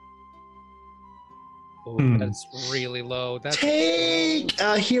 Oh, that's really low. Take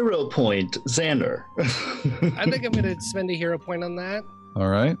a hero point, Xander. I think I'm going to spend a hero point on that. All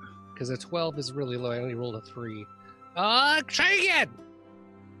right. Because a 12 is really low. I only rolled a 3. Try again.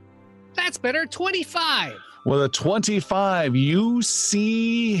 That's better. 25. With a 25, you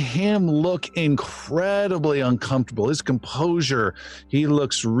see him look incredibly uncomfortable. His composure, he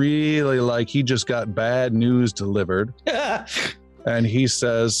looks really like he just got bad news delivered. And he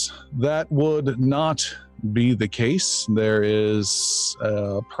says, that would not be the case. There is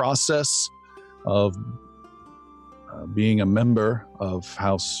a process of being a member of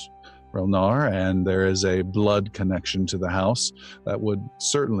House Relnar, and there is a blood connection to the house. That would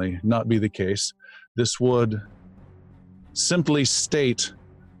certainly not be the case. This would simply state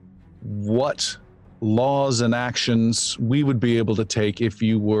what laws and actions we would be able to take if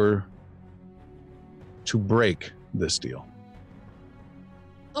you were to break this deal.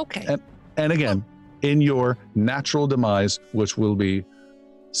 Okay. And again, in your natural demise, which will be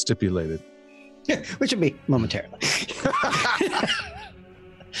stipulated. Which will be momentarily.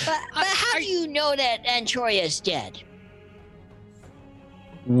 But how do you know that Antoria is dead?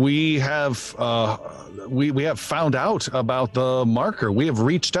 We have we have found out about the marker. We have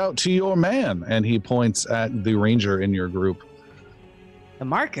reached out to your man, and he points at the ranger in your group. The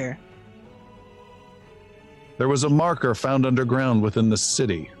marker? There was a marker found underground within the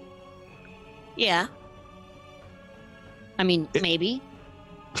city. Yeah. I mean, maybe.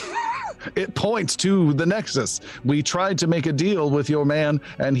 It points to the Nexus. We tried to make a deal with your man,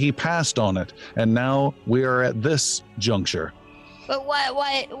 and he passed on it. And now we are at this juncture. But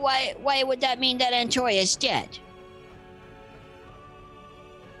why would that mean that Antoria is dead?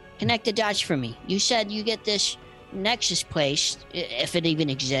 Connect the dots for me. You said you get this Nexus place, if it even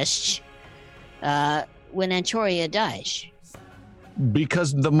exists, when Antoria dies.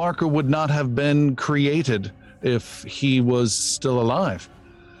 Because the marker would not have been created if he was still alive.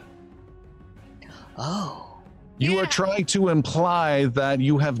 Oh. You are trying to imply that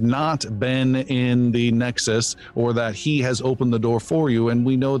you have not been in the Nexus, or that he has opened the door for you, and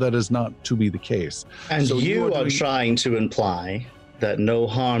we know that is not to be the case. And so you are trying to imply that no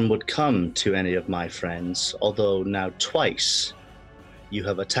harm would come to any of my friends, although now twice you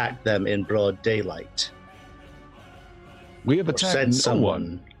have attacked them in broad daylight. We have attacked sent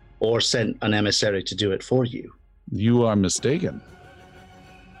someone, or sent an emissary to do it for you. You are mistaken.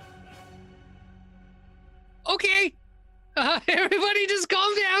 Okay. Everybody just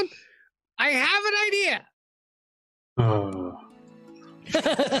calm down. I have an idea.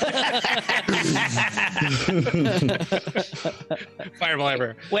 Fireball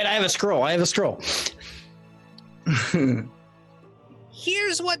ever. Wait, I have a scroll.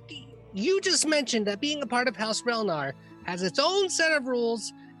 Here's what you just mentioned, that being a part of House Relnar has its own set of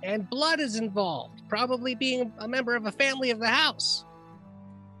rules, and blood is involved, probably being a member of a family of the house.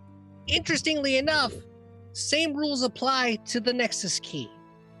 Interestingly enough, same rules apply to the Nexus key.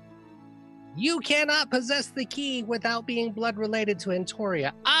 You cannot possess the key without being blood related to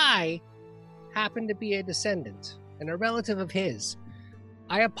Antoria. I happen to be a descendant and a relative of his.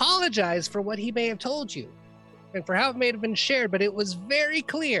 I apologize for what he may have told you and for how it may have been shared, but it was very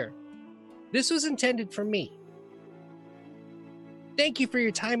clear. This was intended for me. Thank you for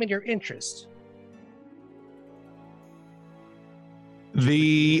your time and your interest.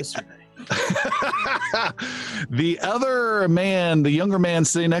 The other man, the younger man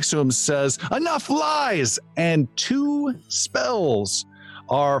sitting next to him, says, "Enough lies!" And 2 spells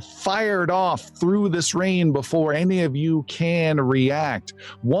are fired off through this rain before any of you can react.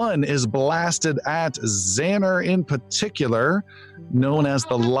 One is blasted at Xander in particular, known as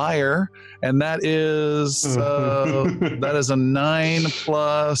the Liar, and that is a 9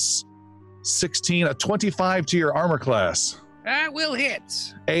 plus 16, a 25 to your armor class. That will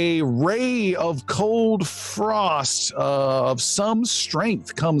hit. A ray of cold frost of some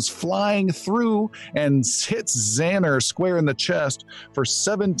strength comes flying through and hits Xander square in the chest for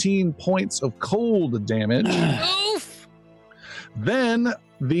 17 points of cold damage. Oof! Then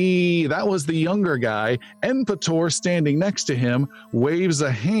that was the younger guy. Enpator, standing next to him, waves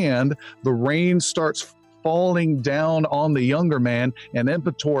a hand. The rain starts falling down on the younger man, and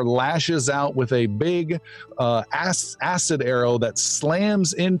Enpator lashes out with a big acid arrow that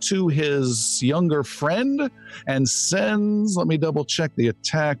slams into his younger friend and sends, let me double check the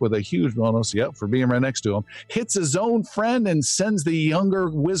attack with a huge bonus, for being right next to him, hits his own friend and sends the younger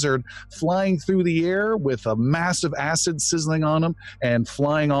wizard flying through the air with a massive acid sizzling on him and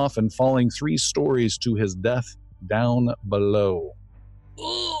flying off and falling 3 stories to his death down below.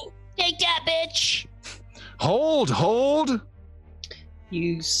 Ooh, take that, bitch! Hold!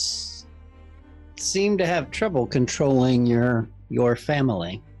 You seem to have trouble controlling your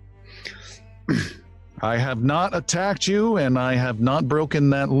family. I have not attacked you, and I have not broken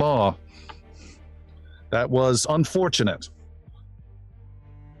that law. That was unfortunate.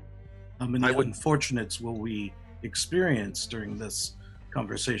 How many unfortunates will we experience during this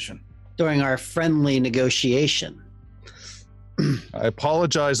conversation? During our friendly negotiation. I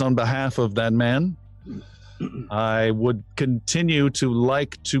apologize on behalf of that man. I would continue to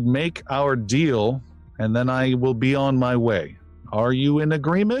like to make our deal, and then I will be on my way. Are you in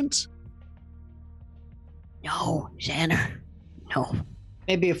agreement? No, Xander. No.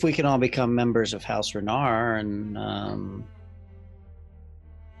 Maybe if we can all become members of House Renar and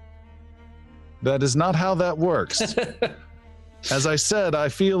That is not how that works. As I said, I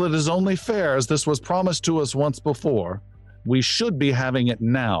feel it is only fair, as this was promised to us once before. We should be having it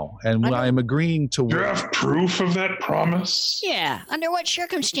now, and I am agreeing to... Do you have proof of that promise? Yeah. Under what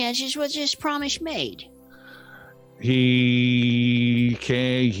circumstances was this promise made? He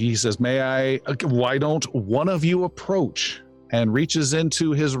says, why don't one of you approach? And reaches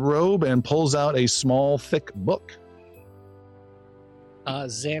into his robe and pulls out a small, thick book.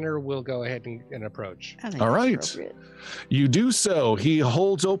 Xander will go ahead and approach. All right. You do so. He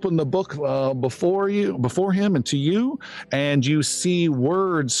holds open the book before him and to you, and you see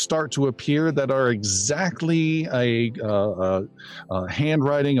words start to appear that are exactly a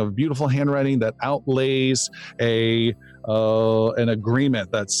handwriting, of beautiful handwriting that outlays an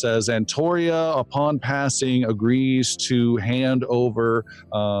agreement that says Antoria, upon passing, agrees to hand over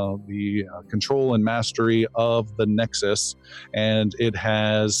the control and mastery of the Nexus, and it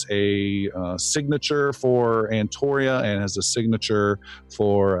has a signature for Antoria and has a signature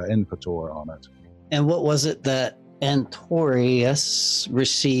for Inpator on it. And what was it that Antorius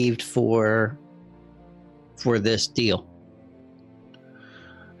received for this deal?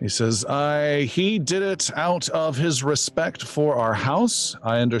 He says, he did it out of his respect for our house.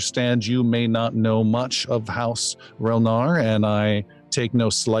 I understand you may not know much of House Relnar, and I take no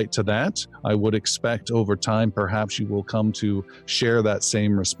slight to that. I would expect over time perhaps you will come to share that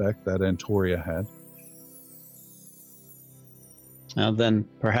same respect that Antoria had. Well, then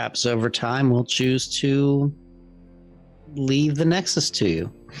perhaps over time we'll choose to leave the Nexus to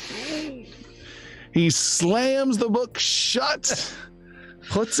you. He slams the book shut,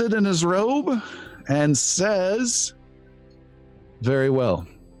 puts it in his robe, and says, "Very well,"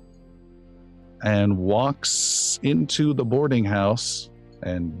 and walks into the boarding house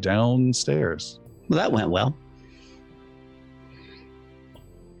and downstairs. Well, that went well.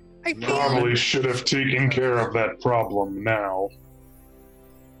 I Probably should have taken care of that problem now.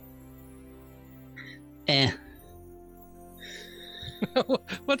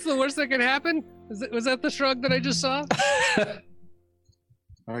 What's the worst that could happen? Was that the shrug that I just saw?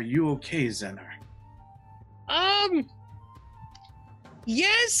 Are you okay, Xander?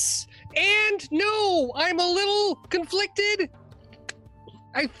 Yes and no. I'm a little conflicted.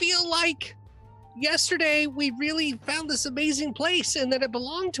 I feel like yesterday we really found this amazing place and that it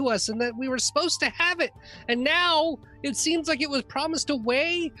belonged to us and that we were supposed to have it. And now it seems like it was promised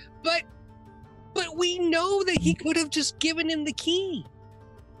away, but we know that he could have just given him the key.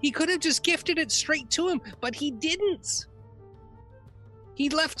 He could have just gifted it straight to him, but he didn't. He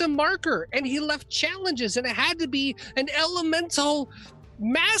left a marker and he left challenges, and it had to be an elemental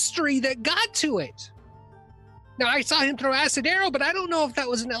mastery that got to it. Now, I saw him throw acid arrow, but I don't know if that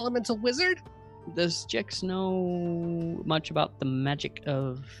was an elemental wizard. Does Jix know much about the magic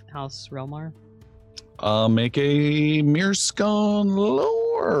of House Relmar? Make a Mirskan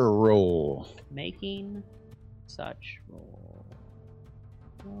lore roll. Making such roll.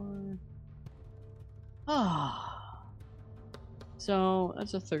 So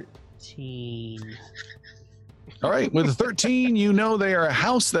that's a 13. All right, with a 13, you know they are a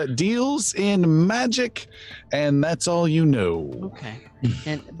house that deals in magic, and that's all you know. Okay.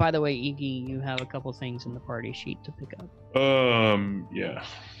 And by the way, Iggy, you have a couple things in the party sheet to pick up. Yeah.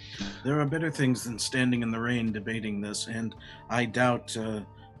 There are better things than standing in the rain debating this, and I doubt the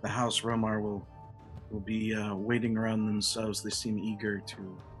House Romar will be waiting around themselves. They seem eager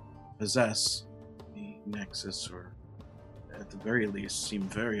to possess the Nexus, or at the very least seem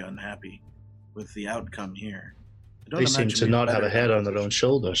very unhappy with the outcome here. They seem to not have a head on their own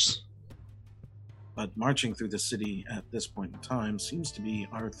shoulders. But marching through the city at this point in time seems to be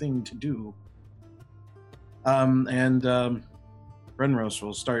our thing to do. Brenros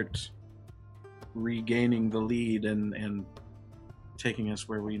will start regaining the lead and taking us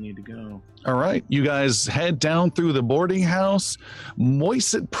where we need to go. All right, you guys head down through the boarding house.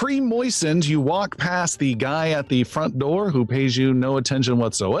 Pre-moistened, you walk past the guy at the front door who pays you no attention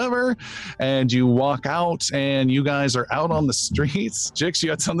whatsoever, and you walk out, and you guys are out on the streets. Jix, you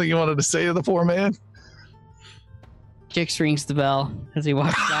had something you wanted to say to the poor man? Jix rings the bell as he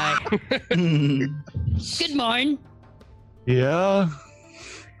walks by. Good morning. Yeah.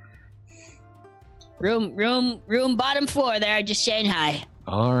 Room bottom floor there, just saying hi.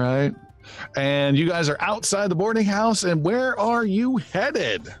 All right. And you guys are outside the boarding house, and where are you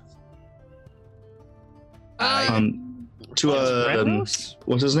headed? To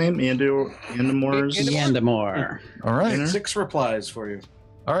what's his name? Yandamore. All right. 6 replies for you.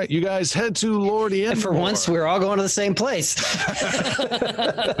 All right, you guys head to Lord Yandamore. And for once, we're all going to the same place. We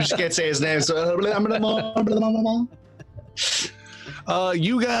just can't say his name, so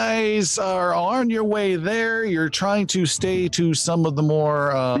you guys are on your way there. You're trying to stay to some of the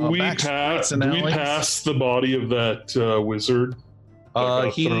more do we pass the body of that wizard?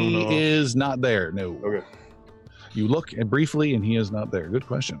 He is not there. No. Okay. You look briefly, and he is not there. Good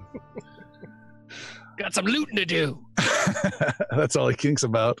question. Got some looting to do. That's all he thinks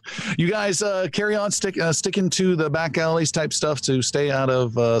about. You guys carry on sticking to the back alleys type stuff to stay out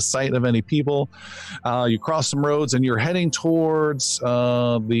of sight of any people. You cross some roads, and you're heading towards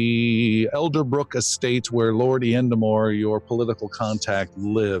the Elderbrook estate where Lord Yandamore, your political contact,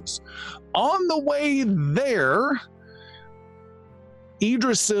 lives. On the way there,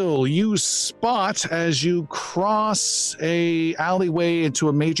 Idrisil, you spot as you cross a alleyway into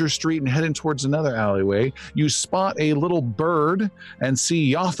a major street and heading towards another alleyway, you spot a little bird and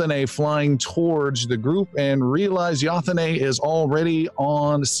see Yathane flying towards the group and realize Yathane is already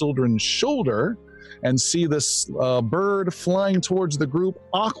on Sildren's shoulder, and see this bird flying towards the group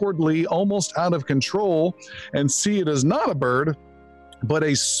awkwardly, almost out of control, and see it is not a bird, but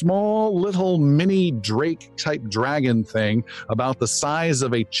a small little mini drake type dragon thing about the size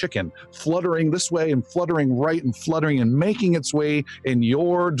of a chicken, fluttering this way and fluttering right and fluttering and making its way in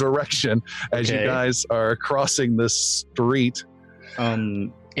your direction as you guys are crossing this street.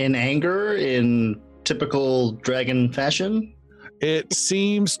 In anger, in typical dragon fashion? It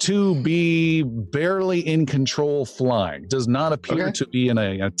seems to be barely in control flying. Does not appear to be in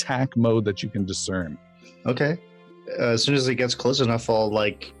an attack mode that you can discern. Okay. As soon as it gets close enough, I'll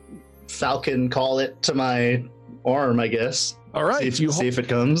falcon call it to my arm, I guess. All right. See if it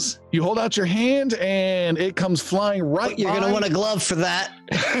comes. You hold out your hand and it comes flying right. You're going to want a glove for that.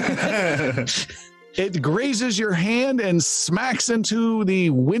 It grazes your hand and smacks into the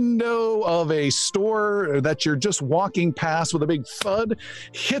window of a store that you're just walking past with a big thud,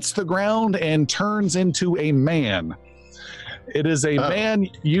 hits the ground and turns into a man. It is a man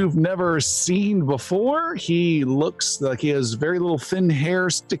you've never seen before. He looks like he has very little thin hair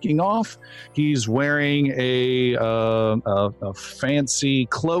sticking off. He's wearing a fancy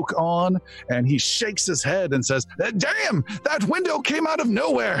cloak on, and he shakes his head and says, "Damn, that window came out of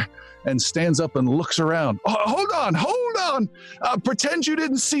nowhere," and stands up and looks around. Hold on. Pretend you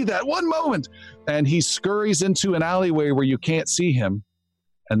didn't see that. One moment. And he scurries into an alleyway where you can't see him.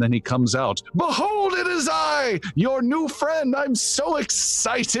 And then he comes out. "Behold, it is I, your new friend. I'm so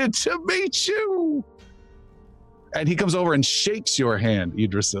excited to meet you." And he comes over and shakes your hand,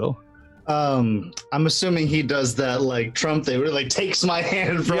 Idrisil. I'm assuming he does that like Trump thing, where he takes my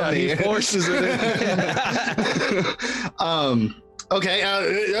hand from me. He forces it in. Okay.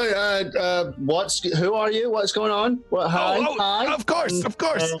 Who are you? What's going on? Hi. Of course.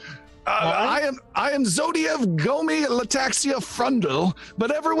 I am Zodiev Gomi Lataxia Frundle,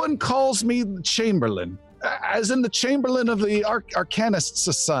 but everyone calls me Chamberlain, as in the Chamberlain of the Arcanist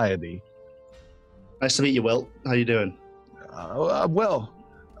Society. Nice to meet you, Wilt. How you doing? Well,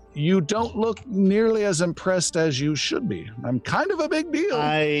 you don't look nearly as impressed as you should be. I'm kind of a big deal.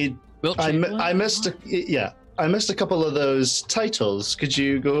 I missed a couple of those titles. Could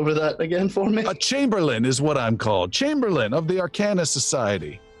you go over that again for me? A Chamberlain is what I'm called. Chamberlain of the Arcanist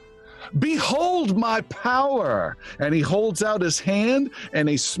Society. Behold my power! And he holds out his hand, and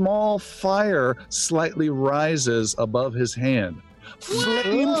a small fire slightly rises above his hand.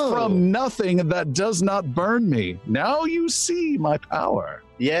 Flame from nothing that does not burn me. Now you see my power.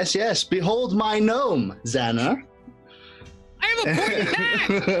 Yes. Behold my gnome, Xana. I have a point back!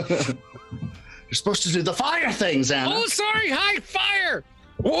 You're supposed to do the fire thing, Xana. Oh, sorry. Hi, fire!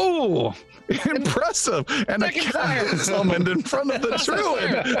 Whoa! Impressive. And a cat summoned in front of the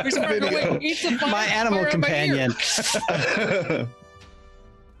druid. My animal companion.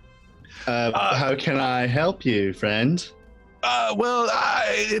 How can I help you, friend?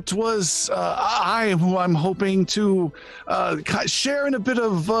 It was I who I'm hoping to share in a bit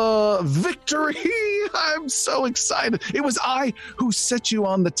of victory. I'm so excited. It was I who set you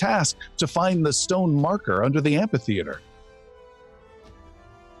on the task to find the stone marker under the amphitheater.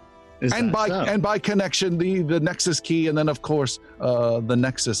 And by connection, the Nexus key, and then of course the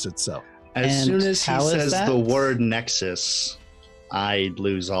Nexus itself. As soon as he says the word Nexus, I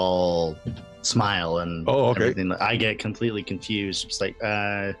lose all smile and everything. I get completely confused. It's like,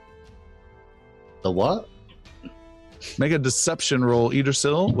 the what? Make a deception roll,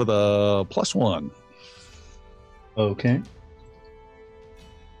 Idrisil, with a +1. Okay.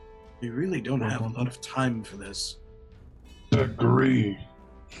 We really don't have a lot of time for this. Agree.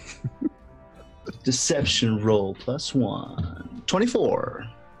 Deception roll +1. 24.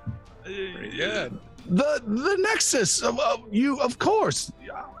 Yeah. The Nexus, you, of course.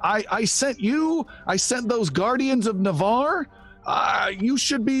 I sent you. I sent those Guardians of Navarre. You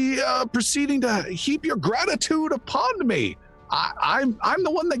should be proceeding to heap your gratitude upon me. I'm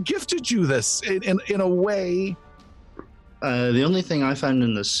the one that gifted you this in a way. The only thing I found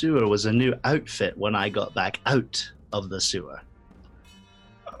in the sewer was a new outfit when I got back out of the sewer.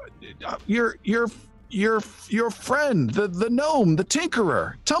 Your friend, the gnome, the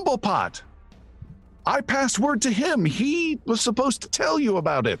tinkerer, Tumblepot. I passed word to him. He was supposed to tell you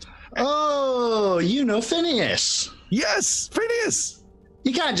about it. Oh, you know Phineas. Yes, Phineas.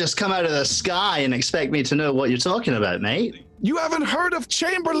 You can't just come out of the sky and expect me to know what you're talking about, mate. You haven't heard of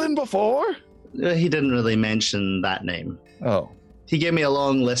Chamberlain before? He didn't really mention that name. Oh. He gave me a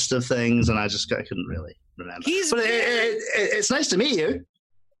long list of things, and I couldn't really remember. It's nice to meet you.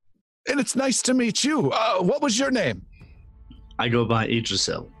 And it's nice to meet you. What was your name? I go by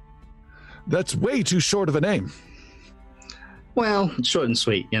Idrisil. That's way too short of a name. Well, short and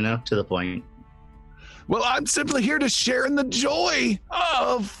sweet, to the point. Well, I'm simply here to share in the joy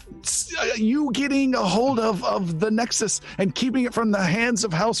of you getting a hold of the Nexus and keeping it from the hands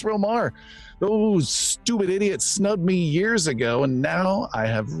of House Relmar. Those stupid idiots snubbed me years ago, and now I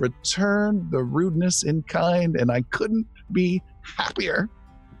have returned the rudeness in kind, and I couldn't be happier.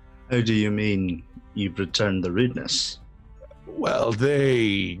 How do you mean you've returned the rudeness? Well,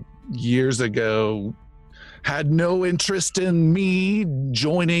 they, years ago, had no interest in me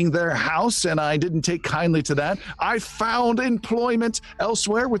joining their house, and I didn't take kindly to that. I found employment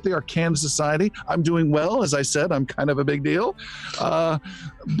elsewhere with the Arcana Society. I'm doing well. As I said, I'm kind of a big deal.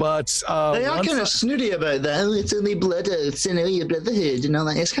 But they are kind of snooty about that. Oh, it's only blood oaths, your brotherhood and all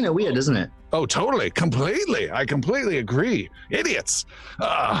that. It's kind of weird, isn't it? Oh, totally. Completely. I completely agree. Idiots.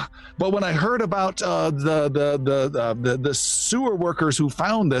 But when I heard about the sewer workers who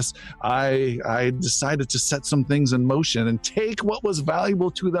found this, I decided to set some things in motion and take what was valuable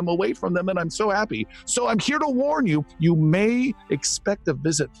to them away from them, and I'm so happy. So I'm here to warn you, you may expect a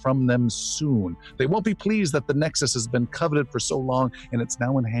visit from them soon. They won't be pleased that the Nexus has been coveted for so long, and it's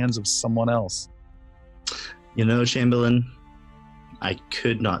now in hands of someone else. Chamberlain, I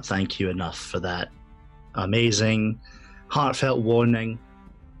could not thank you enough for that amazing, heartfelt warning.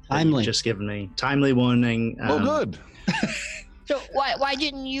 Timely. You've just given me timely warning. Good. So why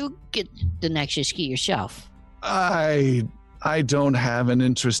didn't you get the Nexus key yourself? I don't have an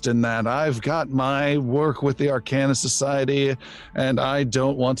interest in that. I've got my work with the Arcana Society, and I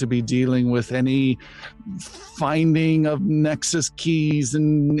don't want to be dealing with any finding of Nexus keys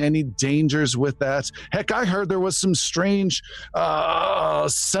and any dangers with that. Heck, I heard there was some strange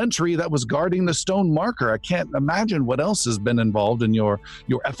sentry that was guarding the stone marker. I can't imagine what else has been involved in your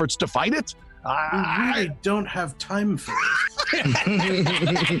efforts to find it. We really don't have time for this.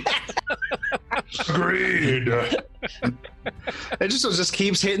 Agreed. It just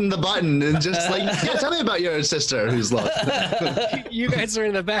keeps hitting the button and just like, yeah, tell me about your sister who's lost. You guys are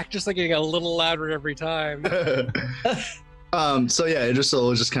in the back just like getting a little louder every time. So yeah, Idrisil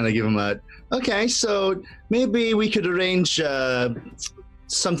will just kind of give him okay, so maybe we could arrange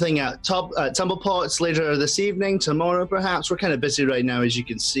something at Tumblepots later this evening, tomorrow perhaps. We're kind of busy right now, as you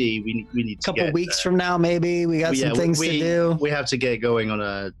can see. We need to couple weeks from now, maybe. We got some things to do. We have to get going on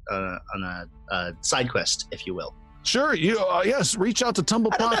a side quest, if you will. Sure. Yes. Reach out to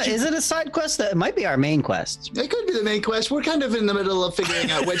Tumblepot. Is it a side quest? It might be our main quest. It could be the main quest. We're kind of in the middle of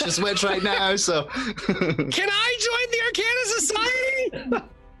figuring out which is which right now. So, can I join the Arcana Society?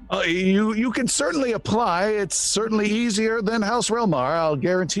 You can certainly apply. It's certainly easier than House Relmar. I'll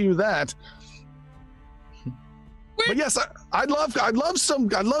guarantee you that. But yes, I'd love some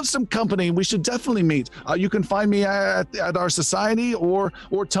company. We should definitely meet. You can find me at our society or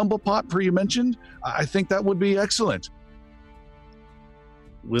Tumblepot, per you mentioned. I think that would be excellent.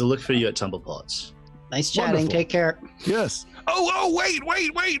 We'll look for you at Tumblepots. Nice chatting. Wonderful. Take care. Yes. Oh, wait.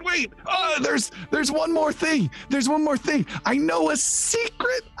 There's one more thing. I know a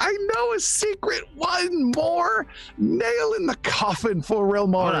secret. One more nail in the coffin for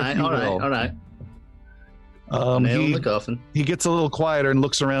Relmar. All right. Nail in the coffin. He gets a little quieter and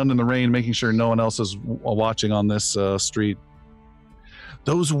looks around in the rain, making sure no one else is watching on this street.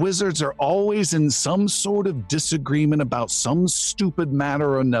 Those wizards are always in some sort of disagreement about some stupid matter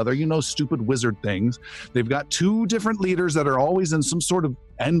or another. Stupid wizard things. They've got 2 different leaders that are always in some sort of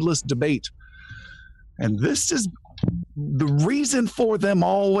endless debate. And this is the reason for them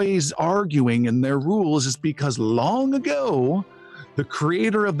always arguing in their rules is because long ago, the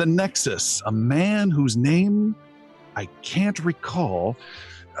creator of the Nexus, a man whose name I can't recall,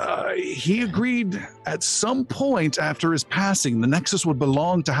 he agreed at some point after his passing, the Nexus would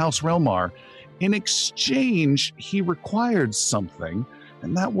belong to House Relmar. In exchange, he required something,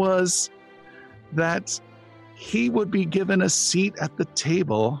 and that was that he would be given a seat at the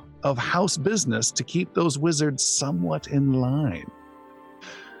table of house business to keep those wizards somewhat in line.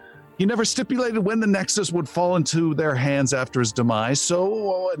 He never stipulated when the Nexus would fall into their hands after his demise,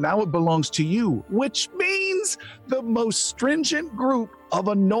 so now it belongs to you, which means the most stringent group of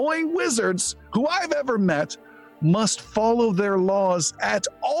annoying wizards who I've ever met must follow their laws at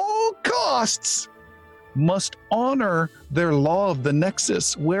all costs, must honor their law of the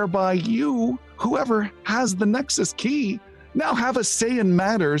Nexus, whereby you, whoever has the Nexus key, now have a say in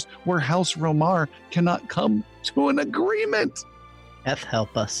matters where House Relmar cannot come to an agreement. F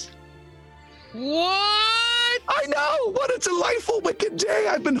help us. What? I know! What a delightful wicked day!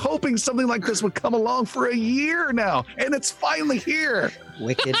 I've been hoping something like this would come along for a year now, and it's finally here!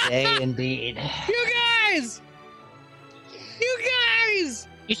 Wicked day indeed. You guys!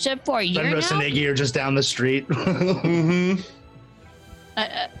 You said for a year Fenris and Iggy are just down the street. Mm-hmm.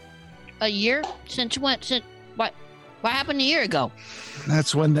 A year? Since when? What happened a year ago?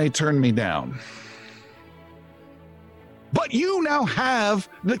 That's when they turned me down. But you now have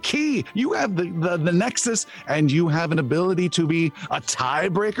the key. You have the Nexus, and you have an ability to be a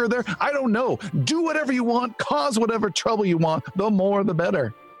tiebreaker there. I don't know. Do whatever you want. Cause whatever trouble you want. The more, the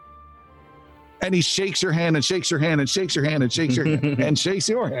better. And he shakes your hand and shakes your hand and shakes your hand and shakes your hand and shakes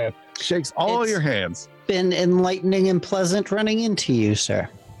your hand. Shakes all your hands. Been enlightening and pleasant running into you, sir.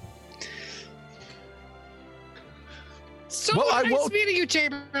 So nice meeting you,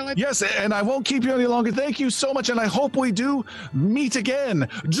 Chamberlain. Yes, and I won't keep you any longer. Thank you so much, and I hope we do meet again.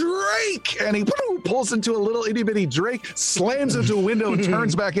 Drake! And he pulls into a little itty-bitty Drake, slams into a window, and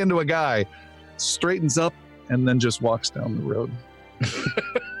turns back into a guy. Straightens up, and then just walks down the road.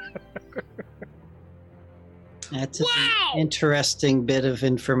 That's an interesting bit of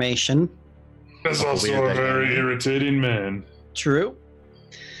information. That's also a very irritating man. True.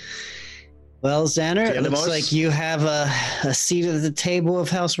 Well, Xander, it looks like you have a seat at the table of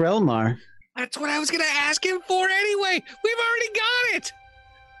House Relmar. That's what I was going to ask him for anyway. We've already got it.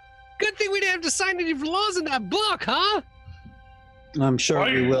 Good thing we didn't have to sign any laws in that book, huh? I'm sure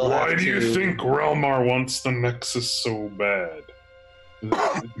we will have to. Why do you think Relmar wants the Nexus so bad?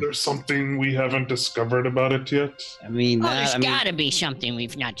 Is there something we haven't discovered about it yet? I mean, there's got to be something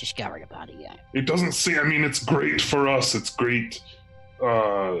we've not discovered about it yet. It doesn't seem. I mean, it's great for us. It's great.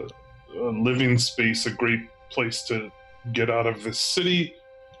 A living space, a great place to get out of this city.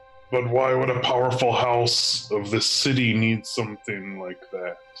 But why would a powerful house of this city need something like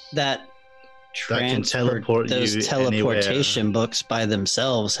that? That can teleport those teleportation anywhere. Books by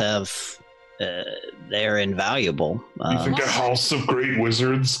themselves have they're invaluable. You think a house of great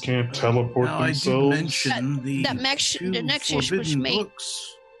wizards can't teleport themselves? I did mention the Nexus was made.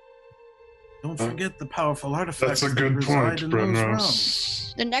 Books. Don't forget the powerful artifacts. That's a good point,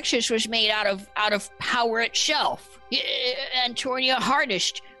 Brenros. The Nexus was made out of power itself. Antonia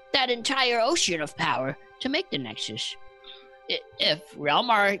harnessed that entire ocean of power to make the Nexus. If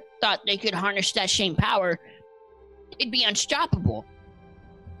Relmar thought they could harness that same power, it'd be unstoppable.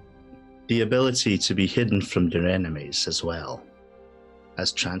 The ability to be hidden from their enemies as well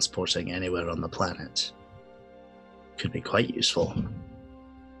as transporting anywhere on the planet could be quite useful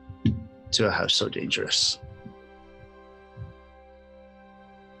to a house so dangerous.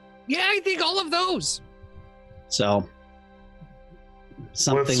 Yeah, I think all of those. So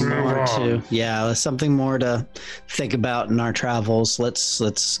something more to think about in our travels.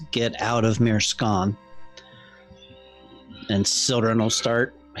 Let's get out of Mirskan. And Sildren will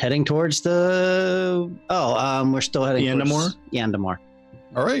start heading towards we're still heading Yandamore? Yandamore.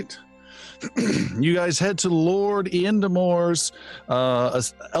 All right. You guys head to Lord Iandamore's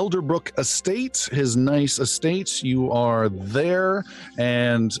Elderbrook estate, his nice estate. You are there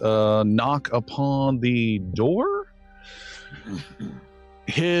and knock upon the door.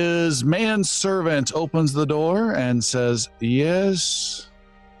 His manservant opens the door and says, "Yes."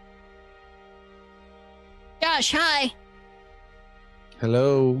 Josh, hi.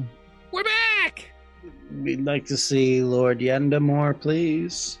 Hello. We're back. We'd like to see Lord Yendamore,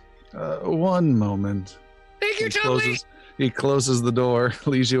 please. One moment. Thank you, Chumley. He closes the door,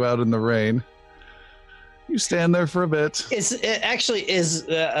 leaves you out in the rain. You stand there for a bit.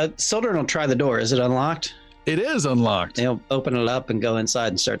 Sildren will try the door. Is it unlocked? It is unlocked. He'll open it up and go inside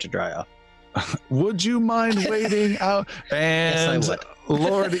and start to dry off. Would you mind waiting out? And yes,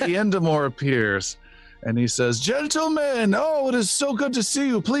 Lord Iandamore appears. And he says, "Gentlemen, oh, it is so good to see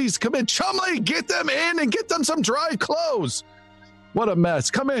you. Please come in. Chumley, get them in and get them some dry clothes. What a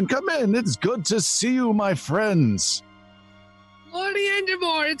mess. Come in, come in. It's good to see you, my friends." Lord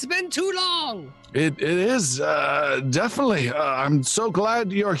Iandamore, it's been too long. It is, definitely. I'm so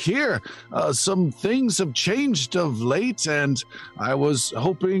glad you're here. Some things have changed of late, and I was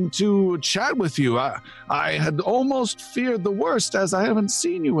hoping to chat with you. I had almost feared the worst, as I haven't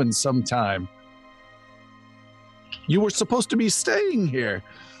seen you in some time. You were supposed to be staying here.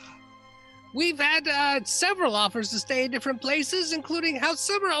 We've had several offers to stay in different places, including House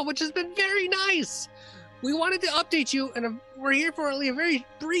Summerall, which has been very nice. We wanted to update you, and we're here for only a very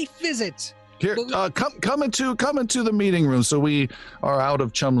brief visit. Here, come into the meeting room, so we are out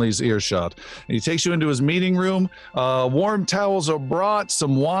of Chumley's earshot. And he takes you into his meeting room. Warm towels are brought,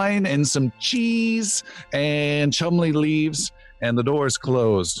 some wine and some cheese, and Chumley leaves, and the door is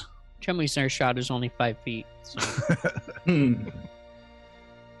closed. Chumley's earshot is only 5 feet. So.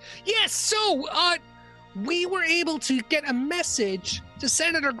 Yes, so we were able to get a message to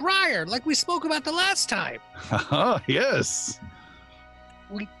Senator Grier, like we spoke about the last time. Yes.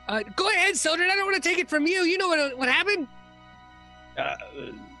 We go ahead, Sildren. I don't want to take it from you. You know what happened?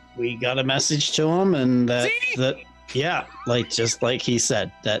 We got a message to him, and that just like he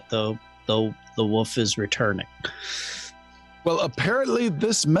said, that the wolf is returning. Well, apparently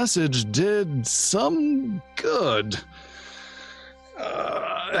this message did some good.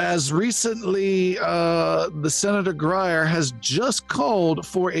 As recently, the Senator Grier has just called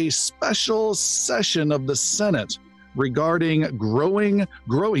for a special session of the Senate regarding growing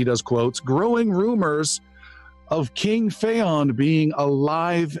rumors of King Phaon being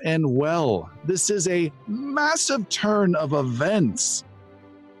alive and well. This is a massive turn of events.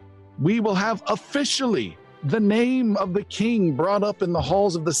 We will have officially the name of the king brought up in the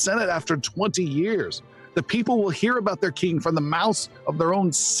halls of the Senate after 20 years. The people will hear about their king from the mouths of their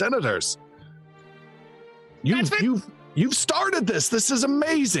own senators. You've started this. This is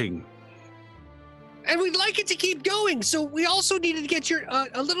amazing. And we'd like it to keep going. So we also needed to get your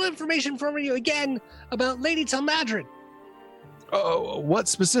a little information from you again about Lady Telmadrin. What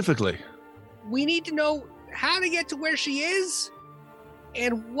specifically? We need to know how to get to where she is,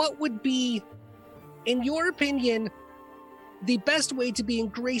 and what would be, in your opinion, the best way to be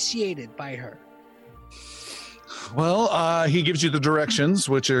ingratiated by her. Well, he gives you the directions,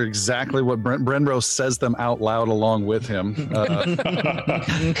 which are exactly what Brenbro says them out loud along with him.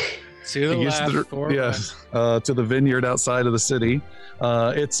 To the left, to the vineyard outside of the city.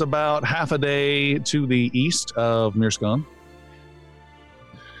 It's about half a day to the east of Mirskan.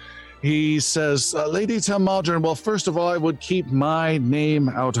 He says, Lady Telmadrin, well, first of all, I would keep my name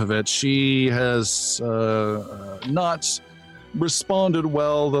out of it. She has not responded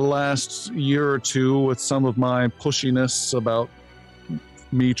well the last year or two with some of my pushiness about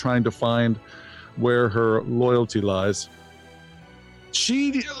me trying to find where her loyalty lies.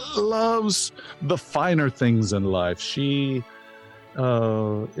 She loves the finer things in life. She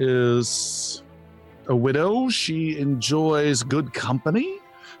is a widow. She enjoys good company.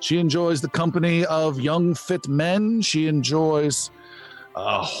 She enjoys the company of young, fit men. She enjoys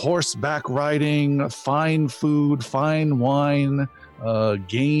horseback riding, fine food, fine wine,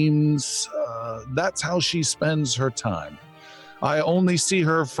 games. That's how she spends her time. I only see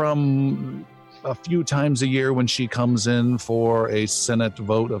her from a few times a year when she comes in for a Senate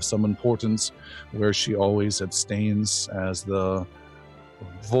vote of some importance, where she always abstains as the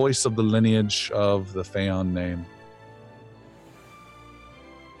voice of the lineage of the Phaon name.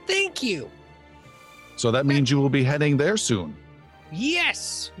 Thank you. So that means you will be heading there soon.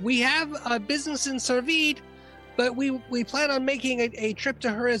 Yes, we have a business in Servide, but we plan on making a trip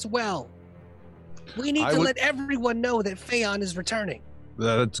to her as well. We need to let everyone know that Phaon is returning.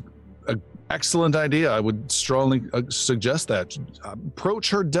 That's Excellent idea. I would strongly suggest that. Approach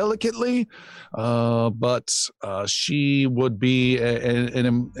her delicately, but she would be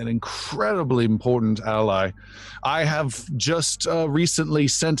an incredibly important ally. I have just recently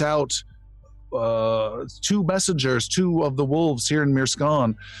sent out 2 messengers, 2 of the wolves here in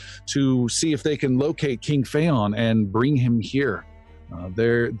Mirskan, to see if they can locate King Phaon and bring him here.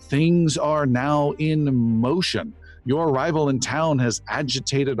 Things are now in motion. Your arrival in town has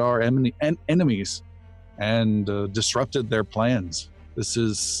agitated our enemies and disrupted their plans. This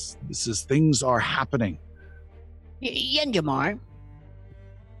is things are happening. Yendamar,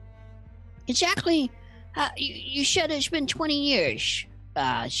 exactly. You said it's been 20 years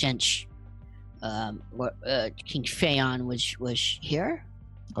since King Phaon was here.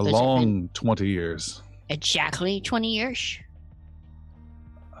 A long 20 years. Exactly 20 years.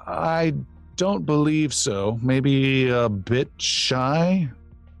 I don't believe so. Maybe a bit shy.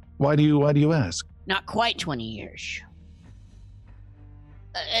 Why do you ask? Not quite 20 years.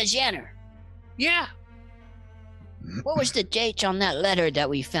 Xander. Yeah. What was the date on that letter that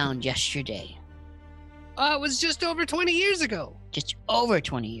we found yesterday? It was just over 20 years ago. Just over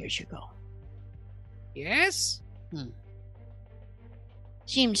 20 years ago. Yes?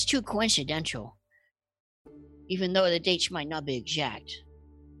 Seems too coincidental. Even though the dates might not be exact.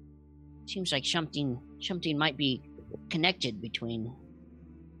 Seems like something might be connected between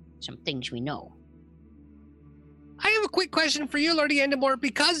some things we know. I have a quick question for you, Lord Yendamar.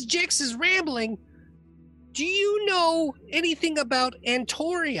 Because Jix is rambling, do you know anything about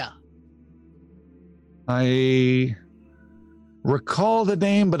Antoria? I recall the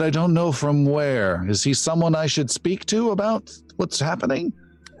name, but I don't know from where. Is he someone I should speak to about what's happening?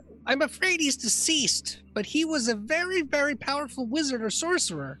 I'm afraid he's deceased, but he was a very, very powerful wizard or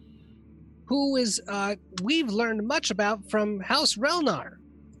sorcerer who we've learned much about from House Relnar,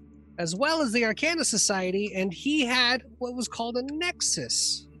 as well as the Arcana Society, and he had what was called a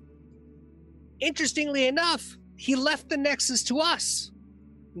Nexus. Interestingly enough, he left the Nexus to us,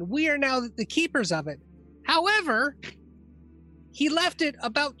 and we are now the keepers of it. However, he left it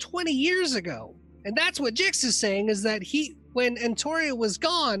about 20 years ago, and that's what Jix is saying, is that when Antoria was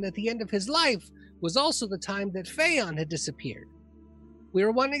gone at the end of his life, was also the time that Phaon had disappeared. We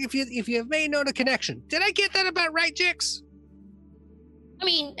were wondering if you may know the connection. Did I get that about right, Jix? I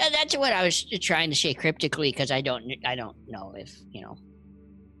mean, that's what I was trying to say cryptically, because I don't know if,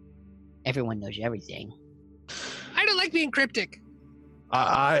 everyone knows everything. I don't like being cryptic.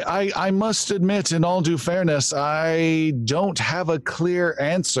 I must admit, in all due fairness, I don't have a clear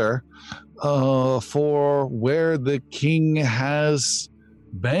answer for where the king has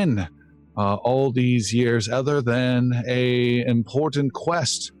been all these years, other than a important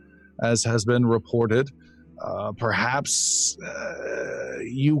quest, as has been reported. Perhaps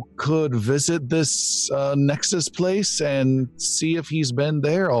you could visit this Nexus place and see if he's been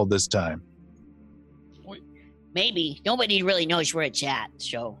there all this time. Maybe. Nobody really knows where it's at,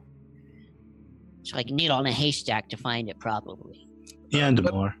 so it's like a needle in a haystack to find it, probably.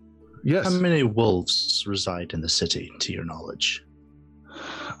 Yendamar. Yes. How many wolves reside in the city, to your knowledge?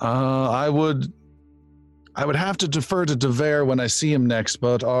 I would have to defer to Dever when I see him next,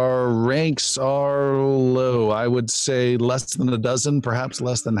 but our ranks are low. I would say less than a dozen, perhaps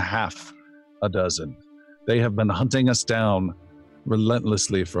less than half a dozen. They have been hunting us down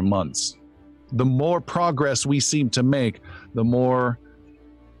relentlessly for months. The more progress we seem to make, the more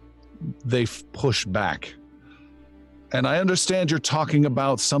they push back. And I understand you're talking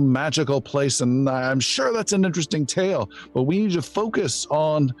about some magical place, and I'm sure that's an interesting tale, but we need to focus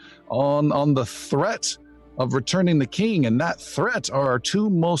on the threat of returning the king, and that threat are our 2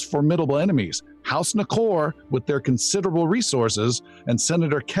 most formidable enemies, House Nakor, with their considerable resources, and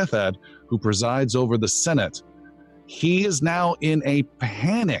Senator Kethad, who presides over the Senate. He is now in a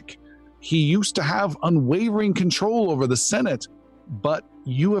panic. He used to have unwavering control over the Senate, but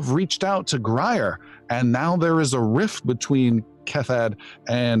you have reached out to Grier, and now there is a rift between Kethad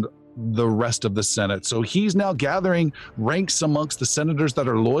and the rest of the Senate. So he's now gathering ranks amongst the senators that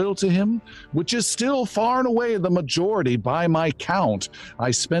are loyal to him, which is still far and away the majority by my count.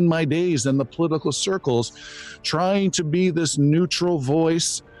 I spend my days in the political circles trying to be this neutral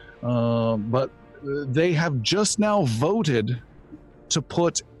voice, but they have just now voted to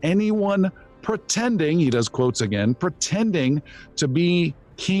put anyone pretending, he does quotes again, pretending to be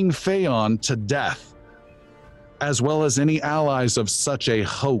King Phaon to death, as well as any allies of such a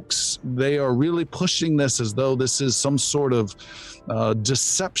hoax. They are really pushing this as though this is some sort of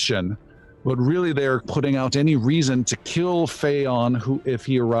deception, but really they're putting out any reason to kill Phaon if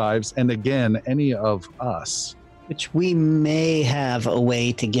he arrives, and again, any of us. Which we may have a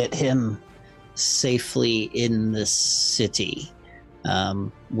way to get him safely in the city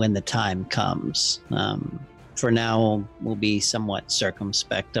when the time comes. For now, we'll be somewhat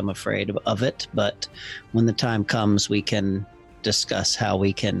circumspect, I'm afraid, of it, but when the time comes, we can discuss how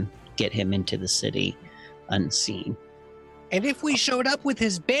we can get him into the city unseen. And if we showed up with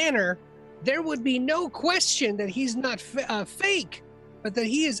his banner, there would be no question that he's not fake, but that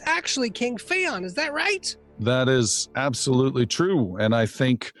he is actually King Phaon. Is that right? That is absolutely true. And I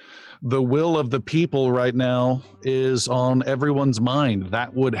think the will of the people right now is on everyone's mind.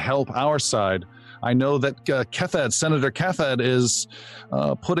 That would help our side. I know that Senator Kethad is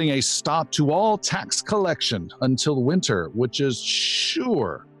putting a stop to all tax collection until winter, which is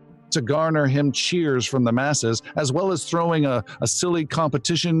sure to garner him cheers from the masses, as well as throwing a silly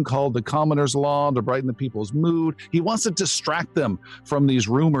competition called the Commoner's Law to brighten the people's mood. He wants to distract them from these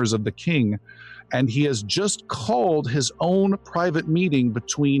rumors of the king. And he has just called his own private meeting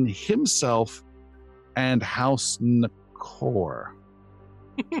between himself and House Nakor.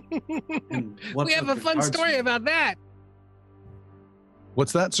 We have a fun story about that.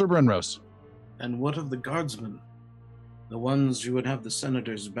 What's that, Sir Brenros? And what of the guardsmen? The ones who would have the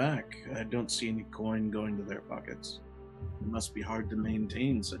senators back? I don't see any coin going to their pockets. It must be hard to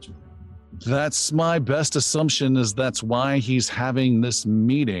maintain such a thing. That's my best assumption, is that's why he's having this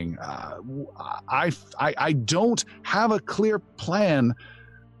meeting. I don't have a clear plan,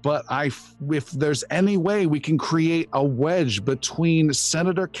 but if there's any way we can create a wedge between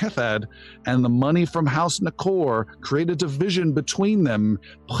Senator Kethad and the money from House Nakor, create a division between them,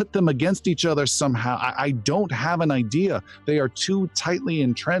 put them against each other somehow, I don't have an idea. They are too tightly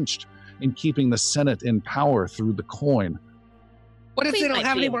entrenched in keeping the Senate in power through the coin. What if they don't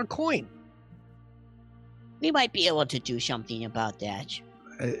have any more coin? We might be able to do something about that.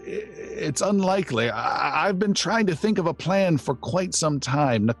 It's unlikely. I've been trying to think of a plan for quite some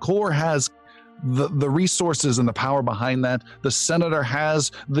time. Nakor has the resources and the power behind that. The senator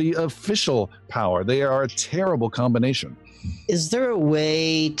has the official power. They are a terrible combination. Is there a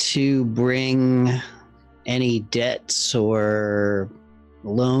way to bring any debts or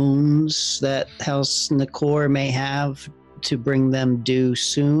loans that House Nakor may have to bring them due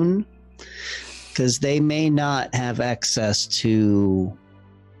soon? Because they may not have access to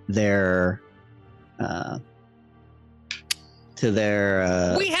their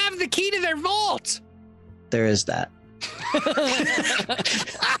We have the key to their vault. There is that.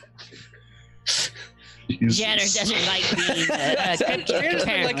 Xander doesn't like being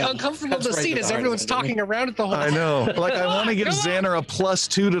Xander's like uncomfortable to see as everyone's talking around it the whole time. I know. Like, I want to give Xander a +2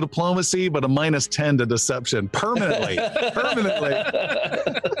 to diplomacy, but a -10 to deception. Permanently.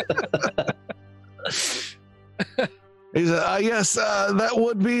 He said, yes, that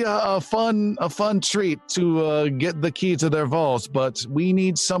would be a fun treat to get the key to their vaults, but we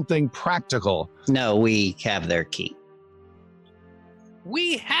need something practical. No, we have their key.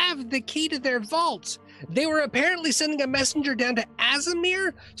 We have the key to their vaults. They were apparently sending a messenger down to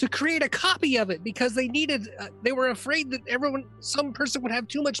Azamir to create a copy of it because they were afraid that some person would have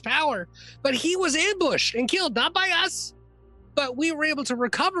too much power. But he was ambushed and killed, not by us. But we were able to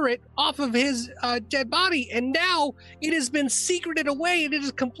recover it off of his dead body, and now it has been secreted away, and it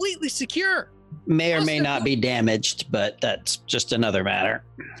is completely secure. May or may not be damaged, but that's just another matter.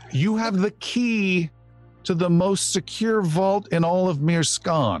 You have the key to the most secure vault in all of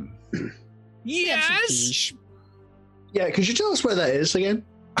Mirskan. Yes. Yeah, could you tell us where that is again?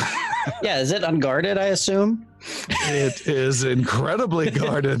 Yeah, is it unguarded, I assume? It is incredibly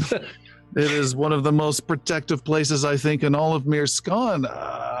guarded. It is one of the most protective places, I think, in all of Mirskan.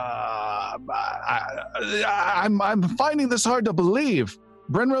 I'm finding this hard to believe.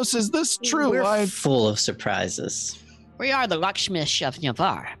 Brenros, is this true? We're full of surprises. We are the locksmiths of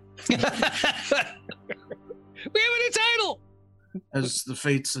Navarre. We have a new title! As the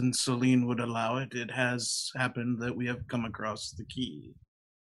fates and Celine would allow it, it has happened that we have come across the key,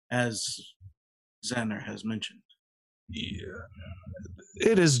 as Xander has mentioned. Yeah.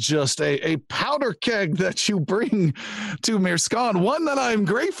 It is just a powder keg that you bring to Mirskan, one that I'm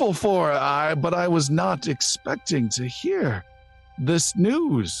grateful for, but I was not expecting to hear this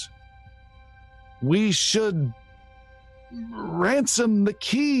news. We should ransom the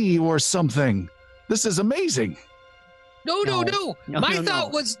key or something. This is amazing. No. My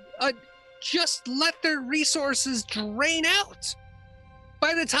thought was just let their resources drain out.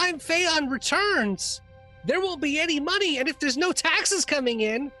 By the time Phaon returns, there won't be any money, and if there's no taxes coming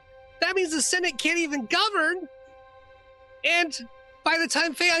in, that means the Senate can't even govern. And by the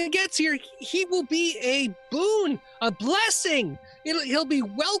time Phaon gets here, he will be a boon, a blessing. He'll be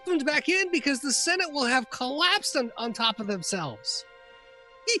welcomed back in because the Senate will have collapsed on top of themselves.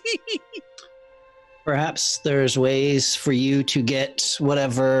 Perhaps there's ways for you to get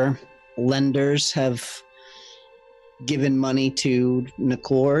whatever lenders have given money to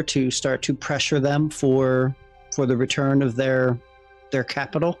Nakor to start to pressure them for the return of their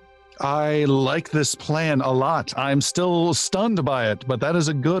capital. I like this plan a lot. I'm still stunned by it, but that is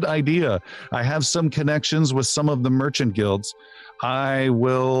a good idea. I have some connections with some of the merchant guilds. I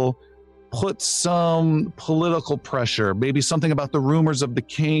will put some political pressure, maybe something about the rumors of the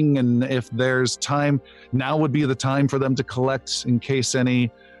king, and if there's time, now would be the time for them to collect in case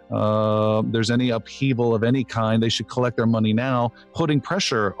there's any upheaval of any kind. They should collect their money now, putting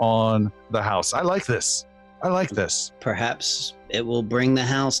pressure on the house. I like this. Perhaps it will bring the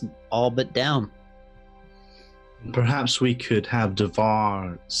house all but down. Perhaps we could have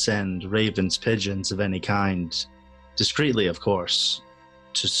Devar send ravens, pigeons of any kind, discreetly, of course,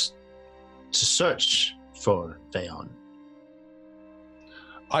 to search for Phaon.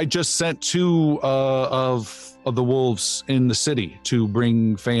 I just sent 2 of the wolves in the city to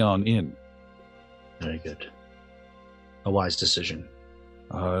bring Phaon in. Very good. A wise decision.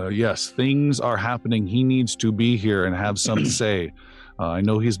 Yes, things are happening. He needs to be here and have some say. I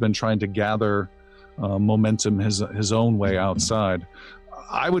know he's been trying to gather momentum his own way outside.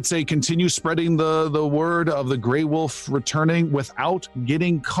 I would say continue spreading the word of the Grey Wolf returning without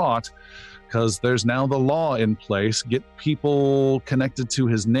getting caught, because there's now the law in place. Get people connected to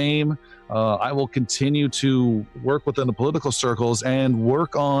his name. I will continue to work within the political circles and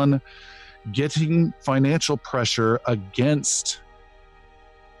work on getting financial pressure against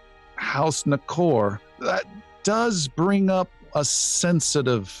House Nakor. That does bring up a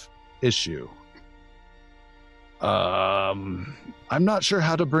sensitive issue. I'm not sure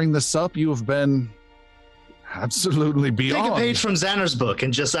how to bring this up. You have been absolutely beyond. Take a page from Xander's book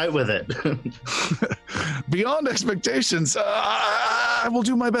and just out with it. Beyond expectations. I will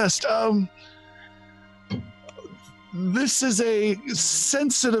do my best. This is a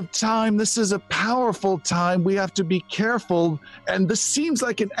sensitive time. This is a powerful time. We have to be careful. And this seems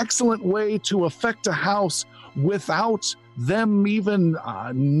like an excellent way to affect a house without them even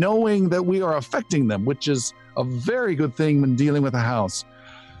knowing that we are affecting them, which is a very good thing when dealing with a house.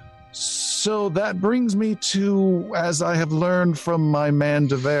 So that brings me to, as I have learned from my man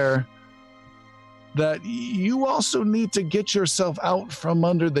Devar, that you also need to get yourself out from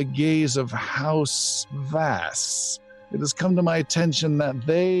under the gaze of House Vass. It has come to my attention that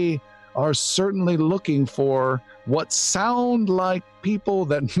they are certainly looking for what sound like people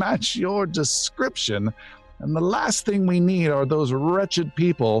that match your description. And the last thing we need are those wretched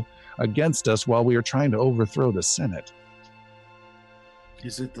people against us while we are trying to overthrow the Senate.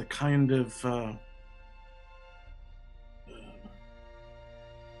 Is it the kind of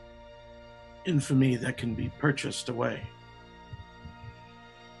infamy that can be purchased away?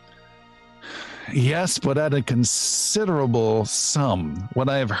 Yes, but at a considerable sum. What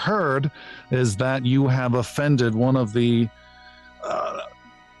I have heard is that you have offended one of the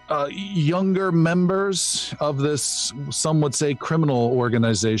younger members of this, some would say, criminal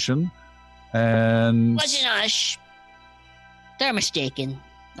organization. And wasn't us. They're mistaken.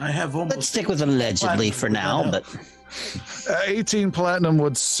 I have almost. Let's stick with allegedly for now, but 18 platinum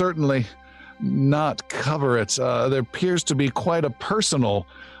would certainly not cover it. There appears to be quite a personal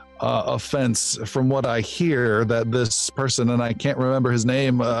offense from what I hear, that this person, and I can't remember his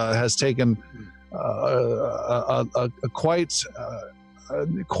name, has taken quite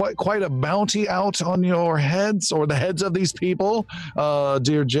a bounty out on your heads, or the heads of these people,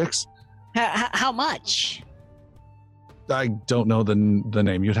 dear Jix. How much? I don't know the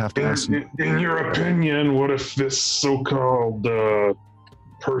name. You'd have to ask. In your opinion, what if this so-called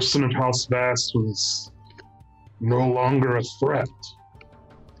person of House Vass was no longer a threat?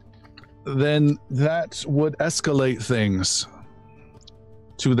 Then that would escalate things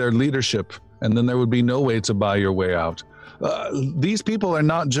to their leadership, and then there would be no way to buy your way out. These people are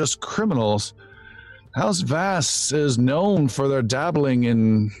not just criminals. House Vass is known for their dabbling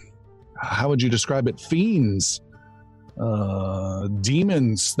in, how would you describe it, fiends,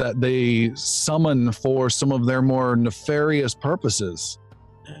 demons that they summon for some of their more nefarious purposes.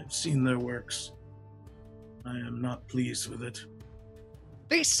 I've seen their works. I am not pleased with it.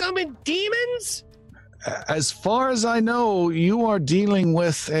 They summon demons? As far as I know, you are dealing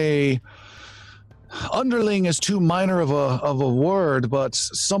with a underling is too minor of a word, but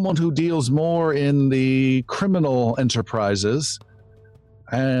someone who deals more in the criminal enterprises.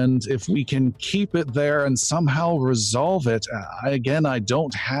 And if we can keep it there and somehow resolve it, I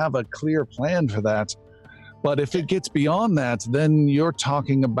don't have a clear plan for that. But if it gets beyond that, then you're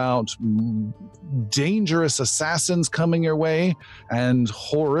talking about dangerous assassins coming your way and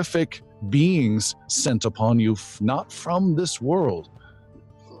horrific beings sent upon you, not from this world.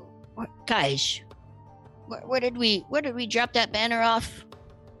 Guys, where did we drop that banner off?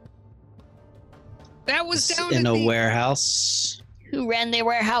 That was down in at a the warehouse. Who ran their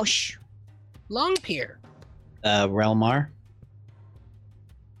warehouse? Long Pier. Relmar.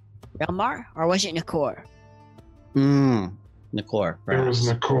 Relmar? Or was it Nakor? Nakor. It was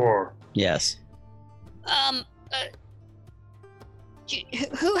Nakor. Yes.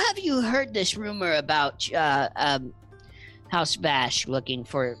 Who have you heard this rumor about House Vash looking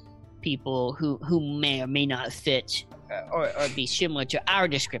for people who may or may not fit or be similar to our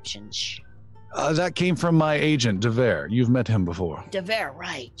descriptions? That came from my agent, Dever. You've met him before. Dever,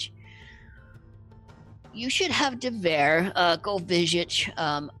 right. You should have Dever go visit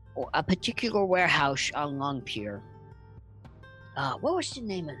a particular warehouse on Long Pier. What was the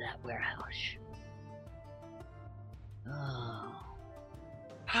name of that warehouse?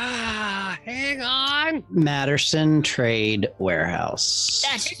 Hang on. Matterson Trade Warehouse.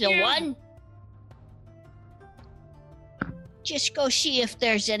 That's the one. Just go see if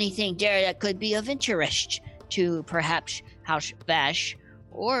there's anything there that could be of interest to perhaps House Vash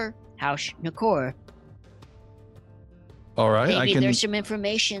or House Nakor. All right, Maybe there's some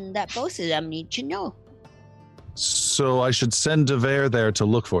information that both of them need to know. So I should send Dever there to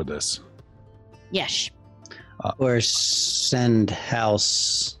look for this. Yes. Or send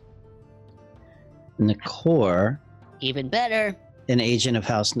House Nakor. Even better. An agent of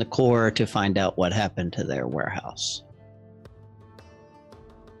House Nakor to find out what happened to their warehouse.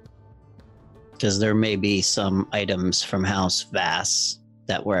 Because there may be some items from House Vass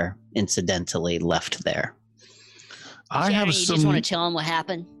that were incidentally left there. You just want to tell them what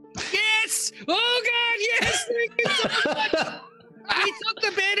happened? Yes! Oh God, yes! Thank you so much. We took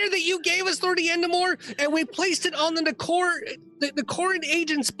the banner that you gave us, Lord Endemore, and we placed it on the Nakoran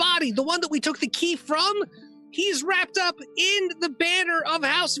agent's body, the one that we took the key from. He's wrapped up in the banner of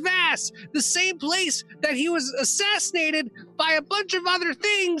House Vass, the same place that he was assassinated by a bunch of other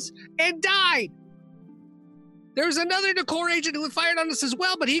things and died. There's another Nakor agent who fired on us as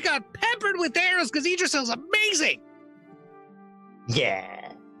well, but he got peppered with arrows because Idrisil's amazing.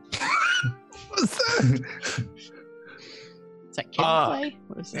 Yeah. What's that? Is that kid play?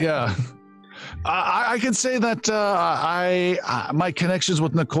 What is that? Yeah. I can say that my connections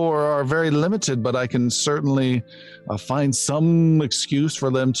with Nakor are very limited, but I can certainly find some excuse for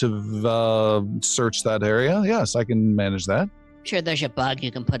them to search that area. Yes, I can manage that. Sure, there's a bug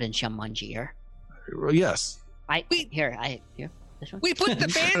you can put in someone's ear. Yes. Here, this one. We put the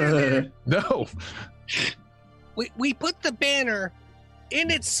banner there. No. We put the banner in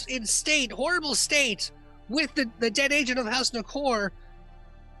its horrible state, with the dead agent of House Nakor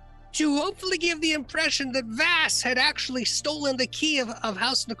to hopefully give the impression that Vass had actually stolen the key of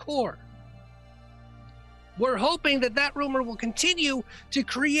House Nakor. We're hoping that rumor will continue to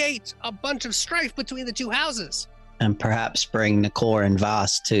create a bunch of strife between the two houses. And perhaps bring Nakor and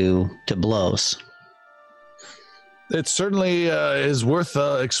Vass to blows. It certainly is worth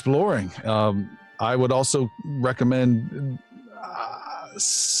exploring. I would also recommend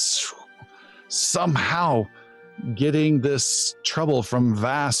somehow getting this trouble from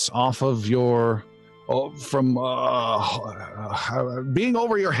Vass off of your, from being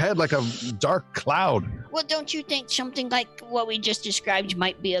over your head like a dark cloud. Well, don't you think something like what we just described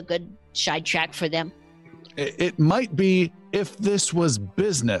might be a good sidetrack for them? It might be if this was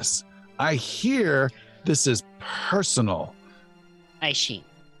business. I hear this is personal. I see.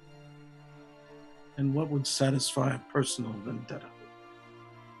 And what would satisfy a personal vendetta?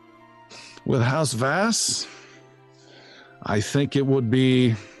 With House Vass, I think it would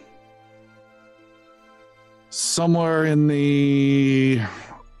be somewhere in the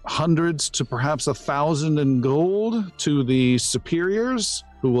hundreds to perhaps 1,000 in gold to the superiors,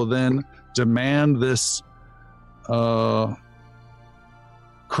 who will then demand this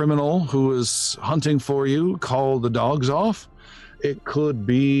criminal who is hunting for you call the dogs off. It could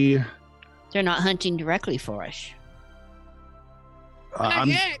be... They're not hunting directly for us. Not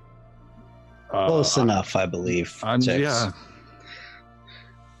yet. Close enough, I believe. Yeah.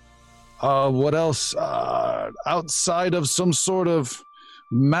 What else? Outside of some sort of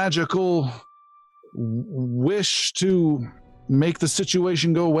magical wish to make the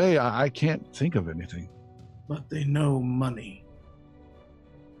situation go away, I can't think of anything. But they know money.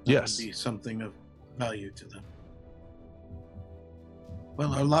 Yes. Would be something of value to them.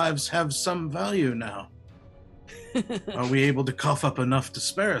 Well, our lives have some value now. Are we able to cough up enough to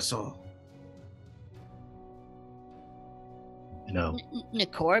spare us all? No.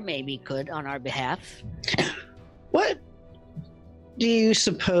 Nakor maybe could on our behalf. What? do you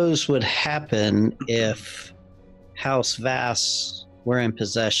suppose would happen if House Vass were in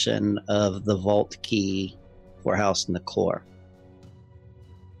possession of the vault key for House Nakor?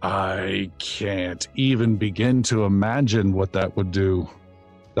 I can't even begin to imagine what that would do.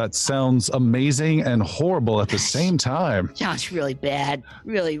 That sounds amazing and horrible at the same time. Sounds really bad.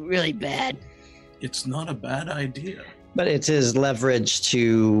 Really, really bad. It's not a bad idea. But it's his leverage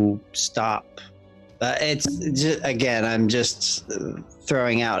to stop. It's just, again, I'm just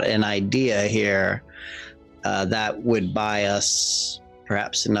throwing out an idea here that would buy us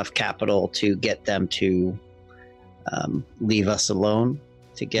perhaps enough capital to get them to leave us alone,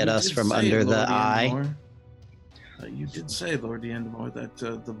 to get us from under the eye. You did say, Lord D'Andamore, that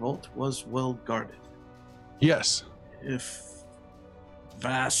the vault was well guarded. Yes. If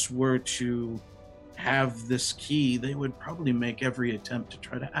Vass were to have this key, they would probably make every attempt to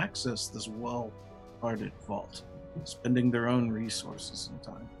try to access this well-guarded vault, spending their own resources and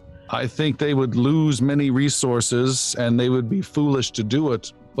time. I think they would lose many resources and they would be foolish to do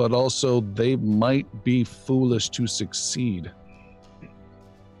it, but also they might be foolish to succeed.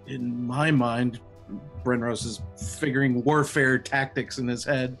 In my mind, Brenros is figuring warfare tactics in his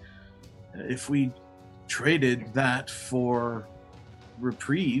head. If we traded that for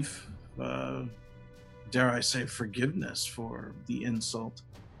reprieve, dare I say forgiveness for the insult,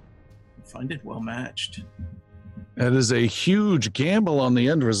 I find it well matched. It is a huge gamble on the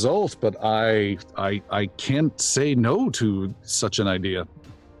end result, but I can't say no to such an idea.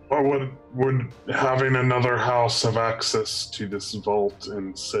 Or would having another house have access to this vault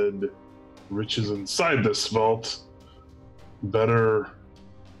and said riches inside this vault better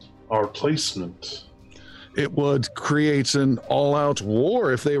our placement? It would create an all-out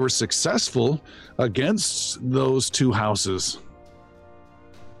war if they were successful against those two houses.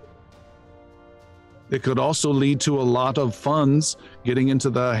 It could also lead to a lot of funds getting into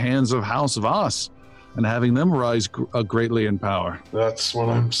the hands of House Vass and having them rise greatly in power. That's what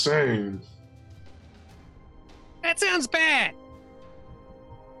I'm saying. That sounds bad.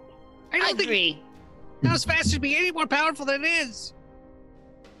 I don't agree. think House Vass should be any more powerful than it is.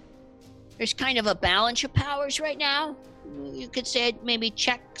 There's kind of a balance of powers right now. You could say maybe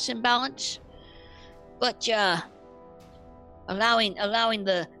checks and balance. But allowing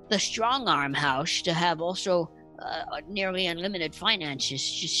the strong arm house to have also nearly unlimited finances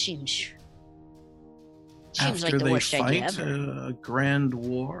just seems like the worst idea ever. After they fight a grand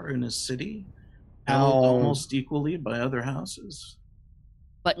war in a city, held almost equally by other houses.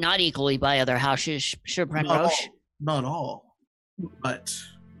 But not equally by other houses, Sir Brenros. Not all. But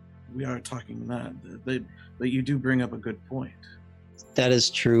we are talking that. But you do bring up a good point. That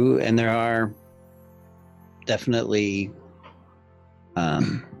is true, and there are definitely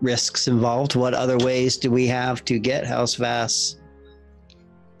risks involved. What other ways do we have to get House Vass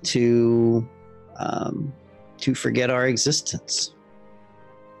to forget our existence?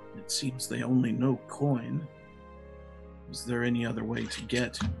 It seems they only know coin. Is there any other way to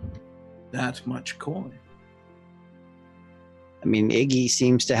get that much coin? I mean, Iggy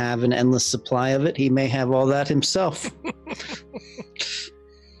seems to have an endless supply of it. He may have all that himself.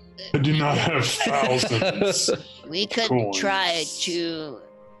 I do not have thousands. We could try to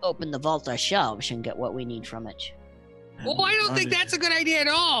open the vault ourselves and get what we need from it. Well, I don't think that's a good idea at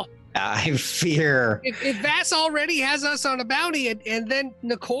all. I fear. If Vass already has us on a bounty and then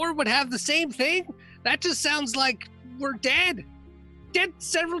Nakor would have the same thing, that just sounds like we're dead. Dead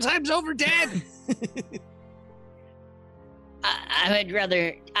several times over, dead. I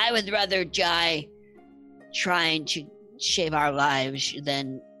would rather die trying to save our lives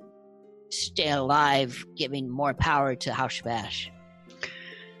than stay alive, giving more power to House Vass.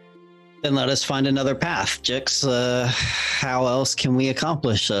 Then let us find another path, Jix. How else can we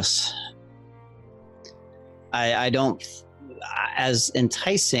accomplish this? I don't, as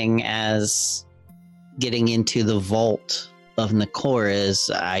enticing as getting into the vault of Nakor is,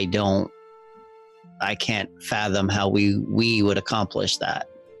 I can't fathom how we would accomplish that.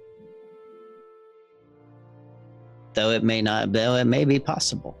 Though it may be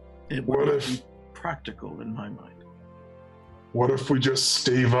possible. It would be practical in my mind. What if we just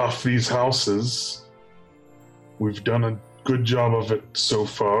stave off these houses? We've done a good job of it so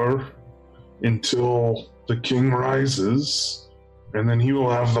far until the king rises, and then he will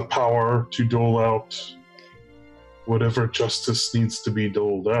have the power to dole out whatever justice needs to be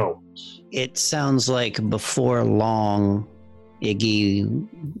doled out. It sounds like before long, Iggy,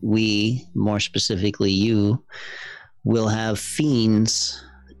 we, more specifically you, will have fiends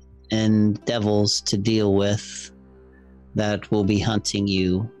and devils to deal with that will be hunting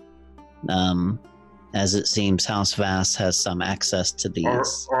you as it seems House Vass has some access to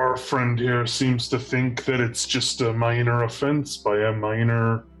these. Our friend here seems to think that it's just a minor offense by a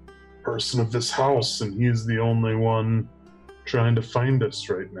minor person of this house, and he's the only one trying to find us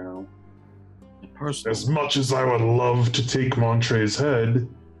right now. As much as I would love to take Montre's head,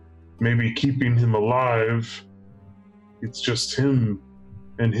 maybe keeping him alive, it's just him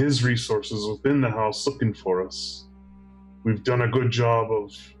and his resources within the house looking for us. We've done a good job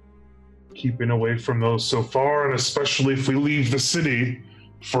of keeping away from those so far, and especially if we leave the city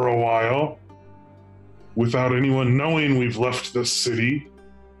for a while without anyone knowing we've left the city,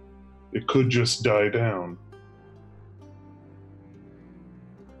 it could just die down.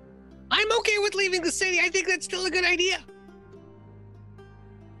 I'm okay with leaving the city. I think that's still a good idea.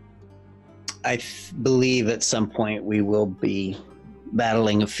 I believe at some point we will be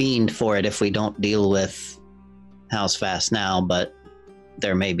battling a fiend for it if we don't deal with House Vass now, but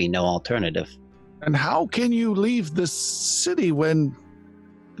there may be no alternative. And how can you leave the city when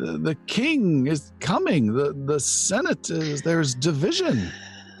the king is coming? The Senate there's division.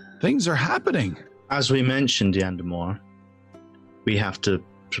 Things are happening. As we mentioned, Yandamore, we have to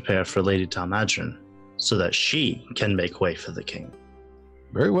prepare for Lady Talmadrin so that she can make way for the king.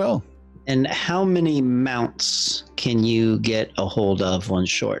 Very well. And how many mounts can you get a hold of on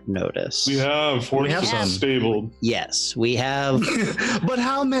short notice? We have some stabled. Yes, we have. But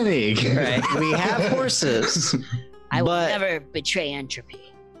how many? Right, we have horses. I will never betray entropy.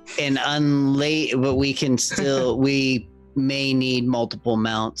 And but we can still, we may need multiple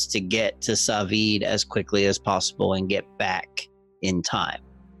mounts to get to Savid as quickly as possible and get back in time.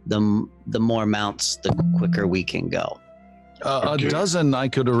 The more mounts, the quicker we can go. A dozen I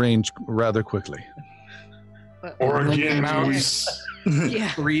could arrange rather quickly. Or again, Yeah.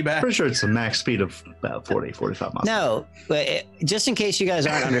 3 back. Pretty sure it's a max speed of about 40, 45 miles. No, but just in case you guys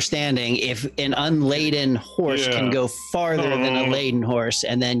aren't understanding, if an unladen horse can go farther than a laden horse,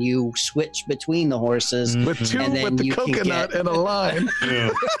 and then you switch between the horses, with the coconut and a line.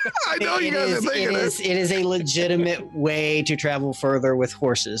 Yeah. I know you guys are thinking this. It is a legitimate way to travel further with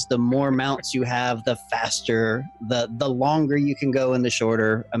horses. The more mounts you have, the faster, the longer you can go in the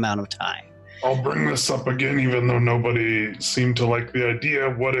shorter amount of time. I'll bring this up again, even though nobody seemed to like the idea.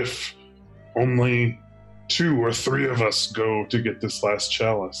 What if only 2 or 3 of us go to get this last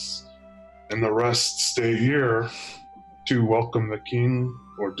chalice, and the rest stay here to welcome the king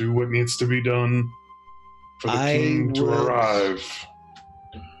or do what needs to be done for the king to arrive?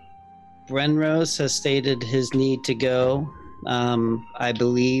 Brenrose has stated his need to go. I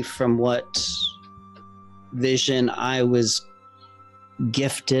believe from what vision I was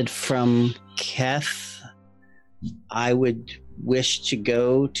gifted from Keth, I would wish to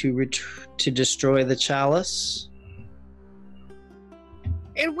go to destroy the chalice.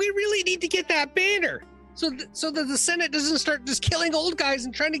 And we really need to get that banner so that the Senate doesn't start just killing old guys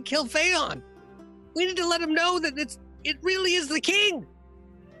and trying to kill Phaon. We need to let them know that it really is the king.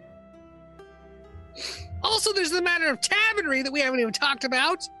 Also, there's the matter of Tavernry that we haven't even talked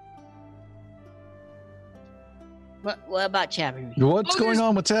about. What about Tavernry? What's going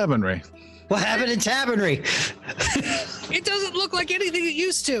on with Tavernry? What happened in Tavernry? It doesn't look like anything it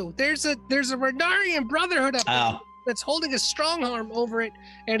used to. There's a Renarian Brotherhood up there that's holding a strong arm over it,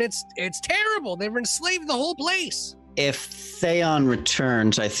 and it's terrible. They've enslaved the whole place. If Phaon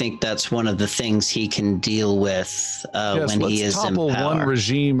returns, I think that's one of the things he can deal with when he is in power. Let's topple one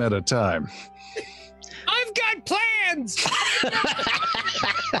regime at a time. I've got plans.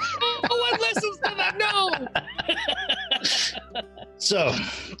 No one listens to that. No. So,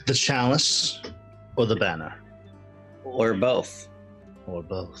 the chalice or the banner? Or both. Or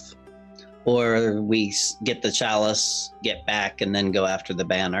both. Or we get the chalice, get back, and then go after the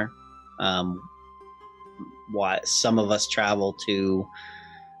banner. Why some of us travel to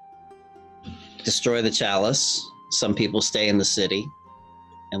destroy the chalice. Some people stay in the city,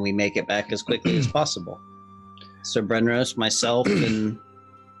 and we make it back as quickly as possible. Sir Brenrose, myself, and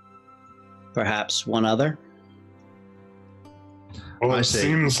perhaps one other. Well, it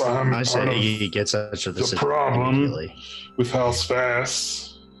seems I say he gets out of the problem with House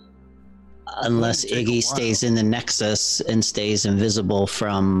Vass. Unless Iggy stays in the Nexus and stays invisible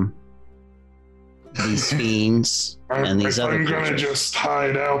from these fiends and these other creatures. I'm going to just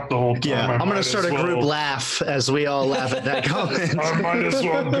hide out the whole time. Yeah, I'm going to start a group laugh as we all laugh at that comment. I might as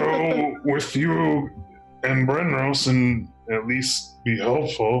well go with you and Brenrose and at least be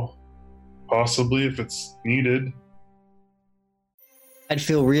helpful, possibly if it's needed. I'd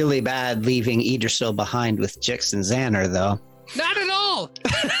feel really bad leaving Idrisil behind with Jix and Xander, though. Not at all. all.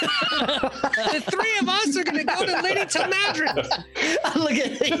 The three of us are going to go to Lady Talmadrin. Look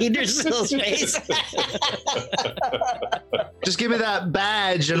at Idrisil's face. Just give me that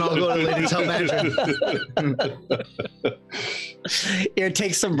badge and I'll go to Lady Talmadrin. Here,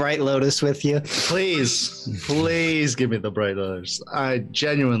 take some Bright Lotus with you. Please give me the Bright Lotus. I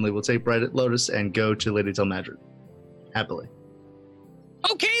genuinely will take Bright Lotus and go to Lady Talmadrin. Happily.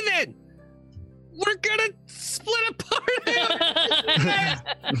 Okay, then. We're gonna split apart.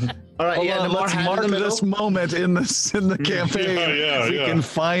 All right, let's mark this moment in the campaign. We can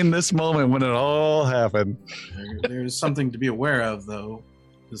find this moment when it all happened. There's something to be aware of, though.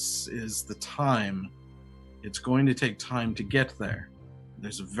 This is the time. It's going to take time to get there.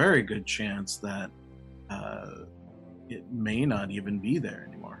 There's a very good chance that it may not even be there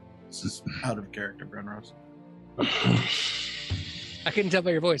anymore. This is out of character, Brenros. I couldn't tell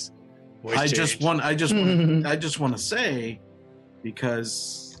by your voice. I just want to say,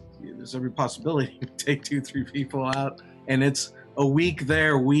 because there's every possibility you take 2-3 people out, and it's a week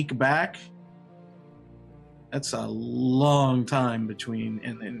there, week back. That's a long time between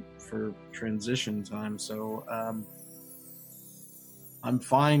and for transition time. So I'm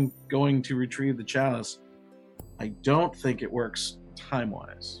fine going to retrieve the chalice. I don't think it works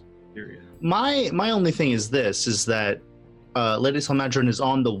time-wise. Period. My only thing is this: is that Lady Talmadrin is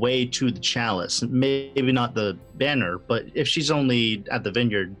on the way to the chalice. Maybe not the banner, but if she's only at the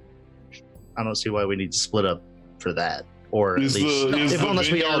vineyard, I don't see why we need to split up for that. Or at least,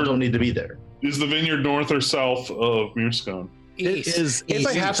 unless we all don't need to be there. Is the vineyard north or south of Mirskon? It's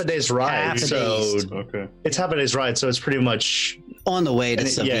like half a day's ride. It's half a day's ride, so it's pretty much on the way to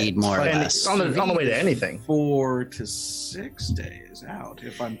Savid, more or less. On the way to anything. 4 to 6 days out,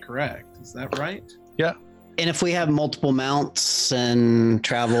 if I'm correct. Is that right? Yeah. And if we have multiple mounts and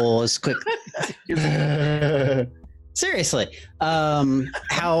travel as quick, seriously,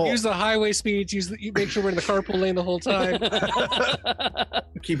 how use the highway speeds? Make sure we're in the carpool lane the whole time.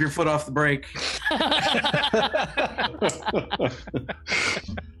 Keep your foot off the brake.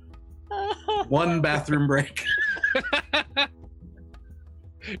 One bathroom break.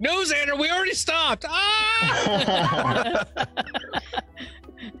 No, Xander, we already stopped. Ah!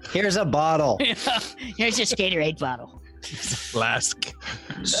 Here's a bottle. Here's a Gatorade bottle. Flask.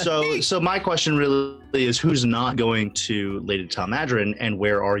 So my question really is, who's not going to Lady Talmadrin, and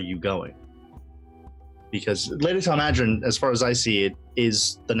where are you going? Because Lady Talmadrin, as far as I see it,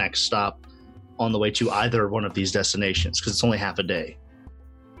 is the next stop on the way to either one of these destinations, because it's only half a day.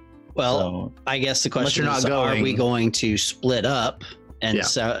 Well, I guess the question is, are we going to split up and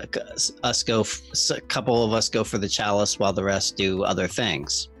a couple of us go for the chalice while the rest do other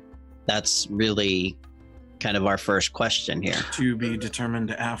things? That's really kind of our first question here. To be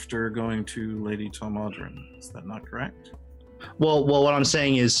determined after going to Lady Talmadrin. Is that not correct? Well, what I'm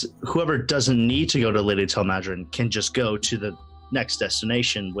saying is, whoever doesn't need to go to Lady Talmadrin can just go to the next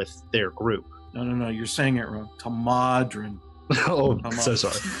destination with their group. No, you're saying it wrong. Talmadrin. Oh, so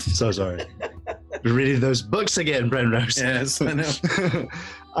sorry. We're reading those books again, Brenros. Yes, I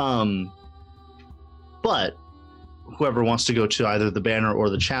know. But whoever wants to go to either the banner or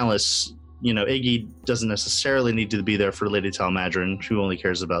the chalice, Iggy doesn't necessarily need to be there for Lady Talmadrin, who only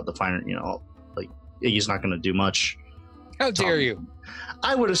cares about the finer, Iggy's not going to do much. How dare you?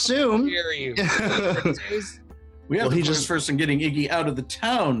 I would assume. How dare you? We have the first person getting Iggy out of the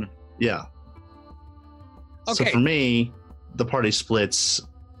town. Yeah. Okay. So for me, the party splits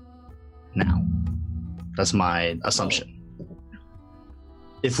now. That's my assumption.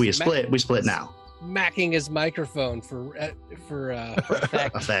 If we split, we split now. Macking his microphone for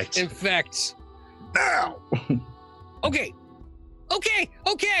effect. Infect. Now. Okay, I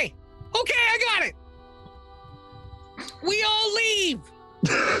got it. We all leave.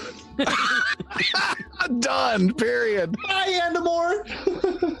 Done. Period. Bye, Andamore.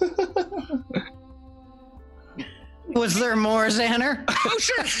 Was there more, Xander? Oh,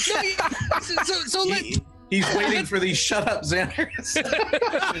 sure. So He's waiting for these shut up Xanders.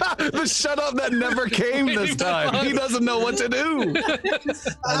 The shut up that never came this time. He doesn't know what to do.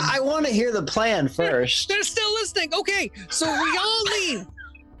 I want to hear the plan first. They're still listening. Okay, so we all leave.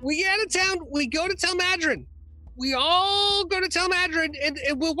 We get out of town. We go to Talmadrin. We all go to Talmadrin, and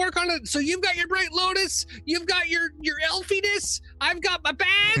we'll work on it. So you've got your Bright Lotus. You've got your elfiness. I've got my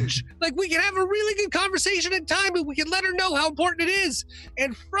badge. Like, we can have a really good conversation in time, and we can let her know how important it is.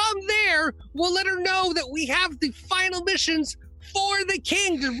 And from there, we'll let her know that we have the final missions for the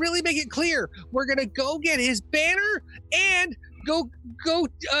king to really make it clear. We're going to go get his banner and go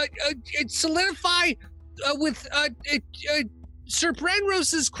solidify with Sir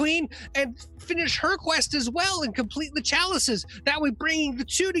Brenrose's queen and finish her quest as well and complete the chalices. That way, bringing the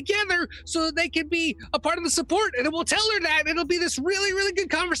two together so that they can be a part of the support. And then we'll tell her that, and it'll be this really, really good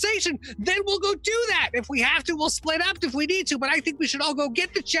conversation. Then we'll go do that. If we have to, we'll split up if we need to. But I think we should all go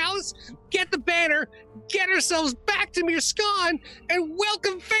get the chalice, get the banner, get ourselves back to Mirskan, and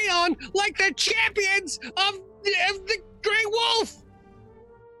welcome Phaon like the champions of the Grey Wolf.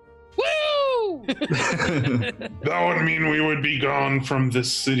 Woo! That would mean we would be gone from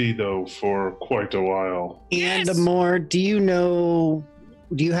this city, though, for quite a while. And more, do you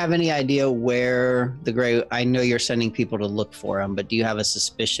have any idea where the Grey, I know you're sending people to look for him, but do you have a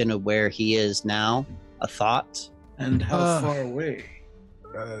suspicion of where he is now? A thought? And how far away?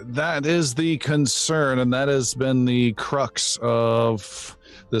 That is the concern, and that has been the crux of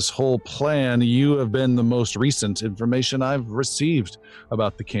this whole plan. You have been the most recent information I've received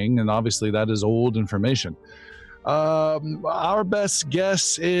about the king, and obviously that is old information. Our best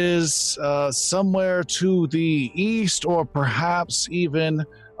guess is somewhere to the east, or perhaps even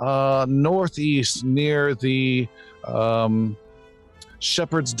northeast, near the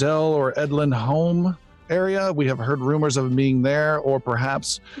Shepherd's Dell or Edlin Home area. We have heard rumors of him being there, or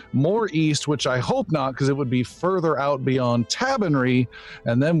perhaps more east, which I hope not, because it would be further out beyond Tabernary,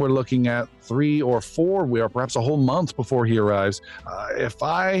 and then we're looking at 3 or 4, or perhaps a whole month before he arrives. If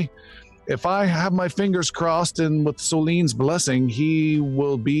I have my fingers crossed, and with Soline's blessing, he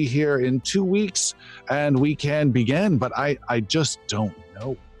will be here in 2 weeks, and we can begin, but I just don't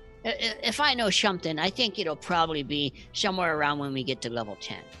know. If I know something, I think it'll probably be somewhere around when we get to level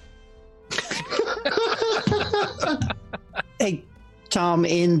 10. Hey, Tom,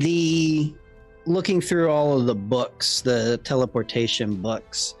 looking through all of the books, the teleportation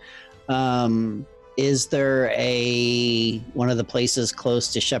books, is there one of the places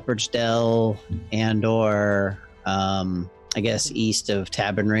close to Shepherd's Dell and or I guess east of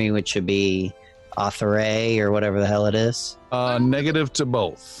Tabernary, which would be Autheray or whatever the hell it is? Negative to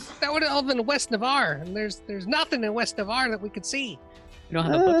both. That would have been West Navarre, and there's nothing in West Navarre that we could see. You don't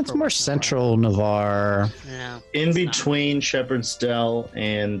have it's more central Navarre. No, in between Shepherd's Dell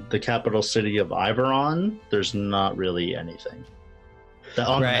and the capital city of Iveron, there's not really anything.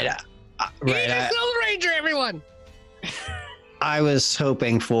 Right. Silver Ranger, everyone! I was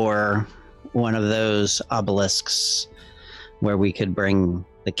hoping for one of those obelisks where we could bring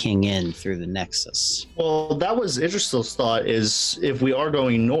the king in through the Nexus. Well, that was Idrisil's thought, is if we are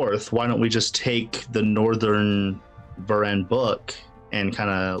going north, why don't we just take the northern Varan book and kind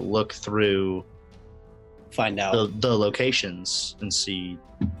of look through, find out the locations and see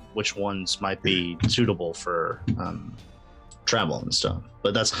which ones might be suitable for travel and stuff.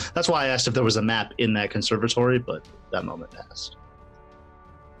 But that's why I asked if there was a map in that conservatory, but that moment passed.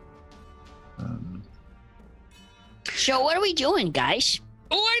 So what are we doing, guys?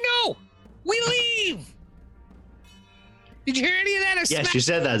 Oh, I know! We leave! Did you hear any of that? Yes, you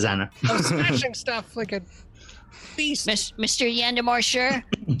said that, Xana. I was smashing stuff like a beast. Mr. Yandamar, sir,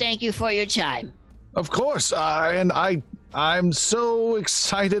 thank you for your time. Of course, and I'm so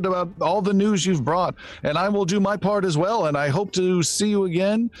excited about all the news you've brought, and I will do my part as well, and I hope to see you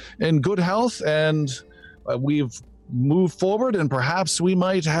again in good health, and we've moved forward, and perhaps we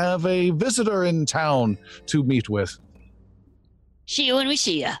might have a visitor in town to meet with. See you when we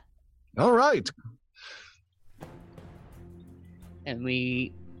see you. All right. And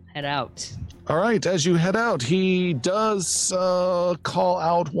we head out. All right, as you head out, he does call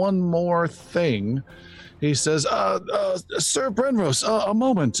out one more thing. He says, Sir Brenrose, a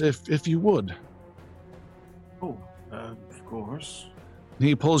moment, if you would. Oh, of course.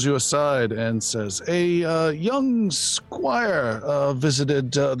 He pulls you aside and says, a young squire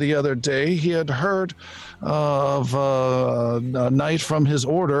visited the other day. He had heard of a knight from his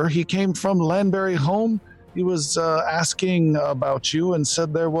order. He came from Landberry Home. He was asking about you and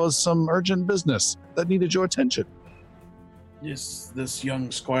said there was some urgent business that needed your attention. Is this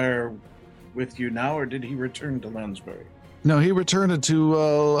young squire with you now, or did he return to Lansbury? No, he returned to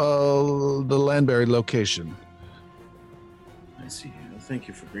the Landberry location. I see. Thank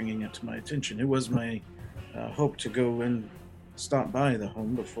you for bringing it to my attention. It was my hope to go and stop by the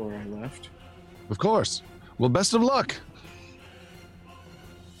home before I left. Of course. Well, best of luck.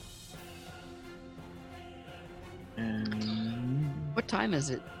 And What time is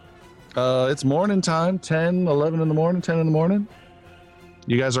it? It's morning time, 10 in the morning.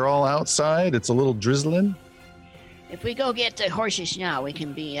 You guys are all outside. It's a little drizzling. If we go get the horses now, we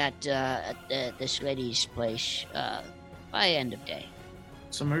can be at this lady's place by end of day.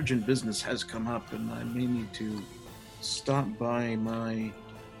 some urgent business has come up, and I may need to stop by my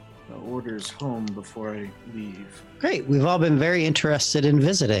orders home before I leave. Great. We've all been very interested in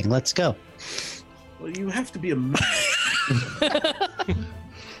visiting. Let's go. Well, you have to be a man.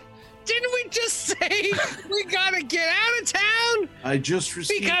 Didn't we just say we gotta get out of town? I just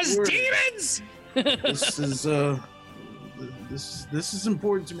received Because word. demons! This is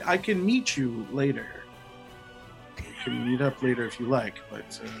important to me. I can meet you later. We can meet up later if you like, but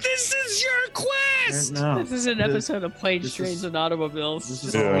This is your quest! no. This is an episode of Planes, this Trains, is- and Automobiles. This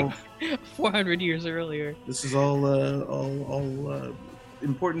is Yeah. all. 400 years earlier. This is all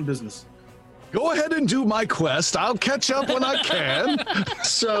important business. Go ahead and do my quest. I'll catch up when I can.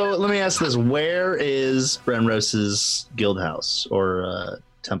 So let me ask this: where is Brenrose's guild house or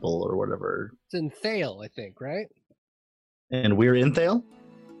temple or whatever? It's in Thale, I think, right? And we're in Thale,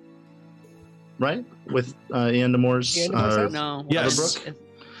 right? With Iandamore's. Iandamore's house? No. Yes. It-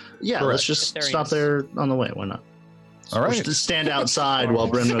 Yeah, Correct. let's just Itharians. stop there on the way. Why not? All We'll right. just stand outside while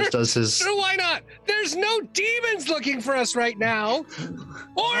Brenrose does his. So why not? There's no demons looking for us right now.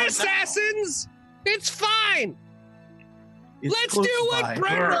 Or assassins! It's fine! It's Let's close do what by.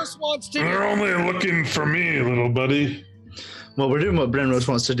 Brenros wants to They're do! only looking for me, little buddy. Well, we're doing what Brenrose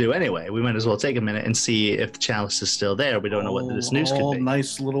wants to do anyway. We might as well take a minute and see if the chalice is still there. We don't know what this news all could be.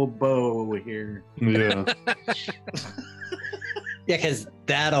 nice little bow here. Yeah. Yeah, because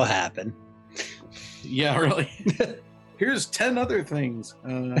that'll happen. Yeah, really. Here's 10 other things.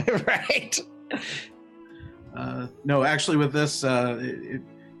 Right. No, actually, with this,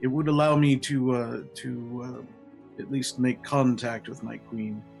 it would allow me to at least make contact with my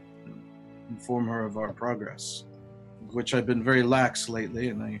queen, inform her of our progress, which I've been very lax lately,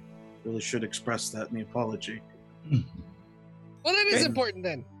 and I really should express that in the apology. Well, that is Great. important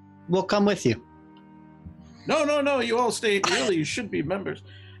then. We'll come with you. No, you all stay. Really, you should be members.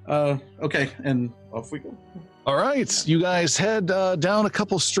 Okay, and off we go. All right, you guys head down a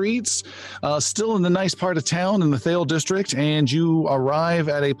couple streets, still in the nice part of town in the Thale district, and you arrive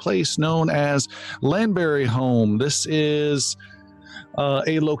at a place known as Landberry Home. This is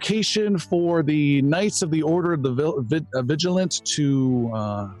a location for the Knights of the Order of the Vigilant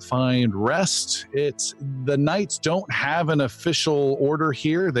to find rest. The Knights don't have an official order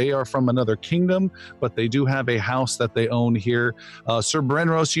here. They are from another kingdom, but they do have a house that they own here. Sir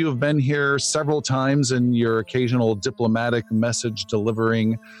Brenros, you have been here several times in your occasional diplomatic message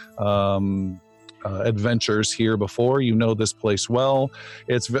delivering adventures here before. You know this place well.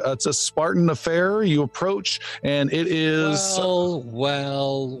 It's a Spartan affair. You approach, and it is Well.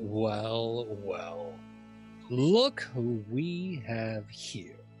 Look who we have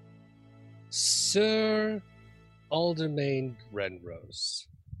here. Sir Aldermain Brenrose.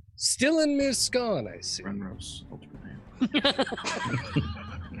 Still in Mirskan, I see. Brenrose, ultimate name.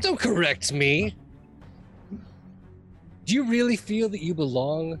 Don't correct me. Do you really feel that you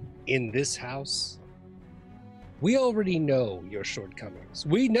belong in this house? We already know your shortcomings.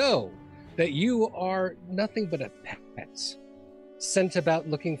 We know that you are nothing but a pet, sent about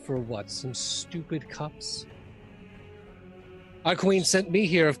looking for what? Some stupid cups? Our queen sent me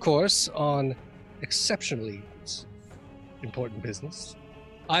here, of course, on exceptionally important business.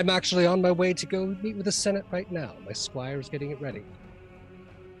 I'm actually on my way to go meet with the Senate right now. My squire is getting it ready.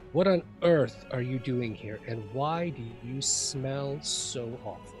 What on earth are you doing here, and why do you smell so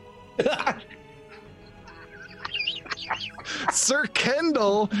awful? Sir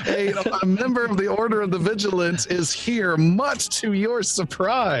Kendall, a member of the Order of the Vigilant, is here, much to your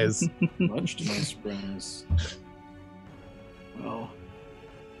surprise. Much to my surprise. Well,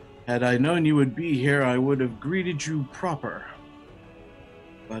 had I known you would be here, I would have greeted you proper.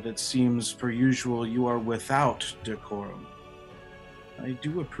 But it seems, per usual, you are without decorum. I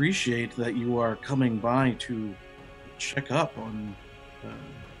do appreciate that you are coming by to check up on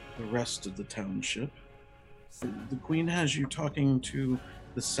the rest of the township. The Queen has you talking to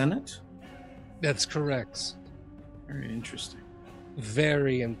the Senate? That's correct. Very interesting.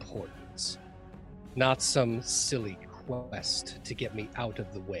 Very important. Not some silly quest to get me out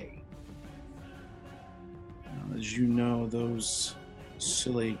of the way. Now, as you know, those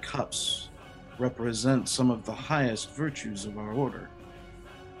silly cups represent some of the highest virtues of our order.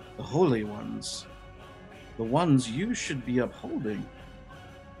 The holy ones. The ones you should be upholding.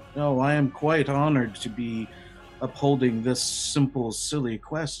 No, I am quite honored to be upholding this simple, silly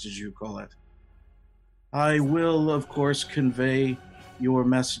quest, as you call it. I will, of course, convey your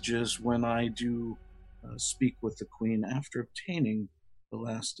messages when I do speak with the Queen after obtaining the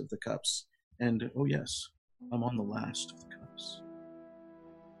last of the cups. And, oh yes, I'm on the last of the cups.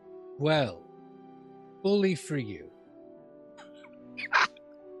 Well, bully for you.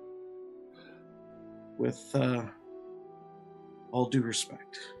 With all due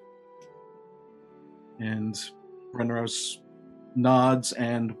respect. And Brenros nods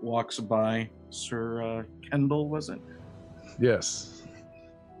and walks by Sir Kendall, was it? Yes.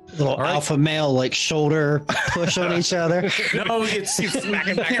 Little alpha male, like shoulder push on each other. No, you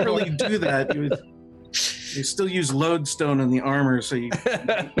can't really do that. You still use lodestone in the armor, so you...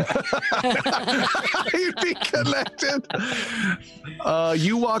 You'd be connected.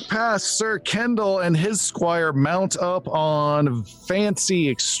 You walk past Sir Kendall and his squire mount up on fancy,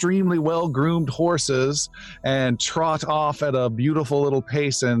 extremely well-groomed horses and trot off at a beautiful little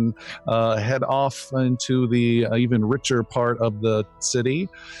pace and head off into the even richer part of the city.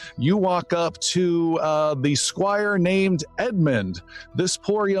 You walk up to the squire named Edmund. This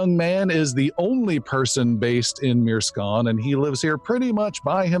poor young man is the only person based in Mirskan, and he lives here pretty much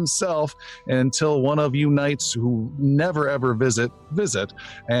by himself until one of you knights who never ever visit,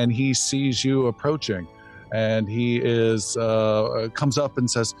 and he sees you approaching, and he is comes up and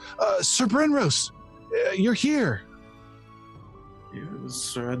says, Sir Brenros, you're here. Yes,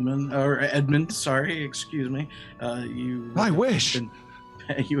 Sir Edmund, sorry, excuse me. I wish.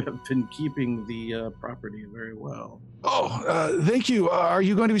 You have been keeping the property very well. Oh, thank you. Are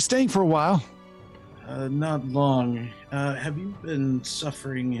you going to be staying for a while? Not long. Have you been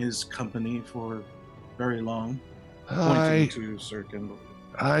suffering his company for very long? Pointing to Sir Kendall.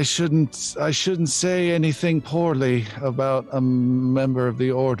 I shouldn't say anything poorly about a member of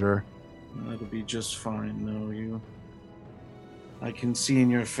the order. That'll be just fine. No, I can see in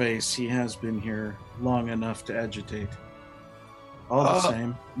your face he has been here long enough to agitate. All the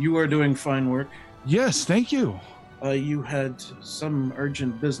same, you are doing fine work. Yes, thank you. You had some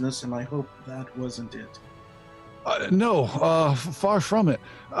urgent business, and I hope that wasn't it. No, far from it.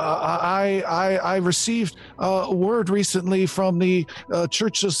 I received word recently from the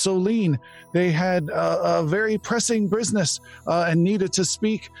Church of Solene. They had a very pressing business and needed to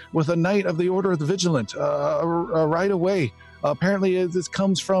speak with a knight of the Order of the Vigilant right away. Apparently, this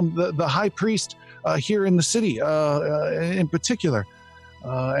comes from the high priest here in the city in particular.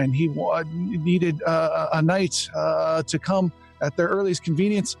 And he needed a knight to come at their earliest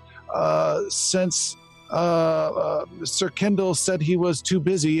convenience since Sir Kendall said he was too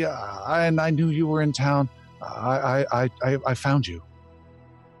busy, and I knew you were in town. I found you.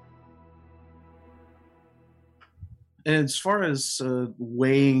 As far as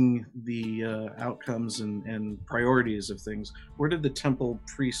weighing the outcomes and priorities of things, where did the temple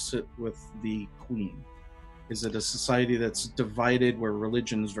priest sit with the queen? Is it a society that's divided where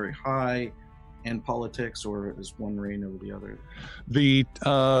religion is very high and politics, or is one reign over the other? The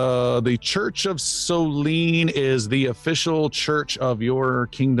Church of Solene is the official church of your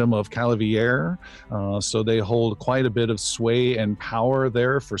kingdom of Calavier, so they hold quite a bit of sway and power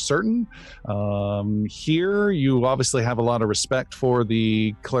there for certain. Here, you obviously have a lot of respect for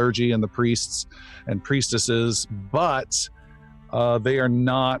the clergy and the priests and priestesses, but they are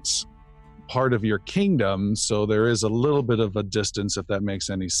not part of your kingdom, so there is a little bit of a distance, if that makes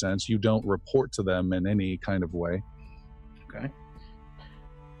any sense. You don't report to them in any kind of way. Okay.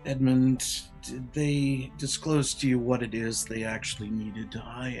 Edmund, did they disclose to you what it is they actually needed?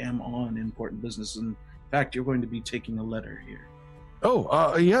 I am on important business. In fact, you're going to be taking a letter here.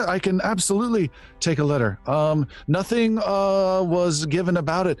 Oh, yeah, I can absolutely take a letter. Nothing was given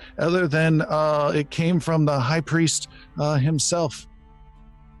about it other than it came from the high priest himself.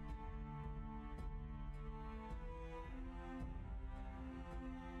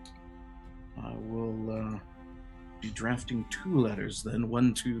 I will be drafting 2 letters then,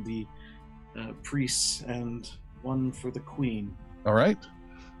 one to the priests and one for the queen. All right.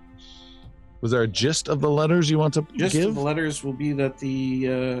 Was there a gist of the letters you want to give? Gist of the letters will be that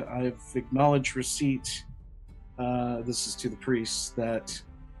I've acknowledged receipt, this is to the priests, that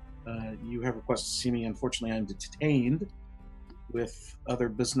you have requested to see me. Unfortunately, I'm detained with other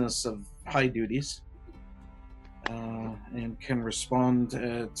business of high duties. And can respond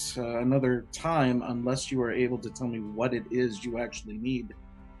at another time unless you are able to tell me what it is you actually need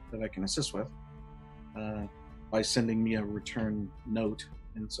that I can assist with by sending me a return note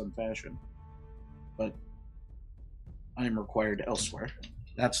in some fashion. But I am required elsewhere.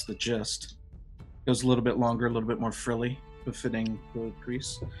 That's the gist. Goes a little bit longer, a little bit more frilly, befitting the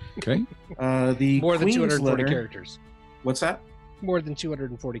priest. Okay. The more than 240 letter, characters. What's that? More than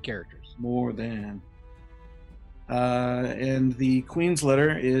 240 characters. More than. And the Queen's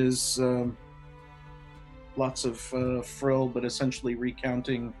letter is lots of frill, but essentially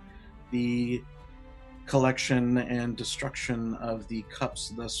recounting the collection and destruction of the cups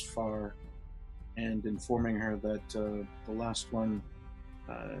thus far, and informing her that the last one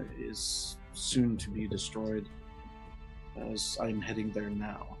is soon to be destroyed, as I'm heading there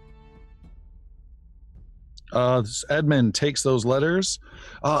now. Edmund takes those letters.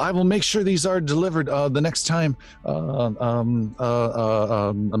 I will make sure these are delivered the next time a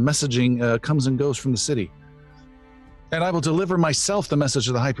messaging comes and goes from the city. And I will deliver myself the message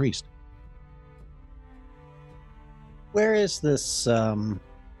to the high priest. Where is this,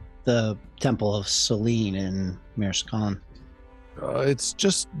 the Temple of Selene in Mirskan? It's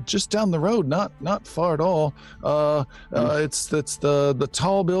just down the road, not far at all. It's the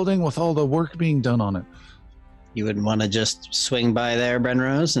tall building with all the work being done on it. You wouldn't want to just swing by there,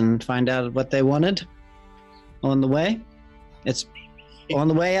 Brenrose, and find out what they wanted on the way? It's on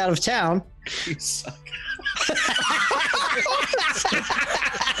the way out of town. You suck.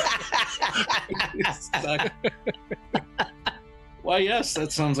 You suck. Why, yes,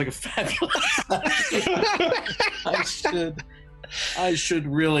 that sounds like a fabulous idea. I should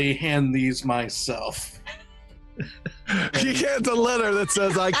really hand these myself. You get the letter that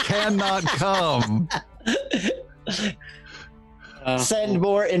says, I cannot come. Send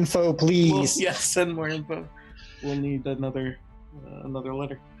more info, please. Yes, send more info. We'll need another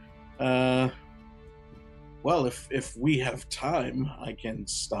letter. Well, if we have time, I can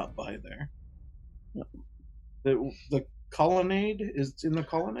stop by there. The colonnade is in the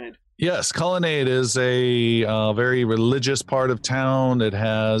colonnade. Yes, Colonnade is a very religious part of town. It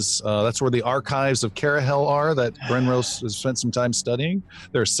has that's where the archives of Carahel are that Brenrose has spent some time studying.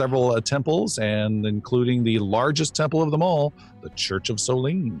 There are several temples, and including the largest temple of them all, the Church of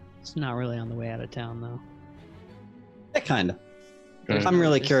Selene. It's not really on the way out of town, though. Yeah, kind of. I'm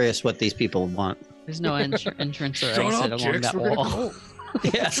really curious what these people want. There's no entrance or exit along that wall.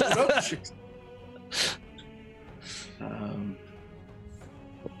 Yeah.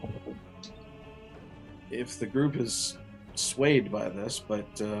 If the group is swayed by this, but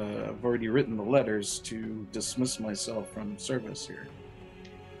I've already written the letters to dismiss myself from service here.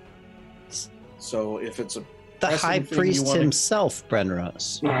 So if it's the high priest himself,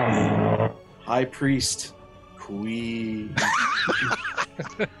 Brenrose. High priest, queen.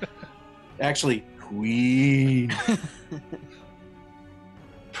 Actually, queen.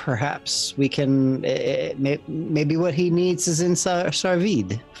 Perhaps we can. Maybe what he needs is in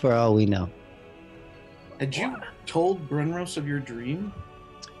Sarvid, for all we know. Had you told Brenrose of your dream?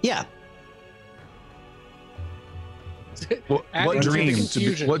 Yeah. What dream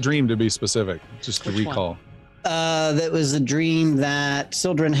to be specific? Just to recall. That was a dream that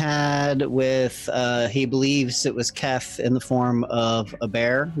Sildren had with, he believes it was Keth in the form of a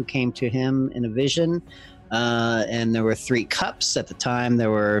bear who came to him in a vision. And there were 3 cups at the time.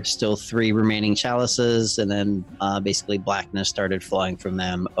 There were still 3 remaining chalices, and then basically blackness started flowing from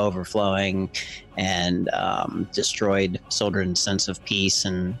them, overflowing, and destroyed Sildren's sense of peace.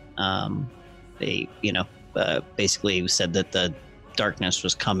 And they, basically said that the darkness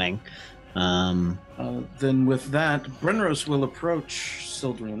was coming. Then with that, Brenrose will approach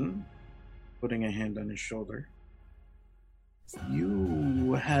Sildren, putting a hand on his shoulder.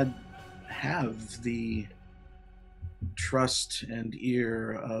 You have the trust and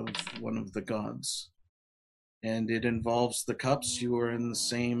ear of one of the gods, and it involves the cups. You are in the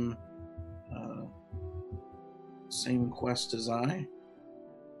same quest as I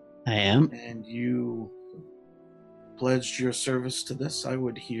am, and you pledged your service to this. I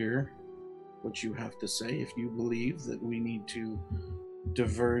would hear what you have to say. If you believe that we need to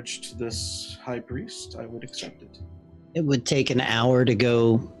diverge to this high priest, I would accept it. It would take an hour to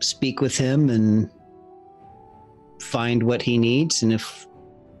go speak with him and find what he needs, and if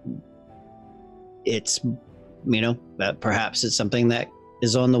it's, perhaps it's something that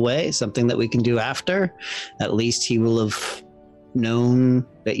is on the way, something that we can do after, at least he will have known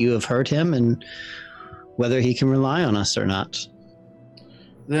that you have heard him and whether he can rely on us or not.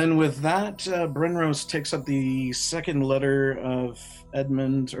 Then with that, Brenrose takes up the second letter of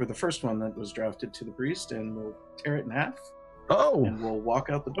Edmund, or the first one that was drafted to the priest, and will tear it in half. Oh! And we'll walk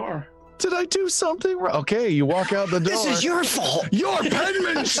out the door. Did I do something wrong? Okay, you walk out the door. This is your fault! Your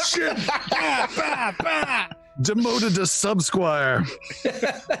penmanship! Demoted to sub-squire.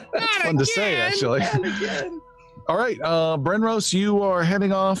 Fun to say, actually. All right, Brenrose, you are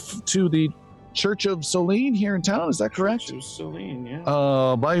heading off to the Church of Selene here in town, is that correct? Church of Selene,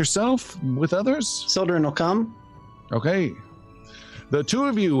 yeah. By yourself? With others? Sildren will come. Okay. The 2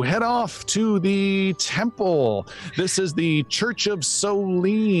 of you head off to the temple. This is the Church of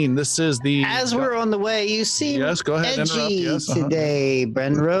Selene. This is the... As we're on the way, you seem yes, go ahead, edgy yes, today,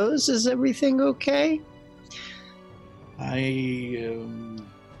 Brenrose. Is everything okay? An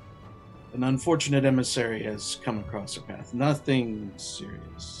unfortunate emissary has come across our path. Nothing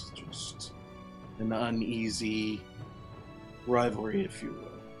serious, just an uneasy rivalry, if you will.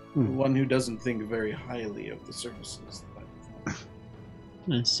 one who doesn't think very highly of the services.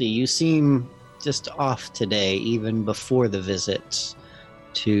 Let's see. You seem just off today, even before the visit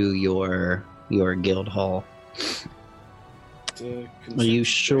to your guild hall. Are you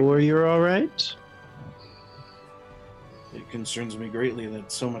sure you're all right? It concerns me greatly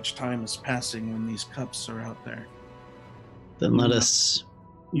that so much time is passing when these cups are out there. Then let us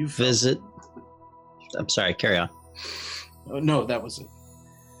visit. I'm sorry, carry on. Oh, no, that was it.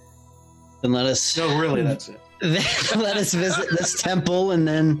 Then let us. No, really, that's it. Let us visit this temple and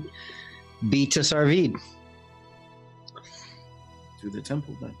then be to Sarvid. To the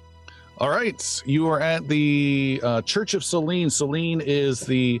temple, then. All right, you are at the Church of Selene. Selene is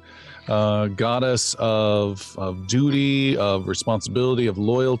the goddess of duty, of responsibility, of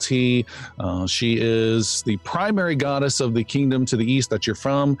loyalty. She is the primary goddess of the kingdom to the east that you're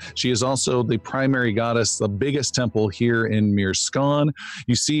from. She is also the primary goddess, the biggest temple here in Mirskan.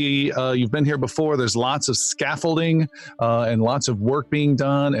 You see, you've been here before. There's lots of scaffolding and lots of work being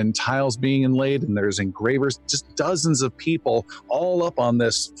done and tiles being inlaid, and there's engravers, just dozens of people all up on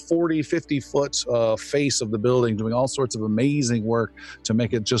this 40, 50-foot face of the building doing all sorts of amazing work to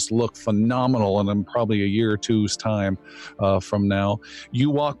make it just look phenomenal, and in probably a year or two's time from now. You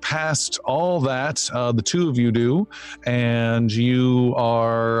walk past all that, the two of you do, and you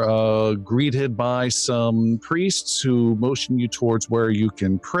are greeted by some priests who motion you towards where you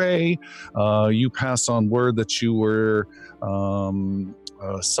can pray. You pass on word that you were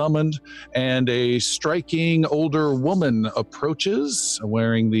summoned, and a striking older woman approaches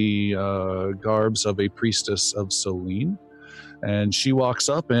wearing the garbs of a priestess of Selene. And she walks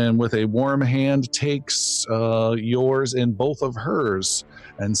up and with a warm hand takes yours in both of hers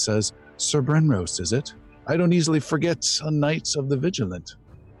and says, "Sir Brenros, is it? I don't easily forget a Knight of the Vigilant."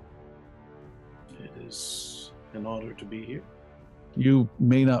 It is an honor to be here. You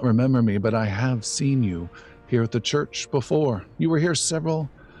may not remember me, but I have seen you here at the church before. You were here several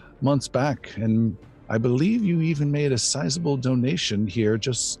months back, and I believe you even made a sizable donation here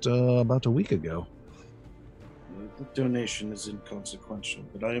just about a week ago. The donation is inconsequential,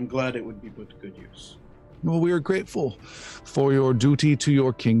 but I am glad it would be put to good use. Well, we are grateful for your duty to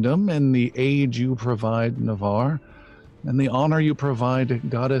your kingdom and the aid you provide Navarre and the honor you provide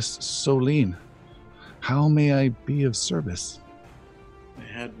Goddess Selene. How may I be of service? I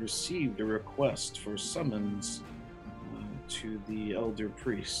had received a request for summons to the elder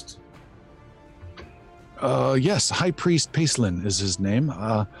priest. Yes, High Priest Paislin is his name.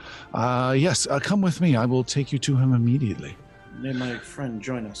 Yes, come with me. I will take you to him immediately. May my friend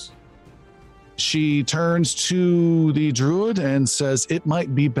join us? She turns to the druid and says, "It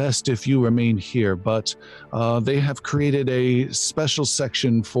might be best if you remain here, but they have created a special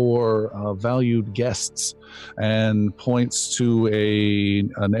section for valued guests," and points to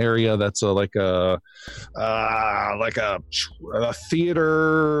an area that's like a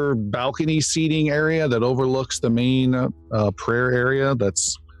theater balcony seating area that overlooks the main prayer area.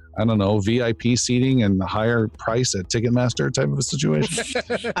 That's, I don't know, VIP seating and the higher price at Ticketmaster type of a situation.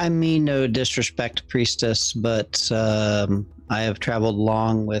 I mean, no disrespect, priestess, but I have traveled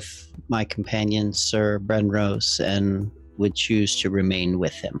long with my companion, Sir Brenros, and would choose to remain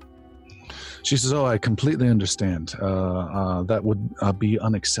with him. She says, "Oh, I completely understand. That would be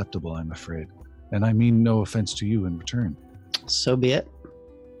unacceptable, I'm afraid. And I mean no offense to you in return." So be it.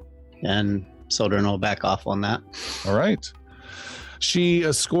 And Soldern will back off on that. All right. She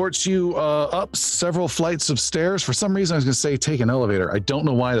escorts you up several flights of stairs. For some reason, I was going to say take an elevator. I don't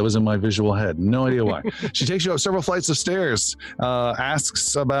know why that was in my visual head. No idea why. She takes you up several flights of stairs,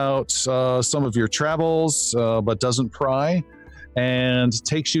 asks about some of your travels, but doesn't pry, and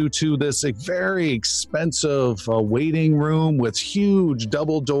takes you to this very expensive waiting room with huge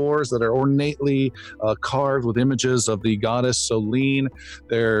double doors that are ornately carved with images of the goddess Selene.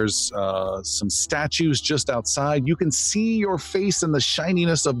 There's some statues just outside. You can see your face in the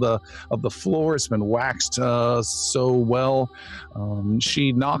shininess of the floor. It's been waxed so well.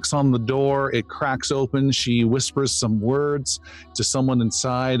 She knocks on the door. It cracks open. She whispers some words to someone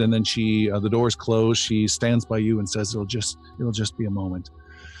inside, and then the doors close. She stands by you and says, It'll just be a moment.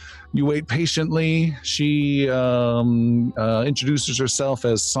 You wait patiently. She introduces herself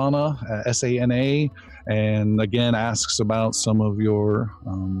as Sana, S-A-N-A, and again asks about some of your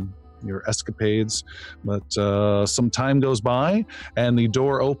escapades. But some time goes by, and the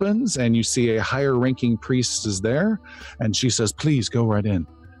door opens, and you see a higher-ranking priest is there, and she says, "Please go right in."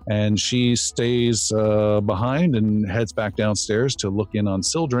 And she stays behind and heads back downstairs to look in on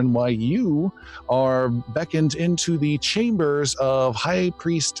Sildren, while you are beckoned into the chambers of High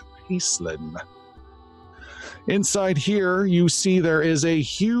Priest Paislin. Inside here, you see there is a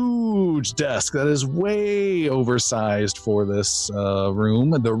huge desk that is way oversized for this room.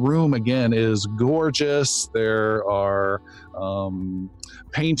 The room, again, is gorgeous. There are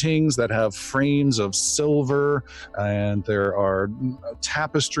paintings that have frames of silver, and there are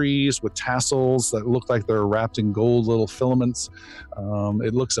tapestries with tassels that look like they're wrapped in gold little filaments.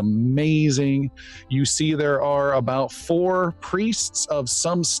 It looks amazing. You see there are about 4 priests of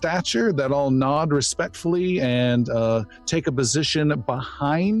some stature that all nod respectfully and take a position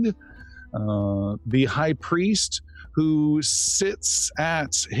behind the high priest, who sits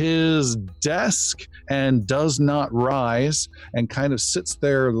at his desk and does not rise and kind of sits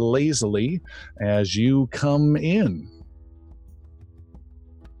there lazily as you come in.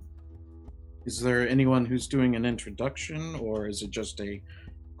 Is there anyone who's doing an introduction, or is it just a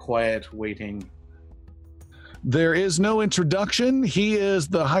quiet waiting? There is no introduction.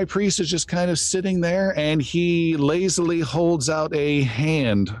 The high priest is just kind of sitting there, and he lazily holds out a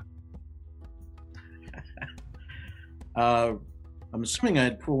hand. I'm assuming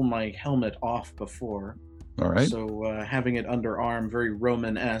I'd pull my helmet off before. All right. So having it underarm, very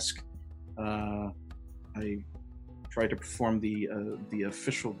Roman-esque, I try to perform the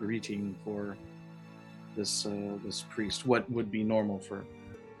official greeting for this priest. What would be normal for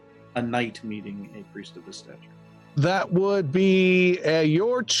a knight meeting a priest of this stature? That would be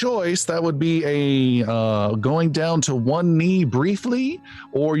your choice. That would be a going down to one knee briefly,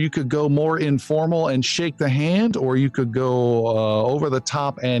 or you could go more informal and shake the hand, or you could go over the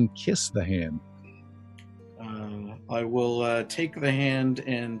top and kiss the hand. I will take the hand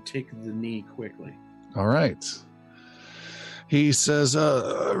and take the knee quickly. All right. He says,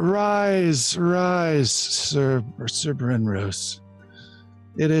 rise, Sir Brenros.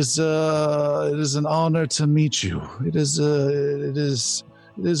 It is an honor to meet you. It is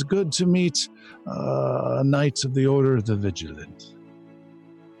good to meet a knight of the Order of the Vigilant.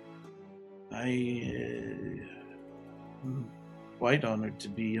 I am quite honored to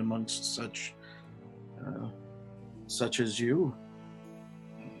be amongst such as you.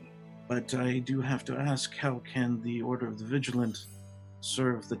 But I do have to ask, how can the Order of the Vigilant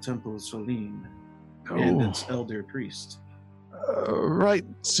serve the Temple of Selene and its elder priest? Right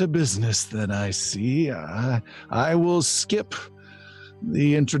to business, then, I see. I will skip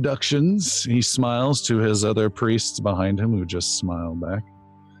the introductions. He smiles to his other priests behind him, who just smile back.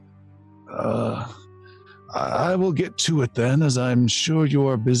 I will get to it then, as I'm sure you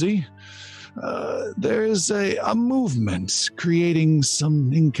are busy. There is a movement creating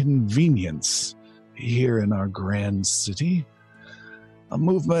some inconvenience here in our grand city. A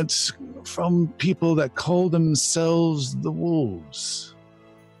movement from people that call themselves the Wolves.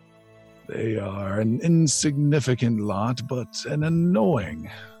 They are an insignificant lot, but an annoying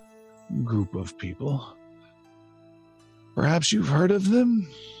group of people. Perhaps you've heard of them?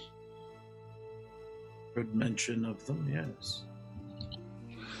 Heard mention of them, yes.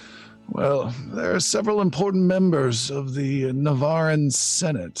 Well, there are several important members of the Navaran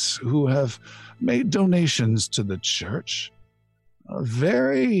Senate who have made donations to the church.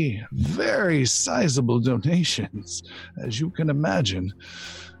 Very, very sizable donations, as you can imagine,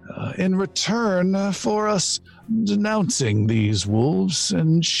 in return for us denouncing these wolves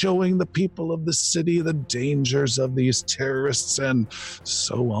and showing the people of the city the dangers of these terrorists and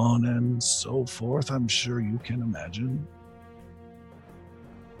so on and so forth. I'm sure you can imagine.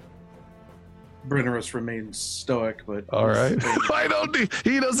 Brennerus remains stoic, but... All right.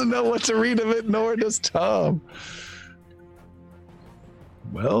 He doesn't know what to read of it, nor does Tom.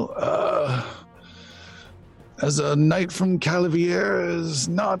 Well, as a knight from Calavier, it is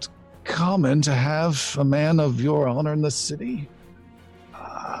not common to have a man of your honor in the city.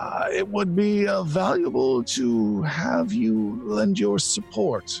 It would be valuable to have you lend your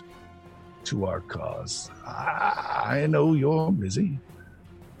support to our cause. I know you're busy,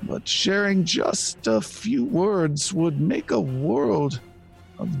 but sharing just a few words would make a world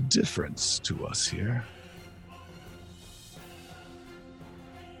of difference to us here.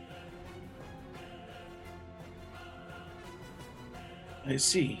 I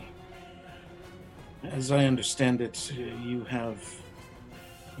see. As I understand it, you have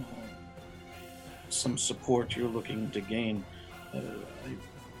some support you're looking to gain. I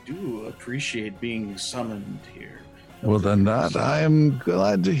do appreciate being summoned here. Well, then that I am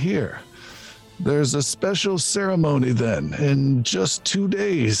glad to hear. There's a special ceremony then in just 2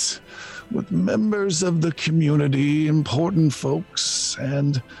 days with members of the community, important folks,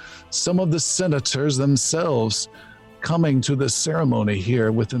 and some of the senators themselves coming to this ceremony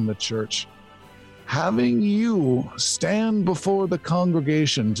here within the church. Having you stand before the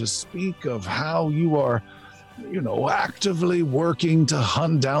congregation to speak of how you are actively working to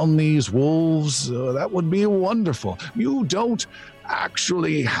hunt down these wolves, that would be wonderful. You don't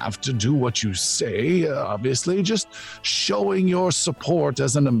actually have to do what you say, obviously. Just showing your support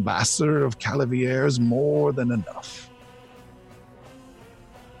as an ambassador of Calavier is more than enough.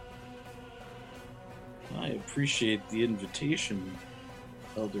 I appreciate the invitation,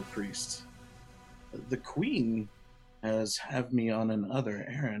 Elder Priest. The Queen has had me on another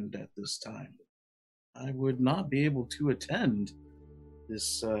errand at this time. I would not be able to attend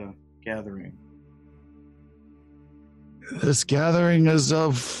this gathering. This gathering is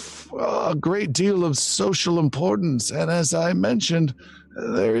of a great deal of social importance, and as I mentioned,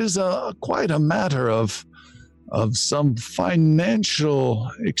 there is quite a matter of some financial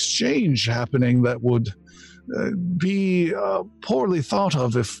exchange happening that would be poorly thought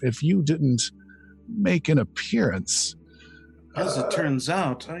of if you didn't make an appearance. As it turns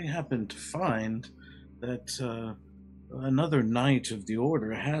out, I happened to find that another knight of the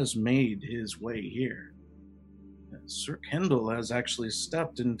Order has made his way here. Sir Kendall has actually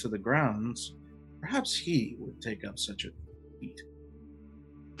stepped into the grounds. Perhaps he would take up such a feat.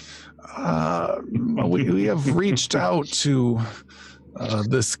 We have reached out to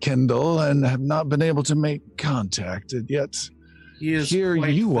this Kendall and have not been able to make contact, yet he is here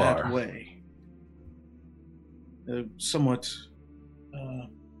quite you that are. Way. Somewhat,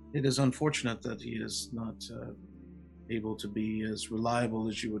 it is unfortunate that he is not able to be as reliable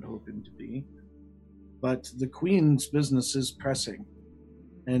as you would hope him to be. But the Queen's business is pressing,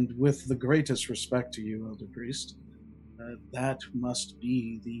 and with the greatest respect to you, Elder Priest, that must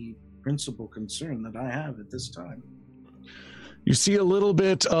be the principal concern that I have at this time. You see a little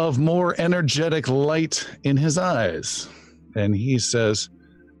bit of more energetic light in his eyes, and he says,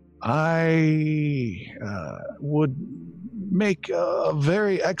 I would make a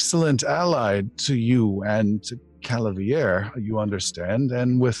very excellent ally to you and to Calavier, you understand,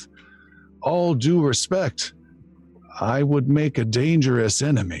 and with all due respect, I would make a dangerous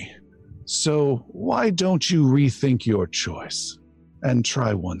enemy. So why don't you rethink your choice and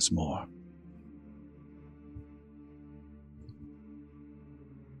try once more?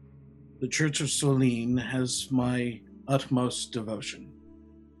 The Church of Solene has my utmost devotion.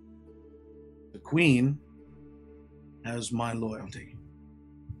 The Queen has my loyalty.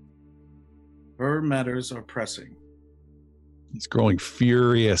 Her matters are pressing. He's growing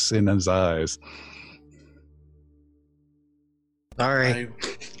furious in his eyes. Sorry.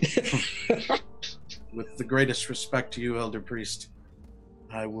 With the greatest respect to you, Elder Priest,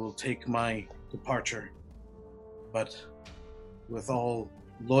 I will take my departure. But with all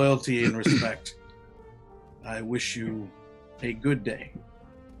loyalty and respect, I wish you a good day.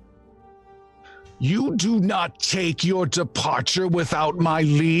 You do not take your departure without my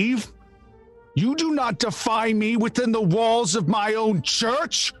leave. You do not defy me within the walls of my own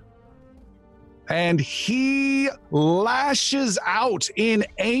church. And he lashes out in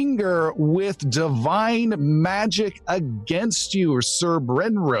anger with divine magic against you, Sir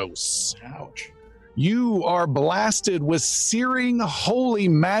Brenros. Ouch. You are blasted with searing holy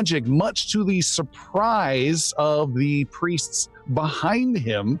magic, much to the surprise of the priests behind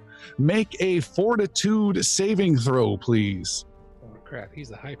him. Make a fortitude saving throw, please. Oh, crap. He's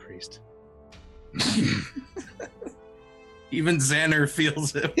the high priest. Even Xander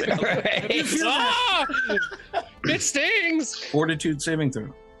feels it. Right. Ah! It stings. Fortitude saving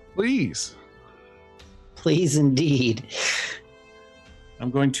throw. Please. Please, indeed.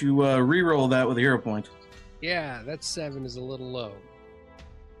 I'm going to re-roll that with a hero point. Yeah, that 7 is a little low.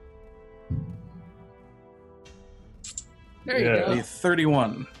 There you go. A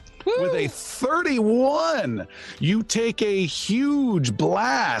 31. Woo! With a 31, you take a huge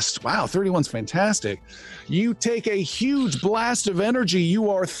blast. Wow, 31's fantastic. You take a huge blast of energy.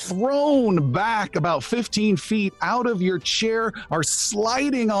 You are thrown back about 15 feet out of your chair, are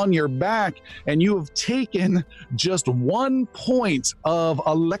sliding on your back, and you have taken just 1 point of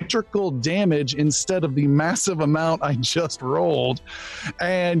electrical damage instead of the massive amount I just rolled.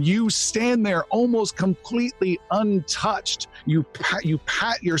 And you stand there almost completely untouched. You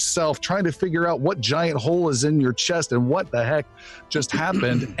pat yourself, trying to figure out what giant hole is in your chest and what the heck just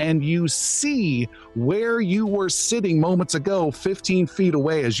happened. And you see where you were sitting moments ago, 15 feet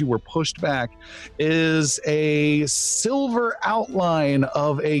away as you were pushed back, is a silver outline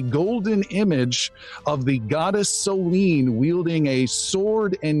of a golden image of the goddess Solene wielding a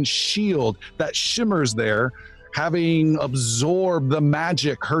sword and shield that shimmers there, having absorbed the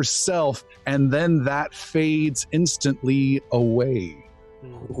magic herself, and then that fades instantly away.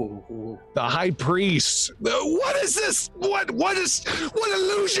 The high priest. What is this? What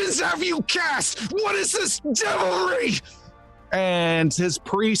illusions have you cast? What is this devilry? And his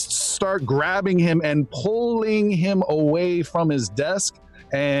priests start grabbing him and pulling him away from his desk.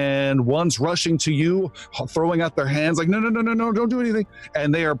 And one's rushing to you, throwing out their hands like, no, don't do anything.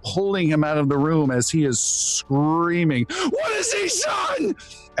 And they are pulling him out of the room as he is screaming, what has he done?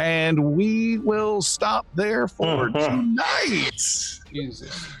 And we will stop there for tonight.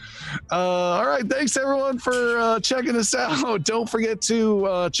 Jesus. All right. Thanks, everyone, for checking us out. Don't forget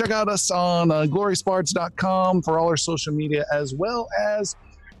to check out us on gloriousbards.com for all our social media, as well as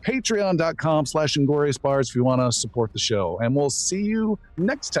patreon.com/ingloriousbards if you want to support the show. And we'll see you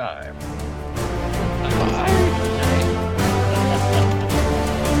next time. Bye.